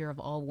behavior of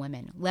all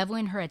women,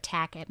 leveling her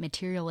attack at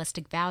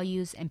materialistic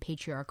values and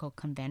patriarchal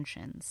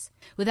conventions.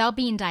 Without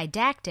being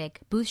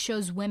didactic, Booth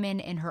shows women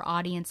in her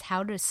audience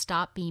how to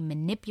stop being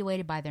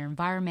manipulated by their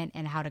environment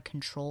and how to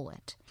control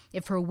it.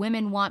 If her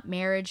women want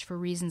marriage for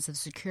reasons of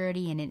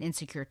security in an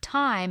insecure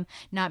time,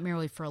 not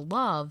merely for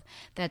love,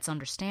 that's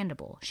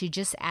understandable. She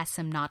just asks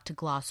them not to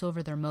gloss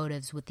over their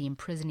motives with the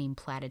imprisoning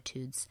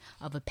platitudes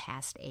of a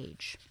past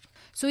age.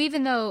 So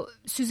even though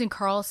Susan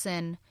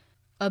Carlson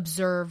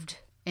observed,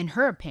 in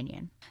her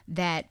opinion,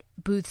 that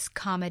Booth's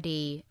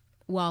comedy,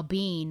 while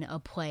being a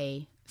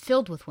play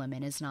filled with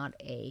women, is not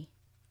a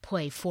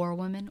play for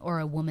women or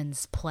a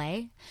woman's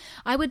play,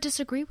 I would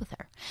disagree with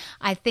her.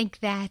 I think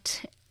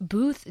that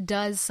Booth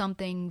does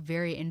something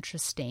very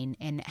interesting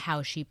in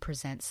how she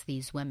presents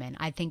these women.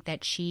 I think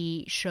that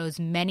she shows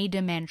many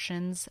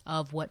dimensions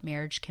of what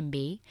marriage can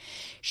be.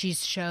 She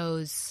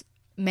shows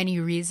many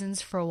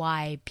reasons for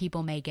why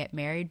people may get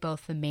married,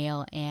 both the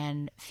male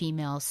and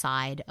female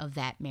side of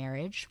that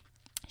marriage.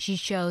 She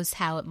shows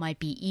how it might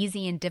be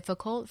easy and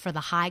difficult for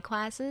the high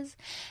classes,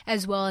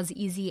 as well as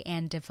easy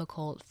and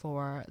difficult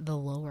for the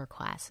lower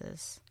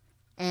classes.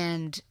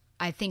 And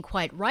I think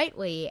quite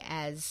rightly,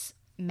 as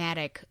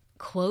Maddock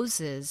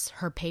closes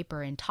her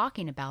paper in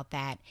talking about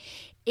that,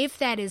 if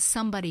that is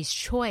somebody's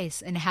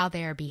choice in how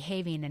they are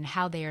behaving and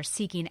how they are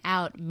seeking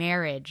out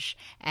marriage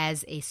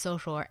as a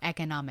social or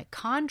economic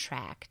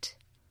contract,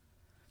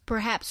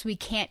 perhaps we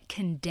can't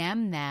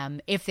condemn them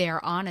if they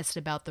are honest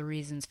about the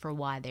reasons for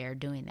why they are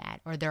doing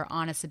that, or they're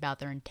honest about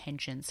their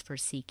intentions for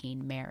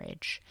seeking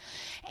marriage.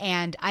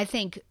 And I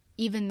think,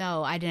 even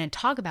though I didn't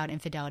talk about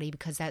infidelity,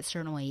 because that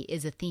certainly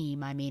is a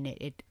theme, I mean,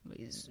 it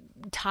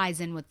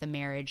ties in with the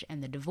marriage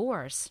and the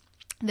divorce,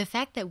 the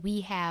fact that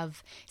we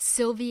have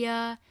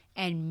Sylvia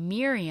and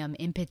Miriam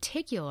in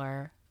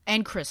particular,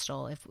 and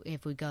Crystal,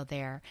 if we go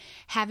there,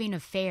 having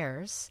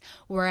affairs,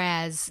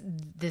 whereas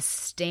the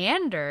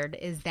standard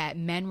is that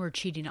men were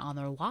cheating on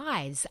their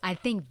wives, I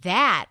think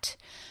that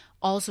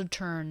also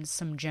turns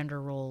some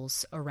gender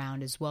roles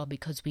around as well,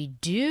 because we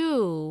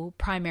do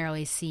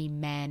primarily see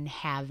men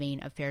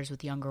having affairs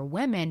with younger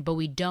women, but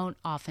we don't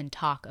often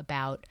talk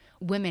about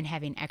women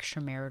having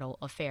extramarital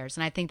affairs.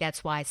 And I think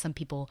that's why some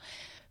people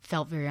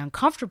felt very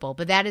uncomfortable.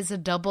 But that is a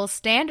double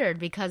standard,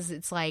 because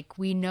it's like,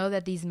 we know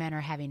that these men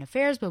are having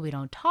affairs, but we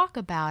don't talk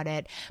about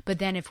it. But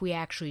then if we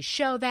actually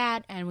show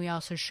that, and we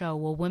also show,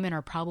 well, women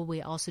are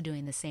probably also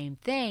doing the same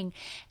thing,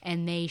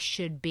 and they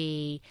should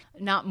be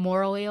not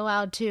morally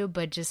allowed to,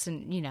 but just,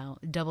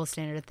 double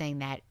standard thing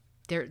that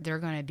they're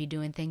going to be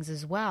doing things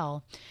as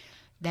well,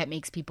 that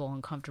makes people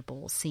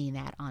uncomfortable seeing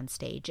that on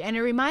stage. And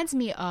it reminds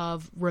me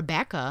of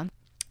Rebecca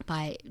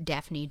by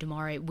Daphne du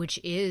Maurier, which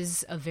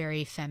is a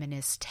very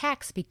feminist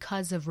text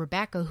because of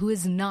Rebecca, who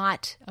is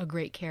not a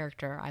great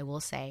character, I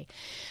will say.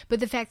 But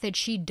the fact that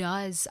she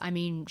does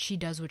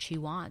what she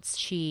wants.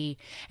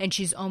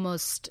 She's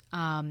almost,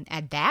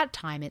 at that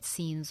time, it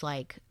seems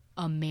like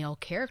a male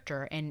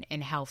character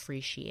and how free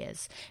she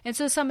is. And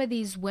so some of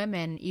these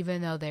women,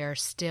 even though they are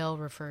still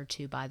referred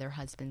to by their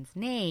husband's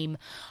name,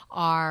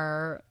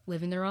 are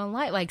living their own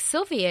life. Like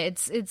Sylvia,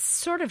 it's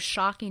sort of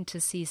shocking to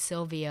see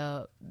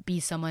Sylvia be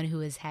someone who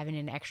is having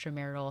an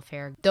extramarital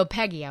affair. Though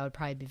Peggy, I would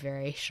probably be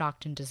very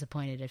shocked and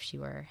disappointed if she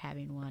were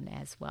having one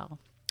as well.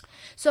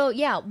 So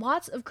yeah,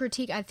 lots of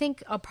critique. I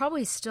think I'll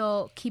probably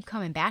still keep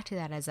coming back to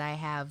that as I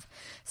have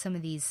some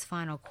of these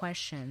final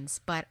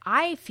questions, but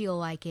I feel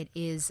like it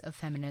is a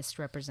feminist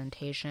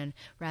representation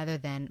rather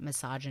than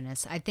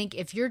misogynist. I think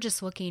if you're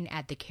just looking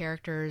at the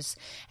characters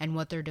and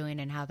what they're doing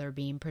and how they're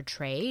being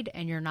portrayed,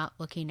 and you're not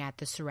looking at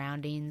the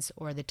surroundings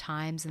or the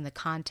times and the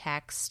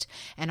context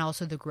and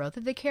also the growth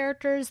of the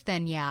characters,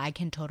 then yeah, I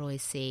can totally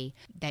see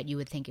that you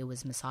would think it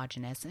was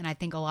misogynist. And I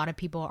think a lot of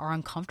people are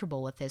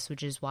uncomfortable with this,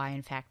 which is why,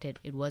 in fact, it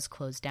was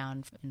closed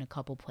down in a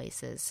couple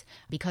places,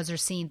 because they're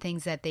seeing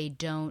things that they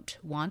don't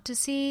want to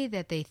see,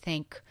 that they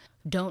think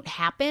don't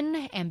happen,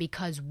 and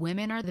because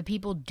women are the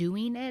people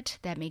doing it,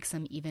 that makes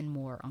them even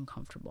more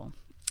uncomfortable.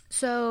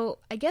 So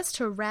I guess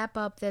to wrap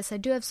up this, I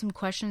do have some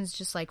questions,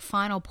 just like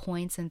final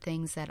points and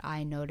things that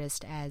I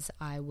noticed as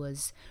I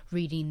was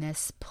reading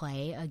this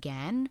play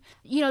again.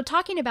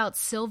 Talking about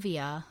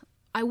Sylvia,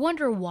 I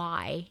wonder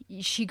why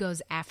she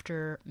goes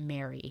after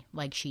Mary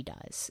like she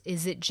does.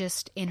 Is it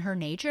just in her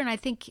nature? And I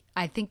think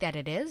that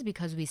it is,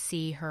 because we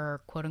see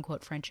her quote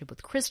unquote friendship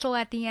with Crystal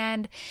at the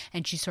end,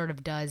 and she sort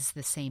of does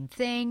the same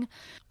thing.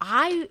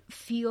 I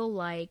feel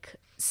like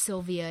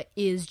Sylvia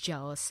is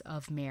jealous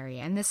of Mary,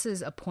 and this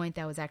is a point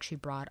that was actually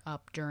brought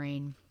up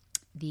during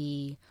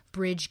the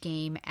bridge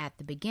game at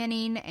the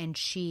beginning, and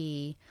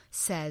she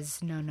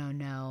says,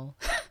 no,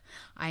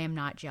 I am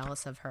not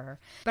jealous of her.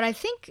 But I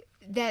think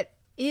that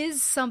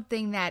is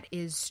something that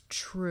is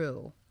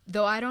true,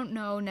 though I don't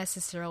know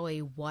necessarily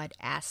what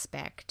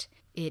aspect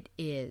it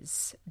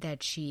is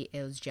that she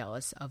is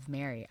jealous of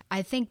Mary.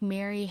 I think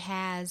Mary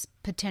has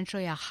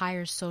potentially a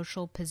higher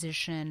social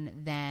position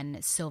than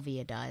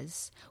Sylvia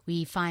does.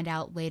 We find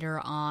out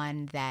later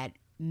on that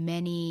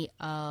many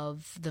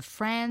of the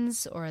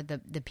friends or the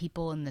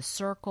people in the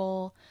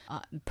circle,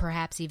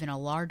 perhaps even a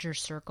larger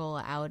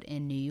circle out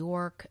in New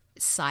York,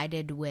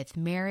 sided with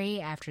Mary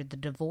after the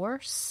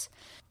divorce.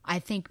 I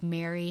think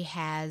Mary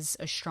has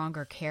a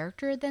stronger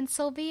character than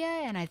Sylvia,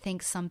 and I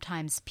think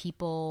sometimes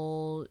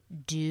people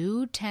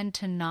do tend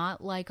to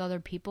not like other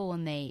people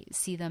when they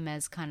see them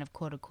as kind of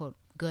quote-unquote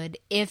good,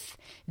 if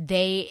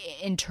they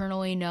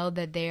internally know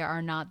that they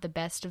are not the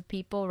best of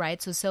people,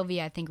 right? So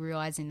Sylvia, I think,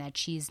 realizing that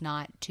she's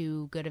not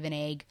too good of an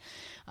egg,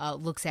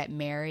 looks at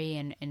Mary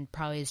and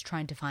probably is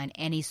trying to find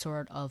any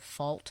sort of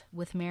fault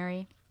with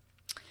Mary.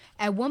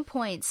 At one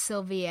point,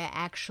 Sylvia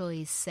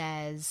actually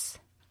says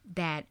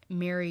that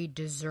Mary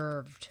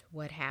deserved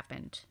what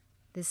happened.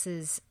 This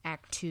is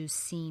Act 2,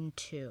 Scene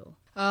 2.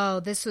 Oh,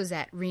 this was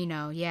at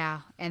Reno,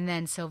 yeah. And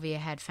then Sylvia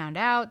had found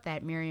out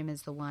that Miriam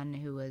is the one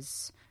who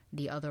was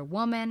the other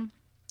woman.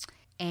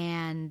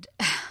 And,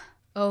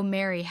 oh,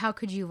 Mary, how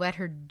could you let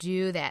her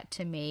do that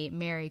to me?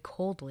 Mary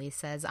coldly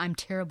says, I'm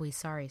terribly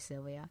sorry,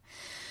 Sylvia.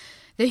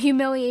 The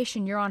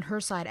humiliation, you're on her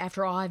side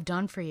after all I've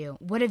done for you.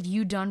 What have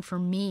you done for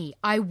me?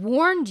 I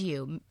warned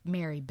you,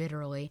 Mary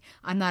bitterly.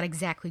 I'm not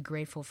exactly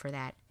grateful for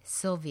that.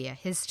 Sylvia,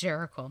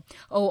 hysterical.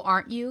 Oh,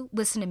 aren't you?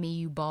 Listen to me,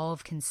 you ball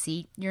of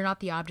conceit. You're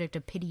not the object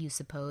of pity, you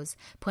suppose.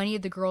 Plenty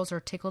of the girls are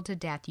tickled to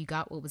death you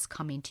got what was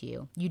coming to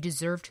you. You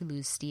deserve to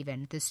lose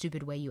Stephen, the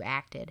stupid way you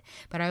acted.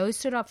 But I always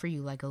stood up for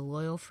you like a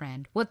loyal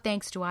friend. What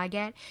thanks do I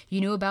get?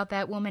 You knew about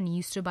that woman and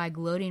you stood by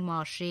gloating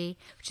while she...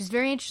 Which is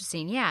very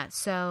interesting, yeah,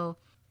 so...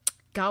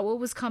 Got what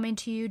was coming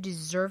to you,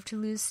 deserved to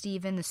lose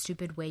Stephen, the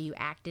stupid way you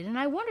acted. And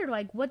I wondered,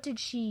 like, what did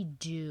she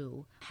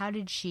do? How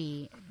did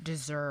she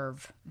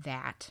deserve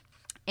that?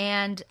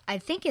 And I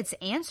think it's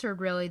answered,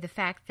 really, the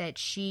fact that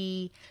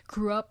she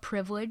grew up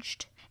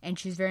privileged and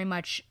she's very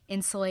much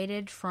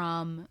insulated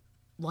from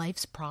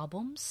life's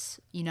problems.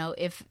 You know,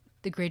 if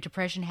the Great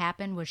Depression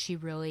happened, was she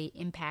really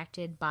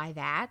impacted by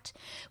that?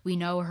 We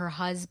know her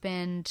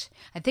husband,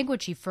 I think when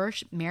she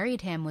first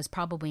married him, was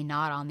probably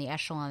not on the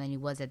echelon that he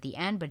was at the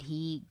end, but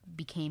he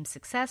became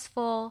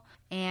successful,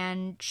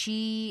 and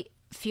she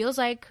feels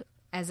like,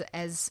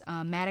 as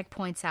Maddock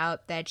points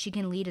out, that she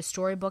can lead a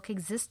storybook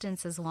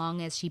existence as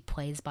long as she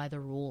plays by the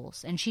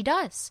rules, and she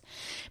does.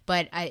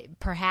 But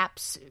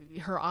perhaps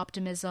her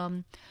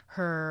optimism,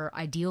 her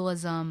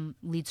idealism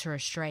leads her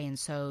astray, and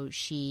so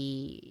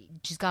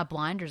she's got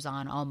blinders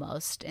on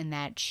almost, in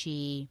that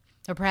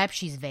or perhaps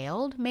she's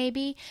veiled,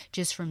 maybe,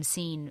 just from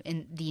seeing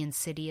in the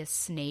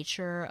insidious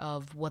nature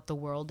of what the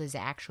world is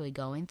actually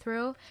going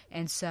through.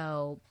 And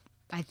so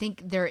I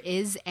think there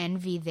is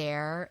envy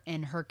there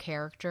in her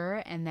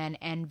character, and then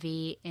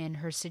envy in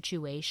her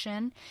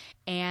situation.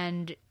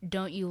 And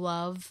don't you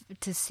love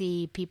to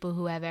see people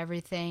who have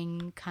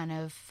everything kind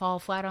of fall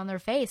flat on their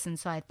face? And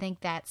so I think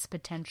that's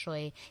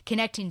potentially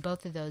connecting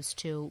both of those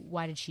two.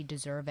 Why did she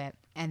deserve it?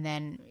 And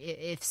then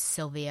if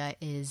Sylvia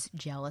is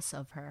jealous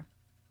of her.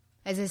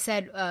 As I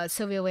said,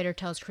 Sylvia later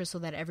tells Crystal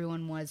that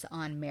everyone was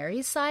on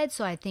Mary's side,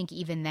 so I think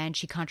even then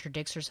she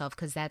contradicts herself,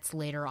 because that's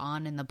later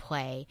on in the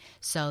play.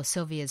 So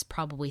Sylvia's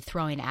probably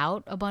throwing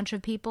out a bunch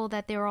of people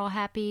that they were all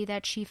happy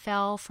that she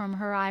fell from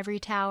her ivory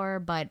tower,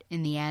 but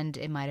in the end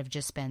it might have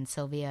just been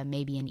Sylvia,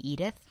 maybe an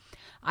Edith.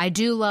 I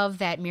do love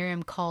that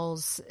Miriam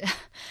calls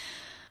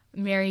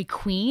Mary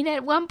Queen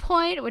at one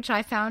point, which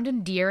I found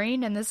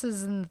endearing, and this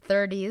is in the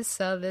 30s,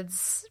 so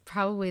that's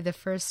probably the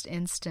first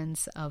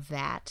instance of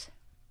that.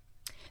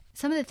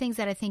 Some of the things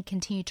that I think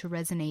continue to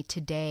resonate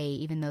today,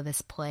 even though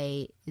this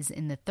play is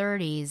in the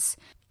 30s,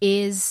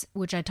 is,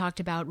 which I talked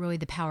about, really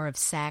the power of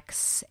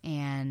sex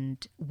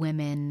and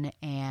women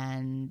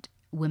and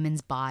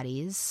women's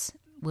bodies.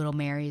 Little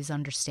Mary's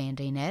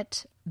understanding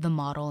it. The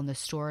model in the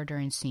store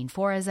during scene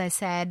 4, as I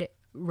said,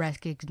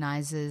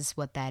 recognizes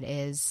what that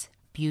is.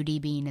 Beauty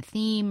being a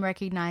theme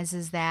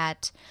recognizes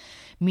that.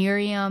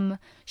 Miriam,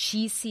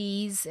 she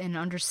sees and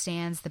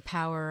understands the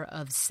power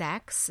of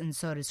sex, and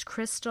so does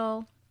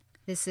Crystal.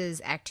 This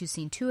is Act 2,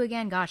 Scene 2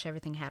 again. Gosh,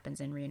 everything happens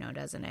in Reno,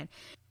 doesn't it?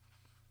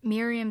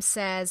 Miriam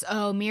says,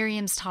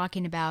 Miriam's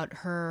talking about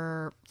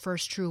her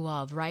first true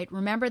love, right?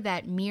 Remember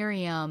that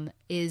Miriam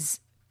is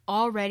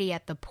already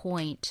at the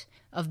point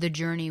of the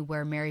journey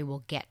where Mary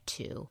will get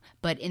to.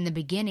 But in the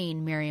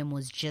beginning, Miriam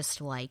was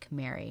just like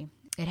Mary.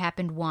 It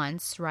happened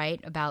once, right,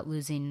 about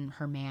losing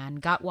her man.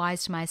 Got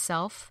wise to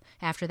myself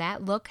after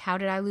that. Look, how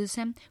did I lose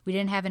him? We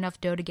didn't have enough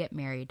dough to get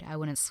married. I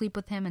wouldn't sleep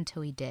with him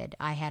until he did.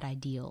 I had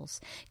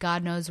ideals.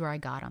 God knows where I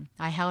got them.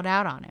 I held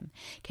out on him.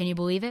 Can you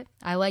believe it?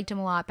 I liked him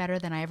a lot better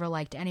than I ever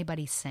liked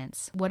anybody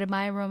since. What did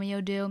my Romeo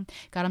do?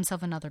 Got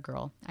himself another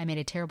girl. I made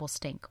a terrible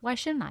stink. Why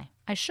shouldn't I?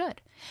 I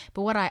should.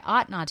 But what I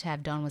ought not to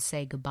have done was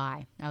say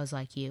goodbye. I was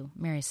like you.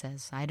 Mary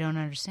says, I don't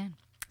understand.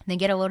 Then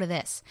get a load of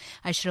this.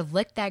 I should have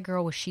licked that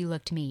girl where she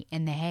licked me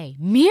in the hay.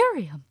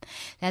 Miriam!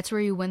 That's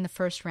where you win the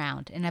first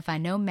round. And if I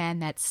know men,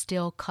 that's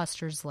still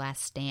Custer's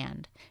last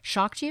stand.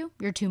 Shocked you?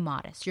 You're too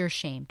modest. You're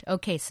ashamed.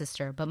 Okay,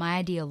 sister, but my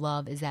idea of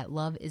love is that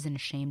love isn't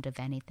ashamed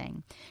of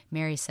anything.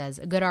 Mary says,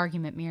 a good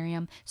argument,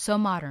 Miriam. So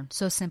modern,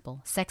 so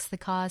simple. Sex the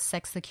cause,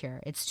 sex the cure.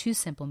 It's too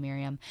simple,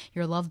 Miriam.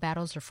 Your love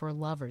battles are for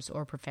lovers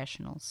or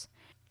professionals.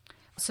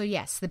 So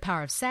yes, the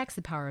power of sex,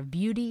 the power of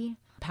beauty,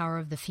 the power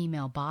of the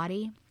female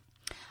body.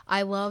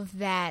 I love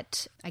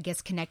that, I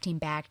guess, connecting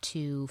back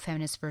to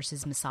feminist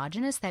versus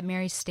misogynist, that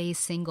Mary stays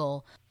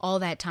single all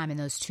that time in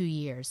those 2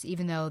 years,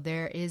 even though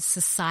there is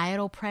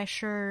societal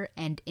pressure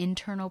and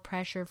internal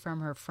pressure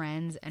from her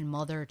friends and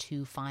mother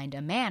to find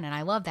a man. And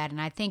I love that. And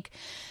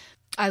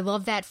I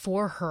love that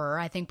for her.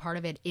 I think part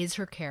of it is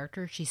her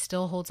character. She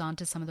still holds on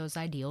to some of those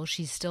ideals.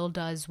 She still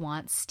does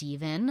want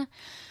Stephen.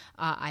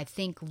 I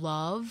think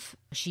love,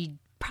 she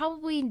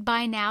probably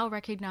by now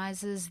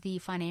recognizes the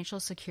financial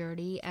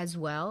security as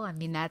well. I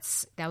mean, that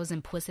was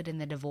implicit in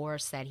the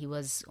divorce, that he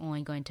was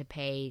only going to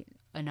pay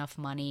enough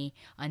money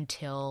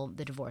until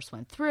the divorce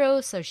went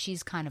through. So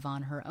she's kind of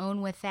on her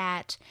own with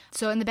that.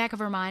 So in the back of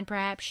her mind,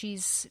 perhaps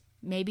she's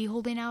maybe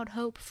holding out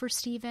hope for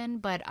Stephen,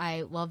 but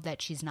I love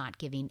that she's not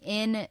giving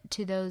in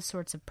to those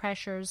sorts of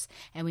pressures.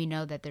 And we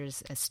know that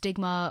there's a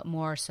stigma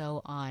more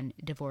so on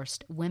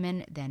divorced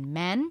women than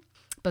men,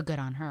 but good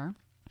on her.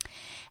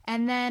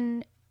 And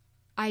then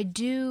I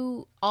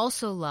do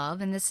also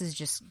love, and this is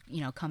just,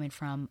 coming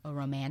from a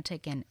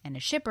romantic and a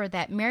shipper,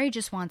 that Mary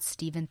just wants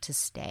Stephen to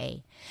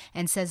stay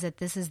and says that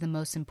this is the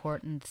most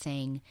important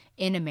thing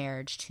in a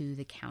marriage to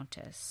the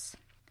Countess.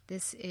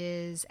 This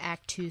is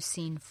Act 2,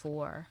 Scene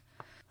 4.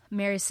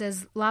 Mary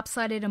says,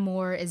 lopsided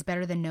amour is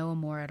better than no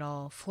amour at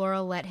all.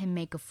 Flora, let him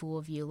make a fool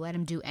of you. Let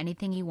him do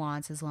anything he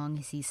wants as long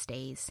as he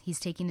stays. He's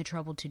taking the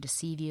trouble to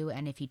deceive you,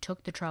 and if he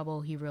took the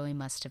trouble, he really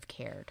must have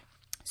cared.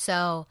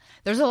 So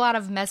there's a lot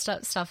of messed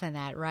up stuff in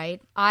that, right?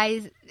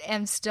 I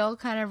am still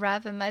kind of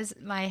wrapping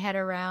my head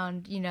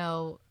around,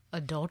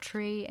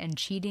 adultery and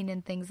cheating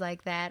and things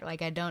like that.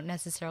 Like, I don't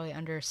necessarily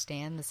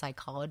understand the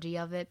psychology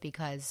of it,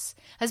 because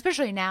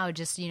especially now,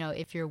 just,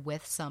 if you're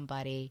with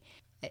somebody,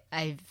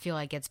 I feel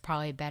like it's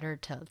probably better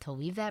to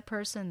leave that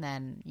person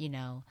than,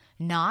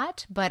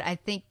 not. But I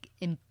think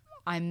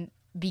I'm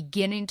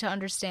beginning to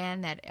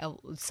understand that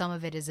some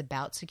of it is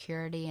about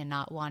security and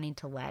not wanting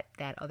to let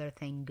that other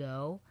thing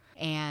go.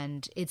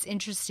 And it's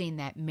interesting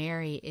that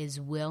Mary is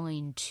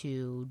willing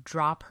to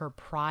drop her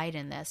pride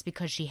in this,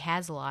 because she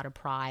has a lot of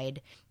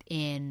pride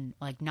in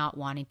not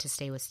wanting to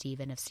stay with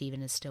Stephen if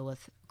Stephen is still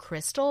with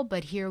Crystal.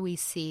 But here we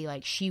see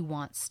she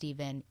wants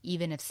Stephen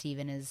even if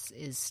Stephen is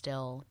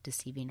still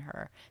deceiving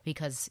her,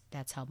 because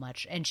that's how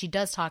much. And she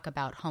does talk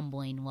about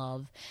humbling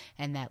love,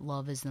 and that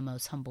love is the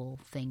most humble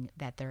thing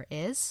that there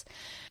is.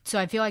 So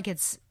I feel like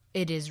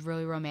it is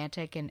really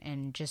romantic,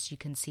 and just you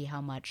can see how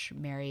much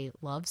Mary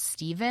loves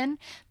Stephen,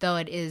 though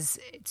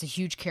it's a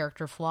huge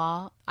character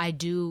flaw. I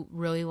do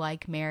really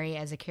like Mary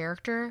as a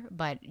character,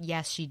 but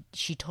yes,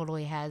 she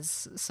totally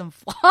has some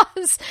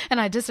flaws, and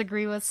I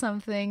disagree with some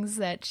things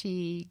that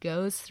she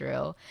goes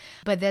through.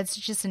 But that's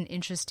just an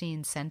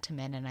interesting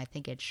sentiment, and I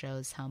think it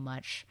shows how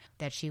much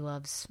that she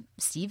loves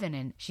Stephen,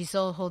 and she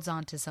still holds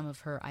on to some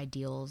of her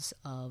ideals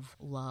of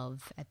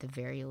love at the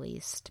very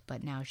least,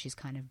 but now she's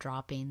kind of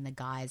dropping the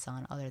guys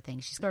on other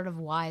things. She's sort of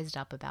wised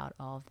up about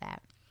all of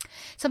that.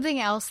 Something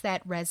else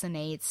that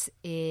resonates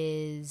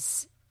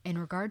is in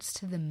regards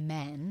to the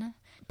men,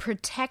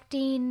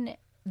 protecting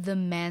the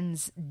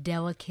men's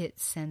delicate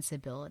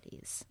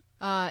sensibilities.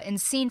 In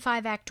Scene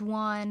 5, Act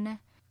 1,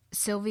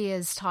 Sylvia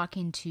is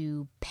talking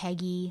to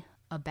Peggy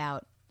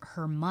about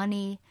her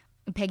money.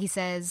 Peggy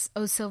says,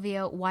 "Oh,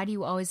 Sylvia, why do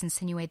you always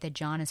insinuate that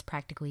John is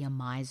practically a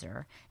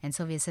miser?" And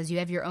Sylvia says, "You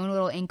have your own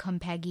little income,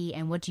 Peggy,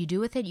 and what do you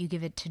do with it? You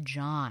give it to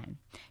John.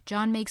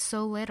 John makes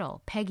so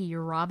little. Peggy,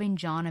 you're robbing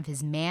John of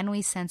his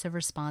manly sense of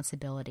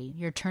responsibility.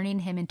 You're turning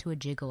him into a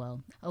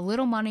gigolo. A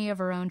little money of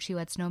her own she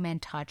lets no man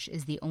touch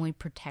is the only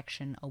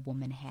protection a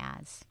woman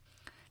has."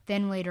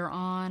 Then later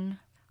on,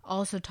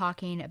 also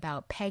talking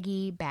about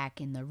Peggy back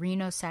in the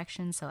Reno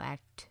section, so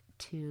Act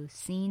 2,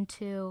 Scene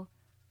 2.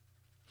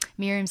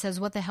 Miriam says,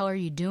 "What the hell are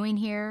you doing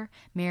here?"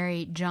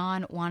 Mary,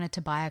 "John wanted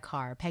to buy a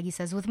car." Peggy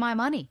says, "With my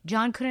money.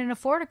 John couldn't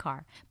afford a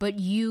car." "But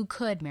you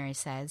could," Mary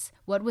says.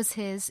 "What was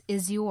his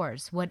is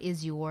yours. What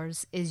is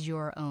yours is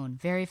your own.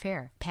 Very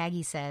fair."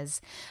 Peggy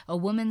says, "A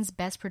woman's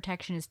best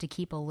protection is to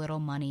keep a little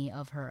money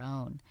of her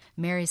own."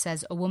 Mary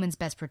says, "A woman's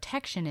best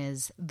protection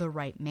is the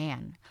right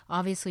man."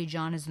 Obviously,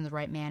 John isn't the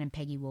right man, and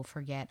Peggy will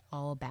forget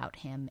all about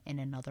him in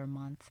another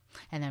month.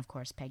 And then, of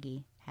course,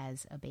 Peggy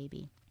has a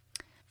baby.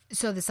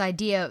 So this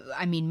idea,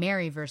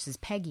 Mary versus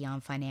Peggy on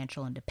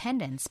financial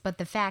independence, but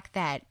the fact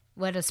that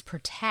let us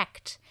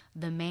protect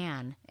the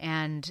man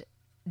and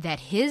that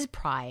his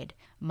pride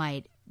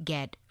might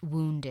get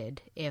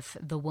wounded if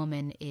the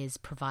woman is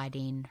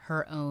providing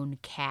her own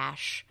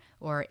cash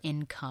or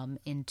income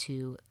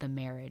into the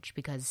marriage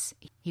because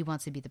he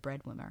wants to be the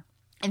breadwinner.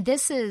 And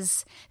this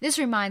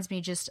reminds me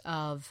just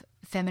of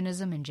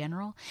feminism in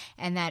general,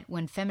 and that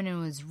when feminism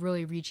was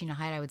really reaching a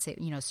height, I would say,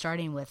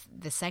 starting with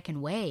the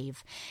second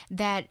wave,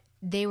 that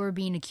they were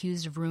being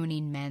accused of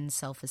ruining men's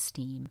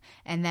self-esteem,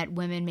 and that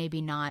women maybe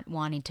not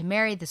wanting to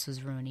marry, this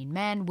was ruining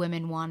men,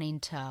 women wanting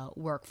to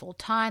work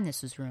full-time,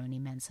 this was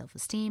ruining men's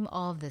self-esteem,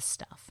 all of this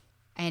stuff.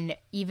 And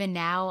even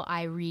now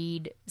I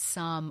read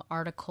some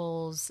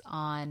articles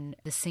on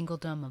the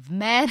singledom of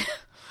men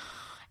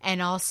and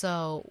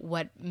also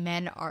what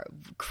men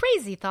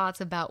crazy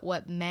thoughts about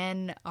what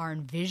men are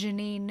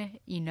envisioning,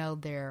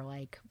 their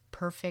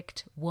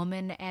perfect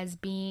woman as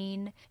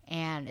being.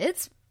 And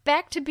it's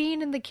back to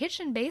being in the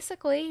kitchen,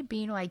 basically,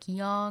 being like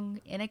young,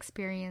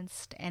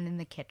 inexperienced, and in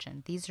the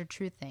kitchen. These are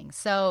true things.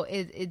 So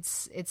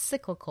it's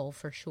cyclical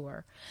for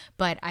sure.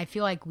 But I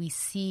feel like we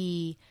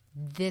see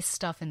this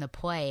stuff in the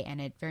play,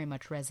 and it very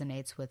much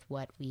resonates with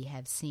what we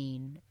have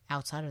seen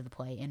outside of the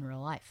play in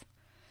real life.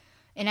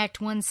 In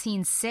Act 1,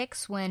 Scene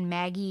 6, when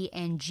Maggie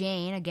and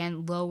Jane,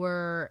 again,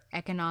 lower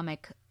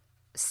economic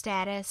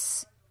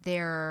status,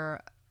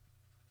 they're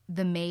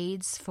the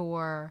maids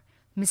for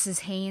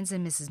Mrs. Haynes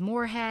and Mrs.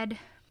 Moorhead.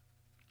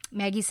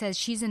 Maggie says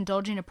she's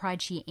indulging a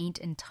pride she ain't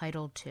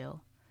entitled to.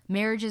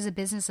 Marriage is a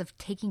business of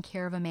taking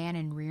care of a man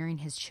and rearing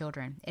his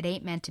children. It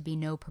ain't meant to be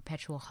no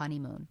perpetual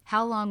honeymoon.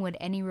 How long would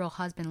any real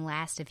husband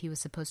last if he was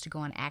supposed to go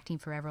on acting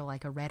forever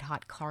like a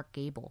red-hot Clark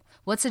Gable?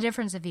 What's the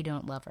difference if you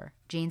don't love her?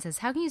 Jane says,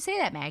 how can you say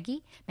that,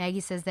 Maggie? Maggie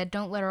says that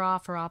don't let her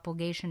off her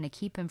obligation to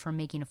keep him from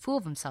making a fool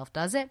of himself,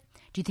 does it?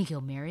 Do you think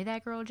he'll marry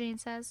that girl, Jane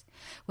says?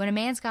 When a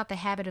man's got the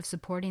habit of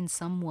supporting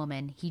some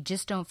woman, he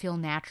just don't feel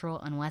natural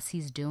unless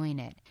he's doing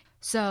it.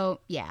 So,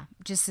 yeah,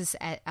 just this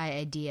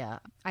idea.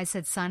 I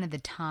said sign of the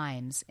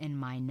times in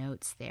my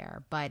notes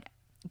there, but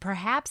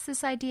perhaps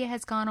this idea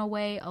has gone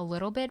away a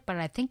little bit, but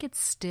I think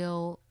it's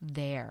still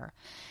there.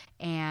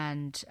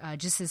 And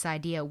just this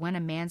idea, when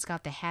a man's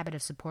got the habit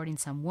of supporting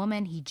some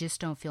woman, he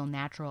just don't feel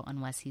natural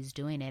unless he's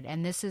doing it.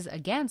 And this is,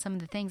 again, some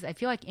of the things I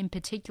feel like in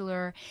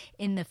particular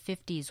in the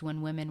 50s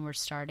when women were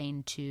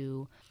starting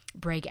to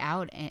break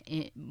out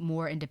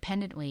more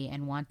independently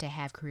and want to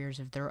have careers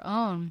of their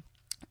own.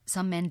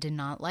 Some men did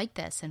not like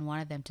this and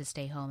wanted them to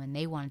stay home, and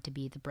they wanted to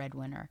be the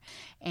breadwinner.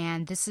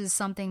 And this is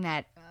something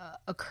that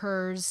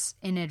occurs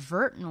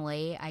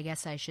inadvertently, I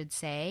guess I should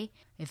say,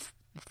 if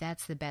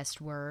that's the best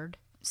word,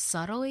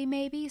 subtly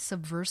maybe,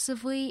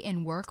 subversively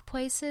in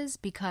workplaces,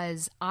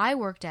 because I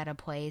worked at a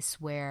place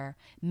where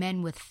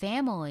men with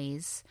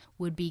families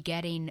would be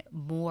getting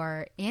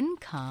more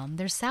income.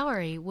 Their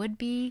salary would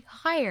be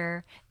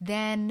higher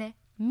than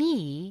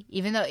me,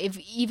 even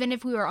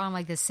if we were on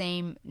like the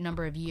same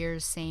number of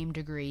years, same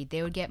degree,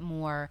 they would get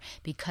more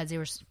because they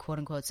were quote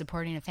unquote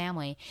supporting a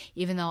family,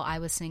 even though I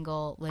was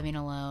single, living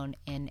alone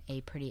in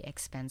a pretty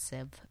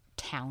expensive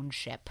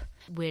township,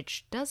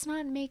 which does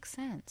not make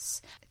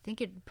sense. I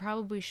think it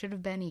probably should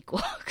have been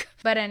equal.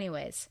 But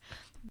anyways,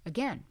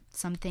 again,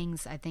 some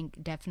things I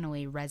think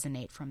definitely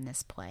resonate from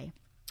this play.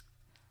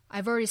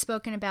 I've already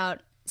spoken about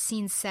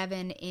Scene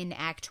 7 in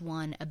Act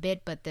 1 a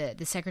bit, but the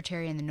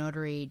secretary and the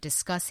notary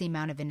discuss the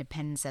amount of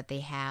independence that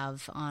they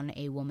have on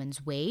a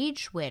woman's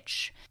wage,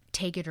 which,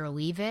 take it or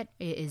leave it,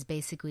 is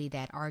basically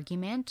that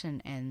argument.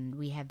 And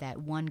we have that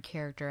one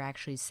character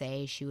actually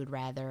say she would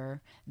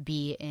rather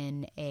be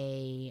in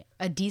a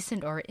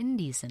decent or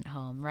indecent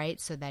home, right?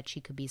 So that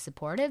she could be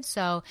supportive.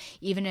 So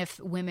even if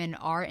women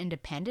are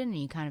independent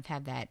and you kind of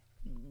have that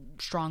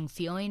strong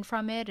feeling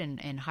from it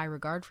and high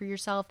regard for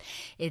yourself,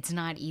 it's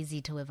not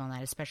easy to live on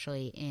that,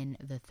 especially in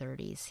the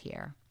 30s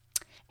here.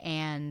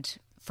 And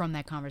from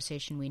that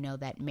conversation, we know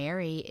that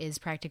Mary is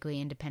practically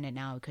independent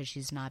now because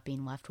she's not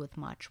being left with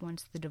much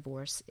once the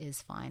divorce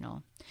is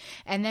final.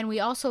 And then we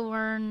also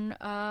learn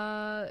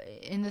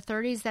in the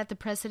 30s that the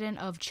precedent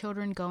of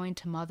children going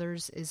to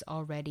mothers is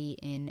already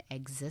in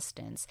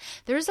existence.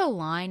 There's a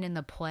line in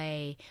the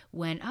play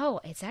when,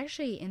 it's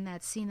actually in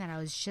that scene that I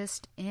was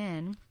just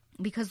in,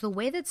 because the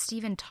way that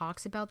Stephen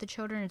talks about the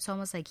children, it's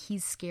almost like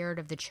he's scared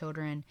of the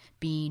children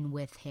being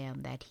with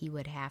him, that he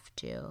would have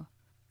to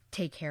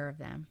take care of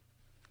them.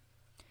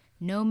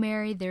 No,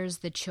 Mary, there's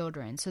the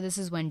children. So this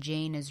is when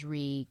Jane is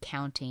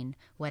recounting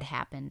what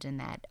happened in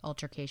that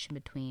altercation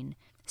between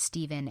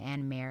Stephen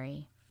and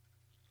Mary.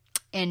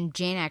 And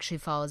Jane actually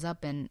follows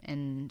up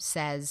and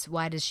says,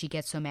 why does she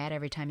get so mad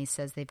every time he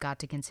says they've got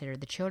to consider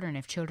the children?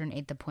 If children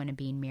ain't the point of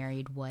being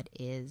married, what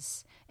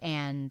is?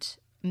 And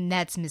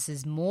that's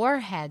Mrs.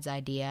 Moorhead's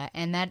idea,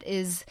 and that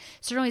is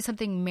certainly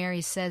something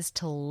Mary says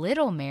to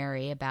little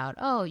Mary about,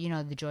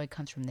 the joy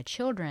comes from the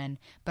children.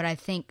 But I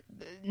think,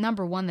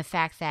 number one, the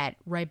fact that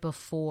right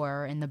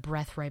before, in the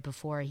breath right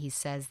before, he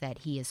says that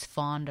he is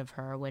fond of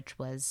her, which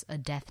was a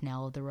death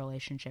knell of the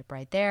relationship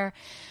right there,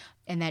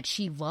 and that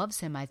she loves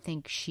him, I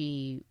think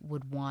she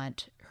would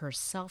want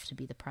herself to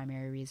be the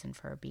primary reason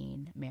for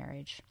being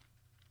marriage.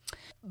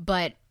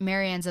 But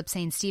Mary ends up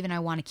saying, Stephen, I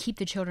want to keep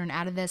the children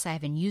out of this. I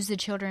haven't used the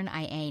children.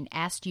 I ain't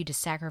asked you to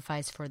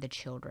sacrifice for the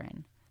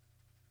children.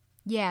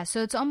 Yeah,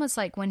 so it's almost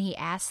like when he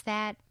asked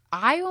that,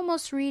 I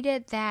almost read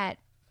it that,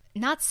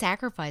 not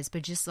sacrifice,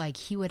 but just like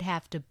he would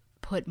have to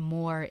put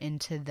more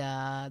into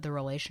the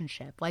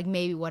relationship. Like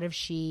maybe what if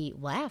she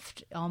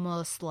left,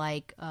 almost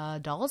like a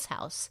doll's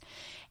house,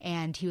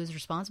 and he was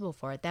responsible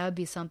for it? That would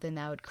be something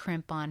that would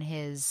crimp on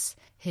his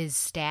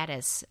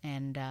status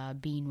and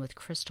being with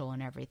Crystal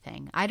and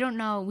everything. I don't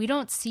know. We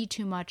don't see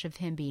too much of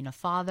him being a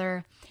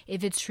father.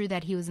 If it's true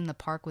that he was in the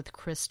park with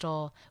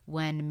Crystal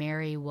when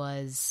Mary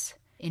was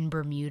in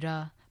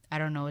Bermuda, I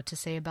don't know what to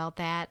say about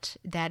that.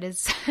 That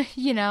is,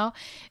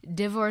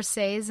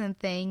 divorcees and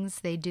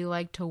things, they do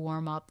like to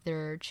warm up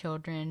their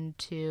children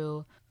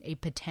to a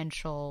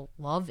potential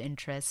love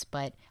interest,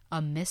 but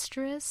a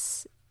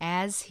mistress,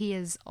 as he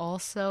is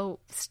also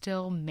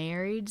still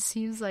married,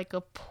 seems like a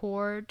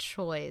poor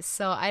choice.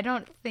 So I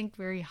don't think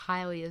very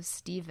highly of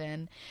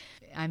Stephen.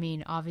 I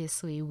mean,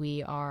 obviously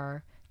we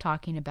are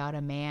talking about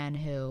a man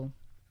who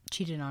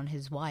cheated on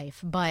his wife,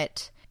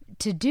 but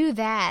to do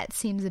that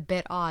seems a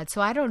bit odd. So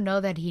I don't know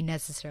that he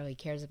necessarily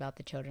cares about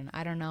the children.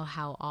 I don't know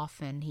how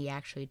often he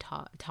actually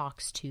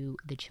talks to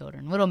the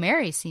children. Little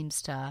Mary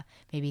seems to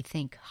maybe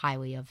think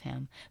highly of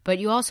him. But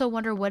you also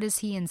wonder, what is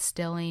he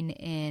instilling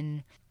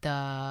in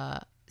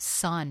the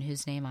son,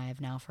 whose name I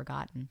have now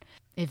forgotten?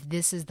 If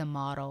this is the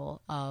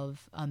model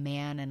of a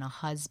man and a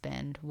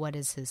husband, what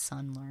is his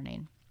son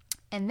learning?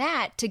 And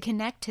that, to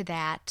connect to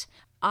that,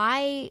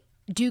 I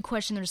do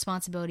question the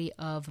responsibility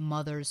of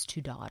mothers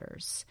to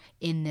daughters.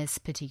 In this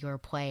particular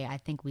play, I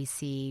think we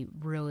see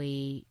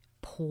really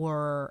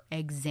poor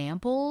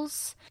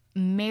examples.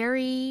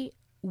 Mary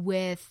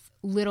with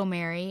Little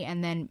Mary,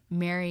 and then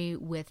Mary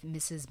with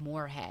Mrs.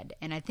 Moorhead.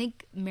 And I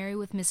think Mary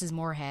with Mrs.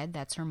 Moorhead,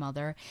 that's her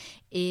mother,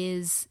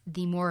 is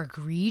the more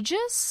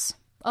egregious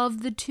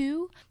of the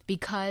two,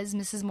 because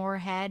Mrs.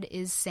 Moorhead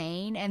is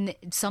sane, and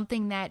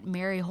something that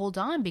Mary holds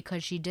on,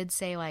 because she did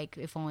say, like,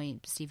 if only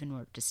Stephen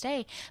were to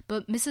stay.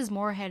 But Mrs.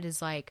 Moorhead is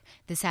like,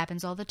 this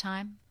happens all the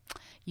time.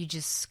 You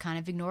just kind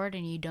of ignore it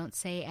and you don't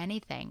say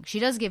anything. She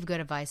does give good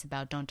advice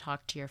about don't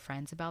talk to your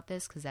friends about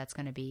this, because that's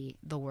going to be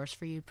the worst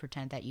for you.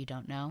 Pretend that you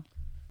don't know,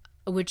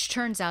 which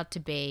turns out to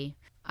be,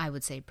 I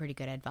would say, pretty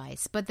good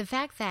advice. But the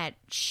fact that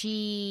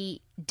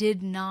she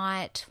did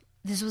not,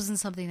 this wasn't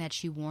something that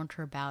she warned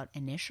her about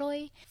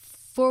initially.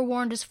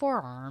 Forewarned is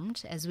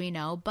forearmed, as we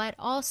know, but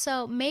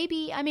also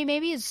maybe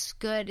it's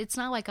good. It's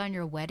not like on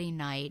your wedding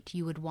night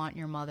you would want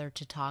your mother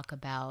to talk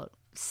about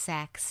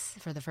sex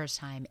for the first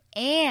time,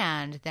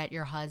 and that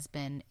your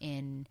husband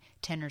in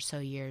 10 or so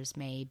years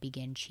may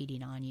begin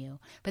cheating on you.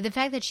 But the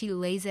fact that she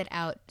lays it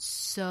out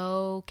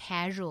so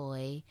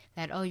casually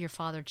that, oh, your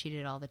father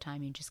cheated all the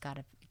time, you just got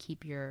to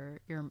keep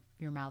your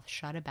mouth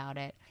shut about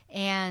it.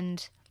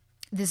 And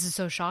this is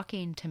so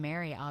shocking to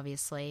Mary,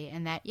 obviously,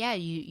 and that, yeah,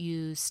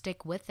 you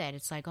stick with it.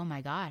 It's like, oh my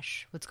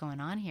gosh, what's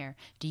going on here?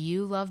 Do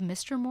you love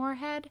Mr.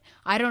 Moorhead?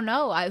 I don't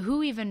know.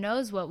 Who even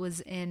knows what was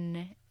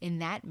in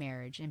that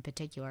marriage in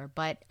particular?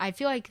 But I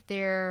feel like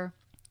there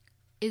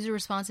is a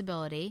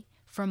responsibility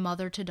from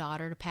mother to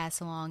daughter to pass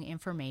along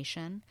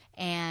information.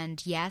 And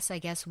yes, I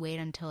guess wait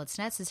until it's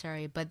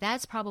necessary, but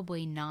that's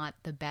probably not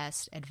the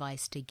best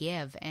advice to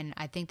give. And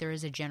I think there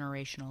is a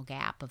generational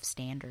gap of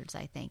standards,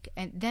 I think.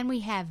 And then we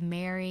have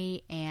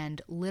Mary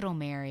and Little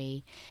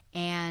Mary.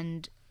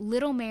 And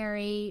Little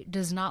Mary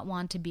does not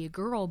want to be a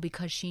girl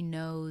because she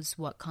knows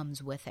what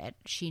comes with it.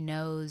 She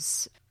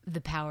knows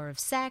the power of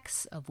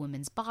sex, of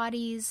women's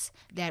bodies,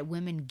 that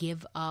women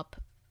give up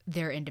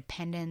their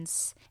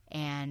independence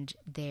and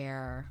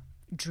their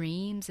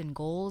dreams and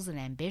goals and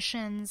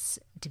ambitions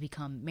to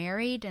become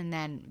married, and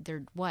then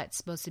they're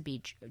supposed to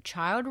be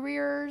child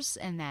rearers,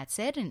 and that's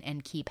it,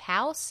 and keep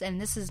house. And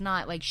this is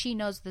not like, she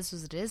knows this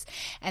is what it is,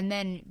 and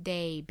then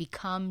they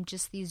become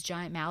just these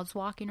giant mouths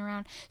walking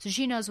around. So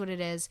she knows what it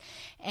is,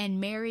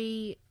 and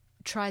Mary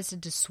tries to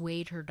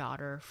dissuade her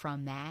daughter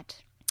from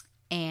that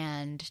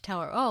and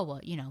tell her, oh,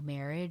 well,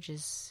 marriage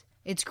is,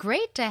 it's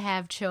great to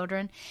have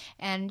children,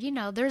 and,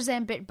 there's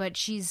but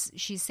she's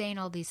saying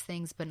all these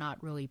things but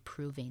not really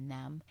proving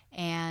them.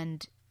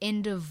 And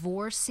in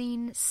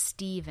divorcing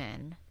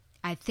Stephen,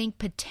 I think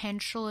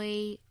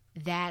potentially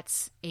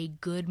that's a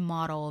good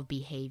model of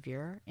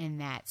behavior, in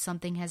that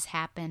something has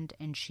happened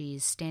and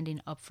she's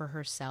standing up for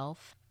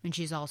herself, and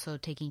she's also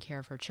taking care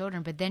of her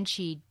children. But then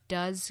she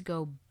does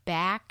go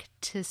back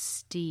to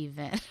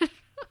Stephen.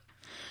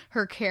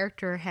 Her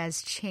character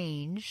has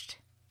changed,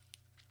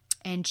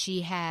 and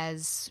she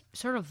has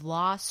sort of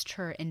lost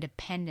her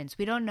independence.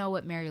 We don't know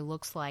what Mary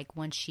looks like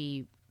when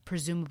she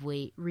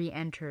presumably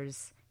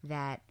re-enters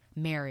that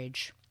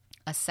marriage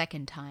a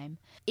second time.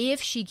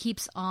 If she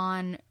keeps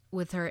on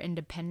with her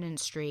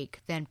independent streak,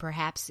 then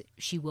perhaps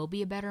she will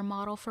be a better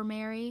model for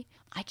Mary.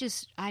 I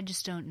just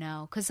don't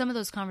know. Because some of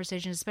those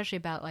conversations, especially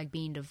about like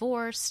being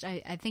divorced,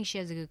 I think she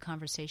has a good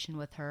conversation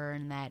with her,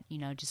 and that,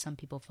 just some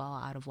people fall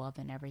out of love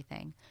and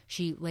everything.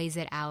 She lays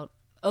it out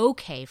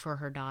okay for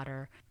her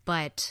daughter,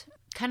 but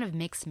kind of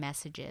mixed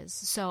messages.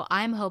 So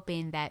I'm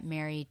hoping that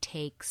Mary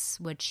takes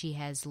what she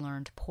has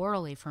learned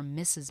poorly from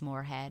Mrs.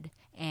 Moorhead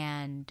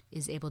and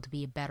is able to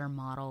be a better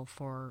model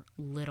for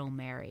Little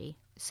Mary,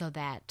 so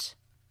that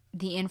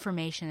the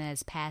information that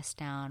is passed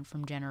down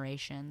from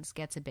generations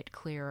gets a bit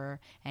clearer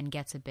and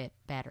gets a bit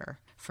better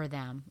for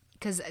them.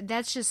 Because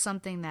that's just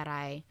something that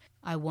I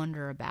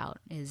wonder about,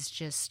 is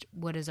just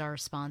what is our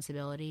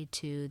responsibility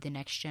to the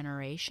next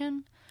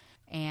generation?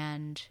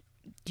 And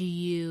do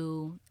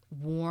you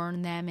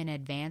warn them in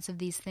advance of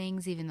these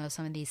things, even though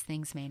some of these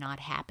things may not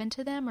happen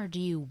to them, or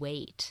do you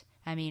wait?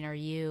 I mean, are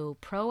you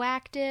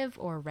proactive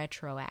or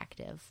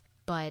retroactive?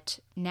 But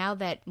now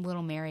that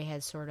little Mary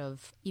has sort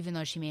of, even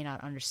though she may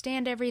not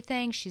understand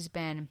everything, she's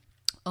been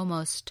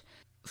almost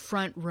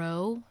front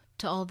row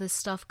to all this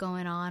stuff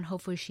going on.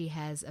 Hopefully she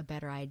has a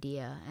better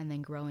idea. And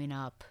then growing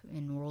up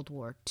in World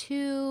War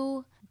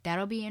II,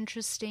 that'll be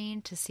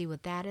interesting to see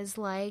what that is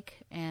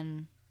like.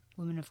 And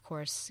women, of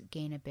course,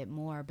 gain a bit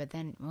more. But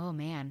then, oh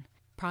man,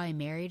 probably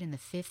married in the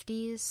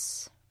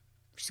 50s.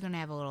 She's going to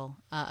have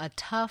a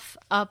tough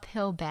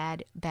uphill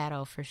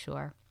battle for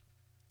sure.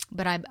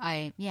 But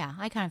I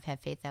kind of have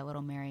faith that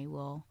little Mary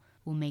will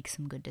make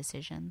some good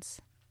decisions.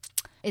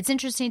 It's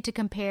interesting to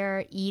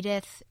compare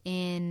Edith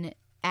in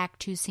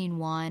Act 2, Scene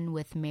 1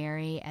 with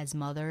Mary as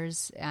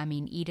mothers. I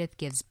mean, Edith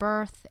gives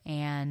birth,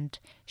 and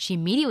she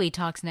immediately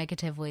talks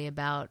negatively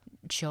about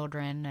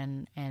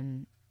children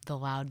and the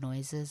loud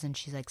noises, and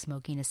she's like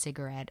smoking a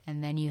cigarette.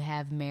 And then you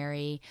have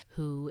Mary,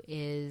 who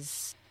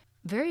is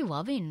very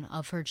loving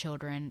of her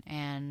children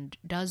and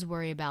does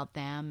worry about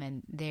them,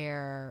 and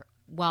they're,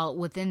 well,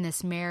 within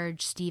this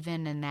marriage,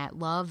 Stephen and that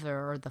love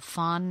or the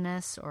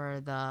fondness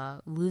or the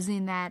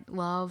losing that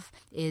love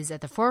is at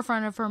the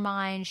forefront of her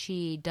mind.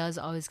 She does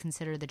always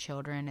consider the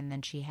children, and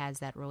then she has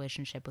that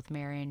relationship with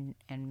Mary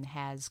and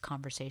has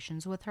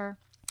conversations with her.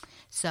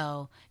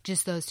 So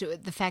just those two,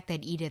 the fact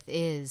that Edith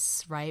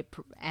is, right,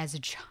 as a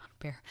John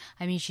Bear,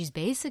 I mean, she's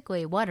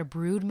basically, what, a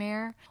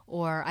broodmare?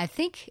 Or I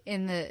think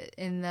in the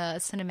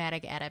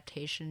cinematic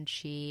adaptation,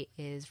 she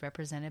is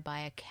represented by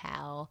a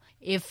cow,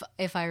 if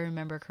I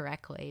remember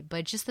correctly.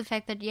 But just the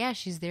fact that, yeah,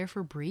 she's there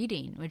for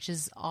breeding, which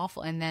is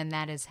awful. And then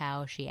that is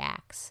how she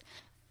acts.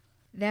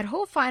 That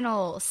whole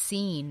final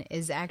scene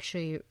is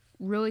actually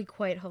really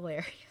quite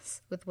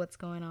hilarious with what's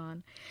going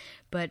on.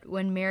 But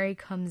when Mary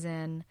comes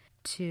in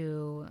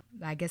to,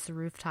 I guess, the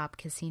rooftop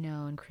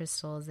casino, and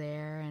Crystal is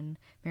there, and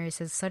Mary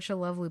says, "Such a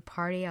lovely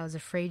party, I was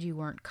afraid you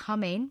weren't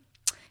coming."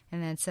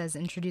 And then it says,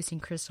 introducing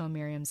Crystal,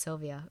 Miriam,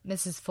 Sylvia.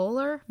 Mrs.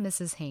 Fuller,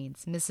 Mrs.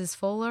 Haynes. Mrs.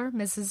 Fuller,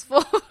 Mrs.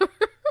 Fuller.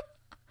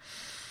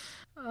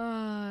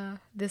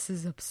 This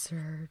is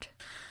absurd.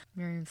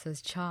 Miriam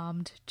says,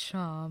 "Charmed,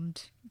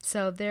 charmed."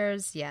 So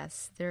there's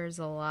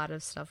a lot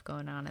of stuff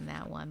going on in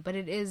that one. But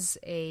it is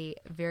a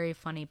very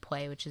funny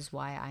play, which is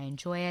why I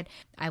enjoy it.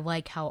 I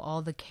like how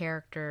all the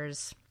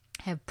characters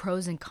have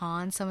pros and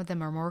cons. Some of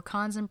them are more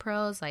cons than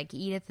pros, like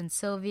Edith and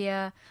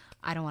Sylvia.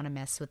 I don't want to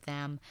mess with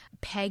them.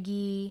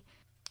 Peggy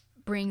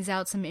brings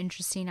out some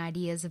interesting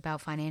ideas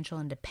about financial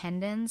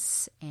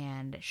independence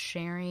and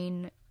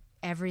sharing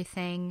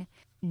everything.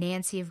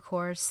 Nancy, of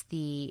course,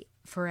 the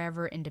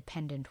forever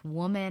independent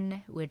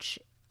woman, which,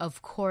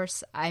 of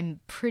course, I'm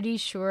pretty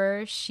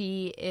sure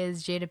she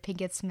is Jada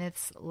Pinkett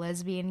Smith's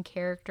lesbian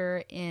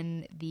character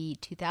in the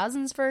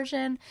 2000s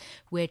version,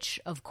 which,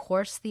 of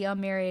course, the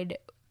unmarried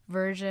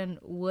version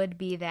would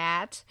be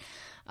that.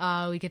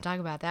 We can talk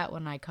about that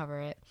when I cover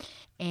it.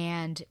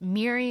 And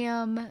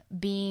Miriam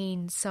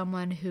being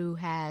someone who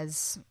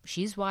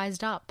she's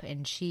wised up,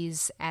 and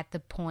she's at the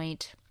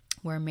point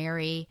where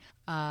Mary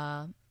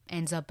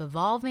ends up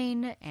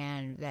evolving,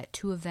 and that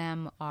two of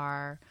them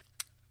are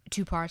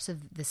two parts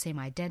of the same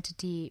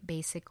identity,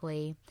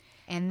 basically.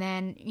 And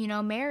then,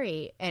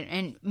 Mary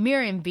and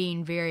Miriam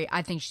being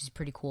I think she's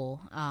pretty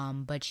cool,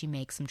 but she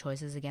makes some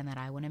choices, again, that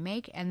I wouldn't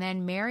make. And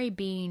then Mary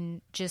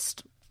being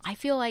just, I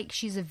feel like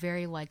she's a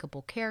very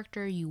likable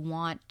character. You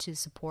want to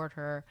support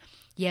her.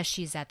 Yes,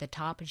 she's at the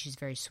top, and she's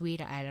very sweet.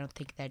 I don't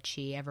think that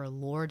she ever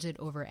lords it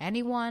over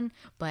anyone,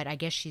 but I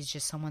guess she's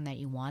just someone that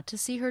you want to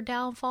see her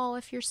downfall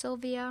if you're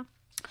Sylvia.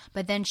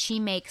 But then she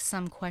makes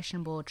some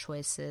questionable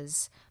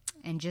choices.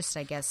 And just,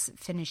 I guess,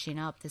 finishing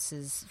up, this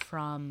is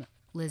from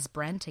Liz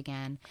Brent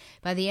again.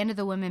 By the end of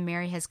The Women,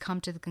 Mary has come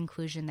to the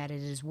conclusion that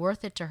it is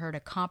worth it to her to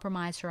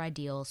compromise her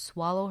ideals,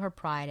 swallow her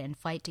pride, and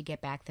fight to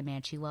get back the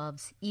man she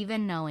loves,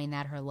 even knowing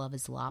that her love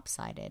is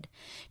lopsided.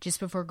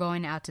 Just before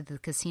going out to the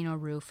casino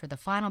roof for the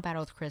final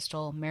battle with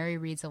Crystal, Mary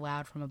reads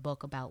aloud from a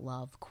book about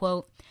love.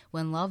 Quote,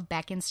 "When love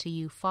beckons to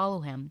you,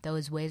 follow him, though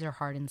his ways are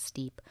hard and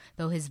steep,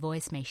 though his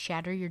voice may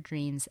shatter your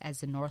dreams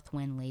as the north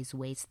wind lays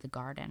waste the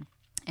garden."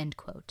 End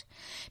quote.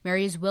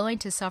 Mary is willing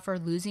to suffer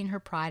losing her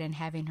pride and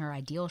having her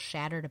ideal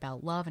shattered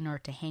about love in order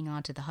to hang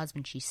on to the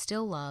husband she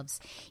still loves,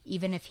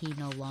 even if he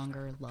no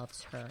longer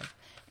loves her.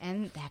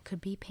 And that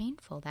could be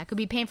painful.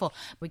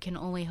 We can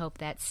only hope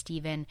that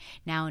Stephen,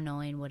 now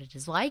knowing what it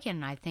is like,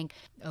 and I think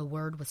a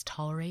word was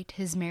tolerate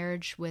his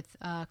marriage with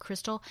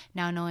Crystal,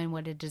 now knowing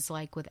what it is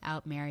like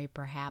without Mary,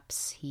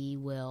 perhaps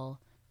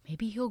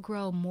maybe he'll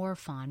grow more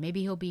fond.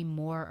 Maybe he'll be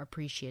more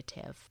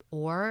appreciative.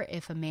 Or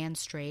if a man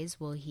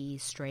strays, will he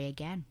stray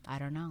again? I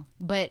don't know.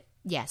 But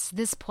yes,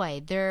 this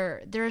play,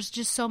 there's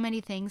just so many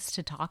things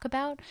to talk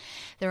about.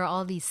 There are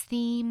all these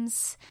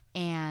themes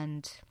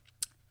and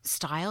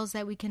styles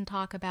that we can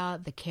talk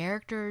about. The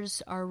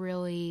characters are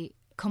really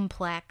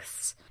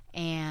complex.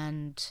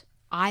 And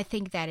I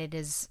think that it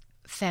is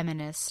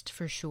feminist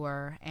for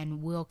sure,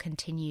 and we'll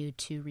continue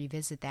to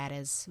revisit that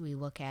as we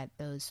look at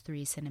those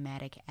 3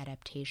 cinematic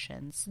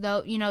adaptations.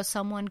 Though,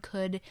 someone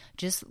could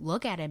just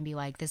look at it and be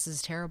like, this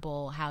is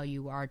terrible how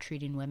you are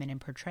treating women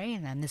and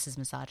portraying them. This is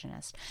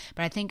misogynist.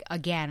 But I think,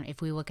 again, if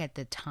we look at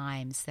the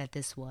times that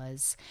this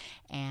was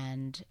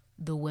and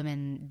the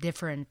women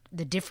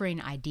the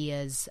differing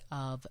ideas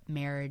of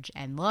marriage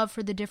and love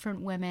for the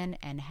different women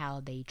and how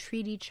they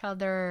treat each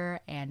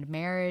other and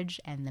marriage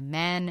and the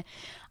men,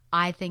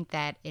 I think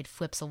that it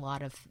flips a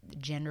lot of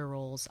gender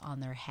roles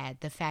on their head.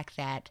 The fact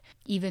that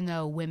even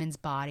though women's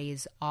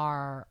bodies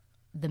are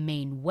the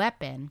main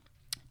weapon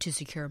to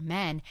secure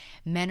men,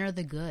 men are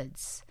the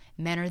goods.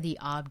 Men are the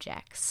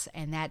objects,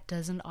 and that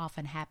doesn't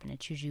often happen.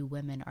 It's usually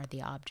women are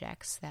the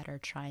objects that are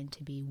trying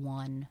to be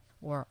won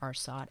or are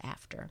sought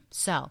after.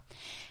 So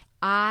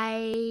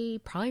I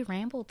probably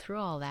rambled through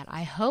all that.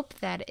 I hope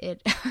that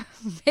it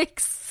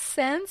makes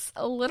sense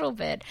a little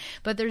bit,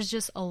 but there's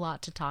just a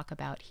lot to talk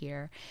about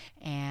here.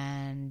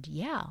 And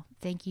yeah,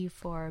 thank you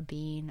for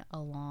being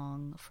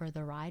along for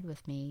the ride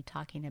with me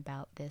talking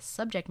about this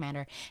subject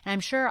matter. And I'm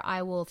sure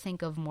I will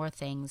think of more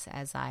things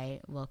as I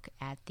look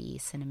at the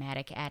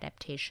cinematic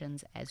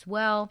adaptations as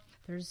well.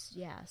 There's,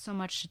 so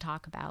much to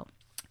talk about.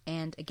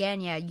 And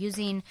again,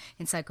 using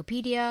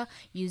Encyclopedia,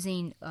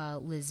 using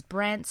Liz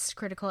Brent's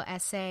critical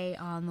essay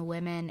on the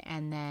women,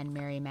 and then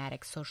Mary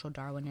Maddox's Social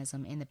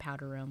Darwinism in the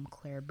Powder Room,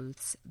 Claire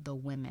Booth's The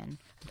Women.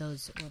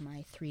 Those were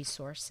my 3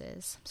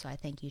 sources, so I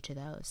thank you to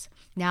those.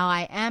 Now,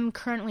 I am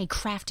currently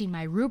crafting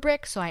my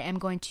rubric, so I am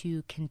going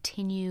to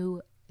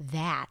continue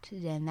that,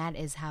 and that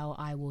is how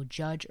I will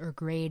judge or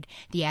grade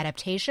the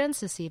adaptations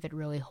to see if it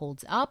really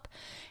holds up,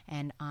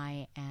 and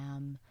I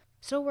am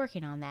still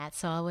working on that,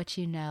 so I'll let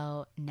you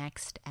know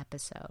next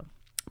episode.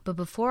 But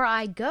before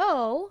I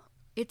go,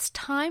 it's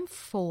time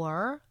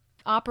for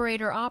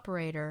Operator,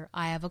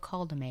 I have a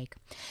call to make.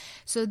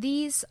 So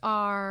these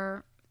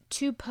are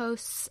 2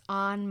 posts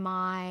on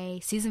my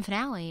season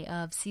finale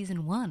of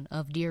season 1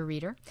 of Dear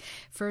Reader.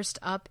 First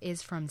up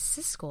is from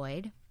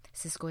Siskoid.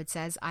 Siskoid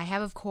says, I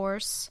have, of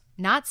course,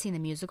 not seen the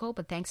musical,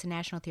 but thanks to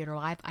National Theatre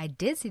Live, I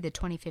did see the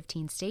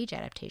 2015 stage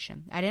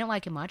adaptation. I didn't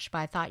like it much, but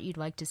I thought you'd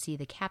like to see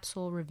the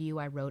capsule review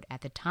I wrote at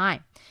the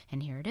time.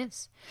 And here it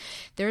is.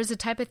 There is a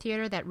type of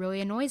theater that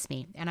really annoys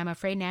me, and I'm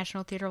afraid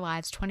National Theatre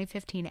Live's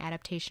 2015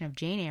 adaptation of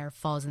Jane Eyre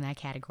falls in that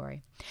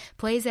category.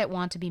 Plays that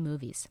want to be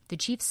movies. The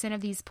chief sin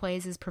of these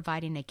plays is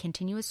providing a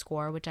continuous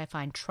score, which I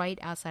find trite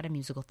outside of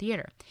musical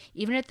theater,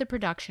 even if the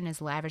production is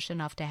lavish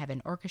enough to have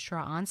an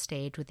orchestra on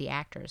stage with the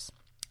actors.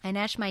 I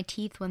gnash my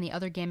teeth when the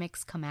other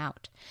gimmicks come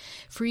out.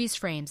 Freeze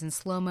frames and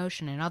slow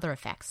motion and other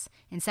effects.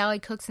 In Sally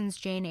Cookson's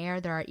Jane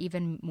Eyre, there are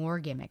even more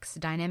gimmicks.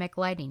 Dynamic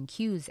lighting,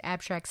 cues,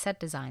 abstract set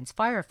designs,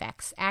 fire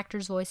effects,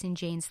 actors voicing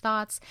Jane's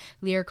thoughts,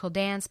 lyrical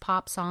dance,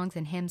 pop songs,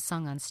 and hymns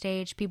sung on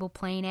stage, people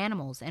playing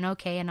animals, and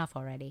okay, enough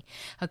already.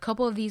 A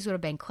couple of these would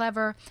have been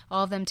clever.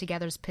 All of them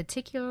together is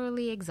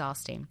particularly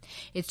exhausting.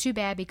 It's too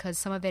bad because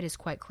some of it is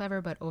quite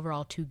clever, but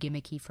overall too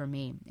gimmicky for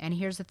me. And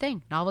here's the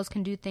thing. Novels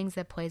can do things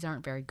that plays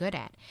aren't very good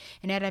at.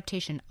 An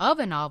adaptation of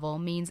a novel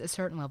means a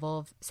certain level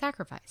of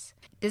sacrifice.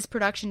 This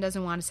production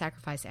doesn't want to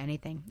sacrifice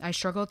anything. I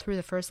struggled through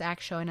the first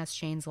act showing us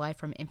Jane's life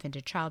from infant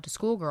to child to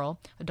schoolgirl,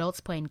 adults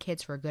playing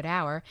kids for a good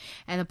hour,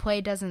 and the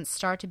play doesn't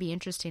start to be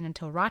interesting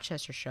until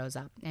Rochester shows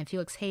up, and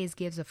Felix Hayes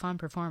gives a fun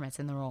performance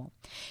in the role.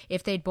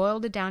 If they'd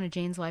boiled it down to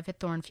Jane's life at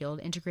Thornfield,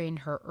 integrating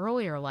her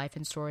earlier life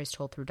in stories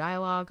told through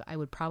dialogue, I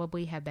would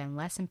probably have been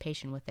less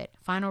impatient with it.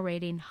 Final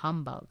rating,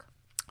 humbug.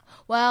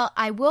 Well,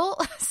 I will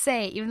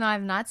say, even though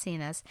I've not seen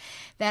this,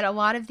 that a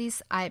lot of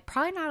these,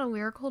 probably not a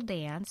lyrical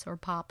dance or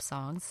pop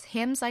songs.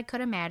 Hymns I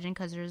could imagine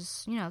because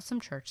there's,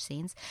 some church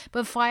scenes.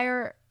 But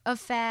fire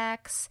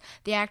effects,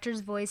 the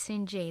actors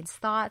voicing Jane's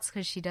thoughts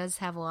because she does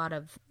have a lot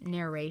of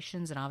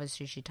narrations and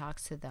obviously she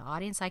talks to the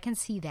audience. I can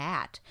see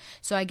that.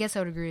 So I guess I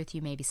would agree with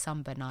you, maybe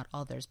some but not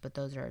others. But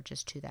those are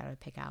just 2 that I would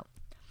pick out.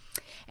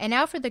 And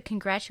now for the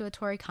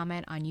congratulatory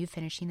comment on you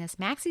finishing this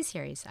maxi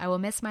series. I will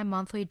miss my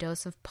monthly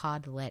dose of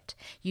Pod Lit.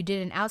 You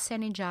did an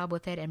outstanding job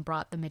with it and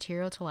brought the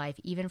material to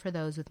life even for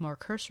those with more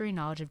cursory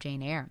knowledge of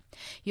Jane Eyre.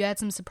 You had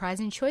some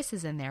surprising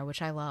choices in there,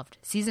 which I loved.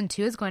 Season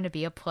 2 is going to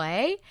be a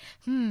play?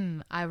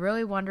 I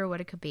really wonder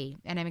what it could be,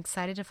 and I'm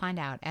excited to find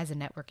out. As a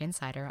network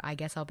insider, I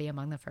guess I'll be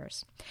among the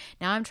first.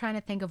 Now I'm trying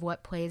to think of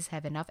what plays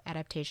have enough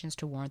adaptations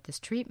to warrant this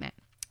treatment.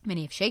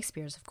 Many of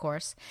Shakespeare's, of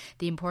course.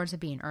 The Importance of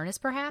Being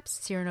Earnest, perhaps?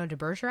 Cyrano de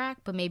Bergerac,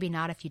 but maybe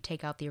not if you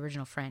take out the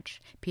original French.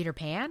 Peter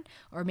Pan?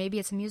 Or maybe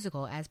it's a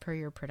musical, as per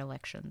your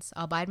predilections.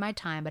 I'll bide my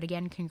time, but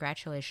again,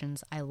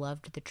 congratulations. I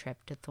loved the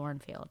trip to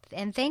Thornfield.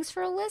 And thanks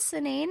for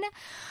listening.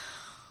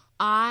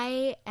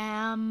 I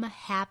am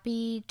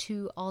happy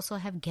to also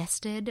have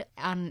guested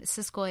on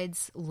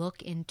Siskoid's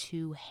look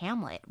into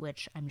Hamlet,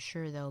 which I'm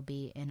sure there'll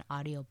be an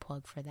audio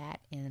plug for that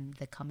in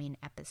the coming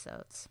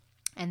episodes.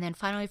 And then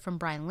finally from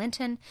Brian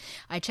Linton,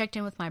 I checked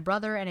in with my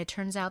brother, and it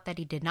turns out that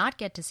he did not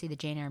get to see the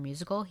Jane Eyre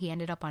musical. He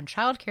ended up on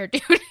childcare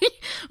duty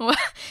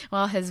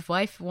while his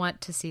wife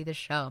went to see the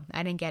show.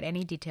 I didn't get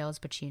any details,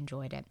 but she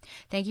enjoyed it.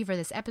 Thank you for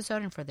this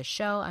episode and for the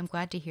show. I'm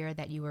glad to hear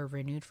that you were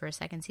renewed for a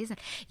second season.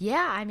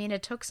 Yeah, I mean,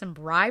 it took some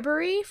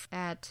bribery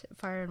at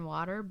Fire and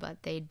Water,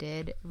 but they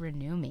did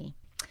renew me.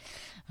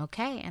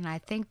 Okay, and I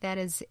think that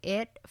is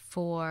it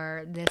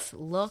for this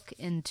look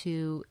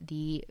into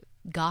the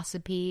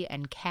gossipy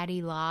and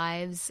catty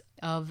lives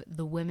of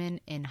the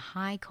women in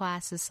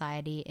high-class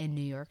society in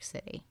New York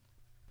City.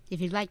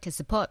 If you'd like to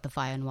support the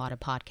Fire and Water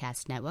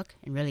Podcast Network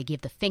and really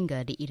give the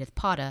finger to Edith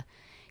Potter,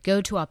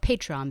 go to our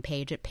Patreon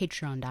page at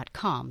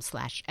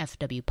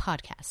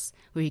patreon.com/FWPodcasts,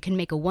 where you can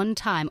make a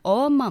one-time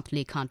or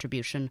monthly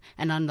contribution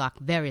and unlock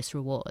various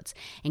rewards,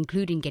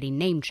 including getting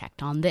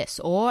name-checked on this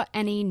or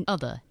any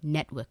other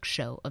network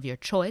show of your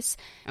choice,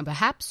 and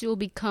perhaps you'll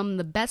become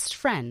the best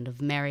friend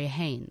of Mary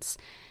Haynes.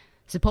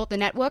 Support the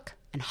network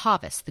and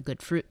harvest the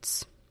good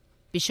fruits.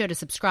 Be sure to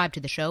subscribe to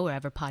the show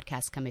wherever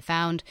podcasts can be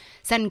found.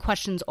 Send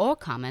questions or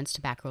comments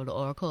to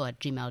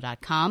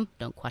batgirltooracle@gmail.com.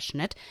 Don't question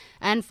it.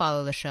 And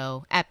follow the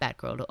show at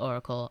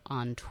batgirltooracle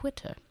on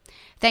Twitter.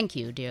 Thank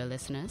you, dear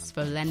listeners,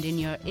 for lending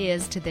your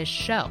ears to this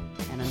show.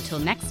 And until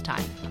next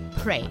time,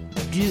 pray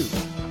do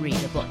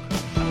read a book.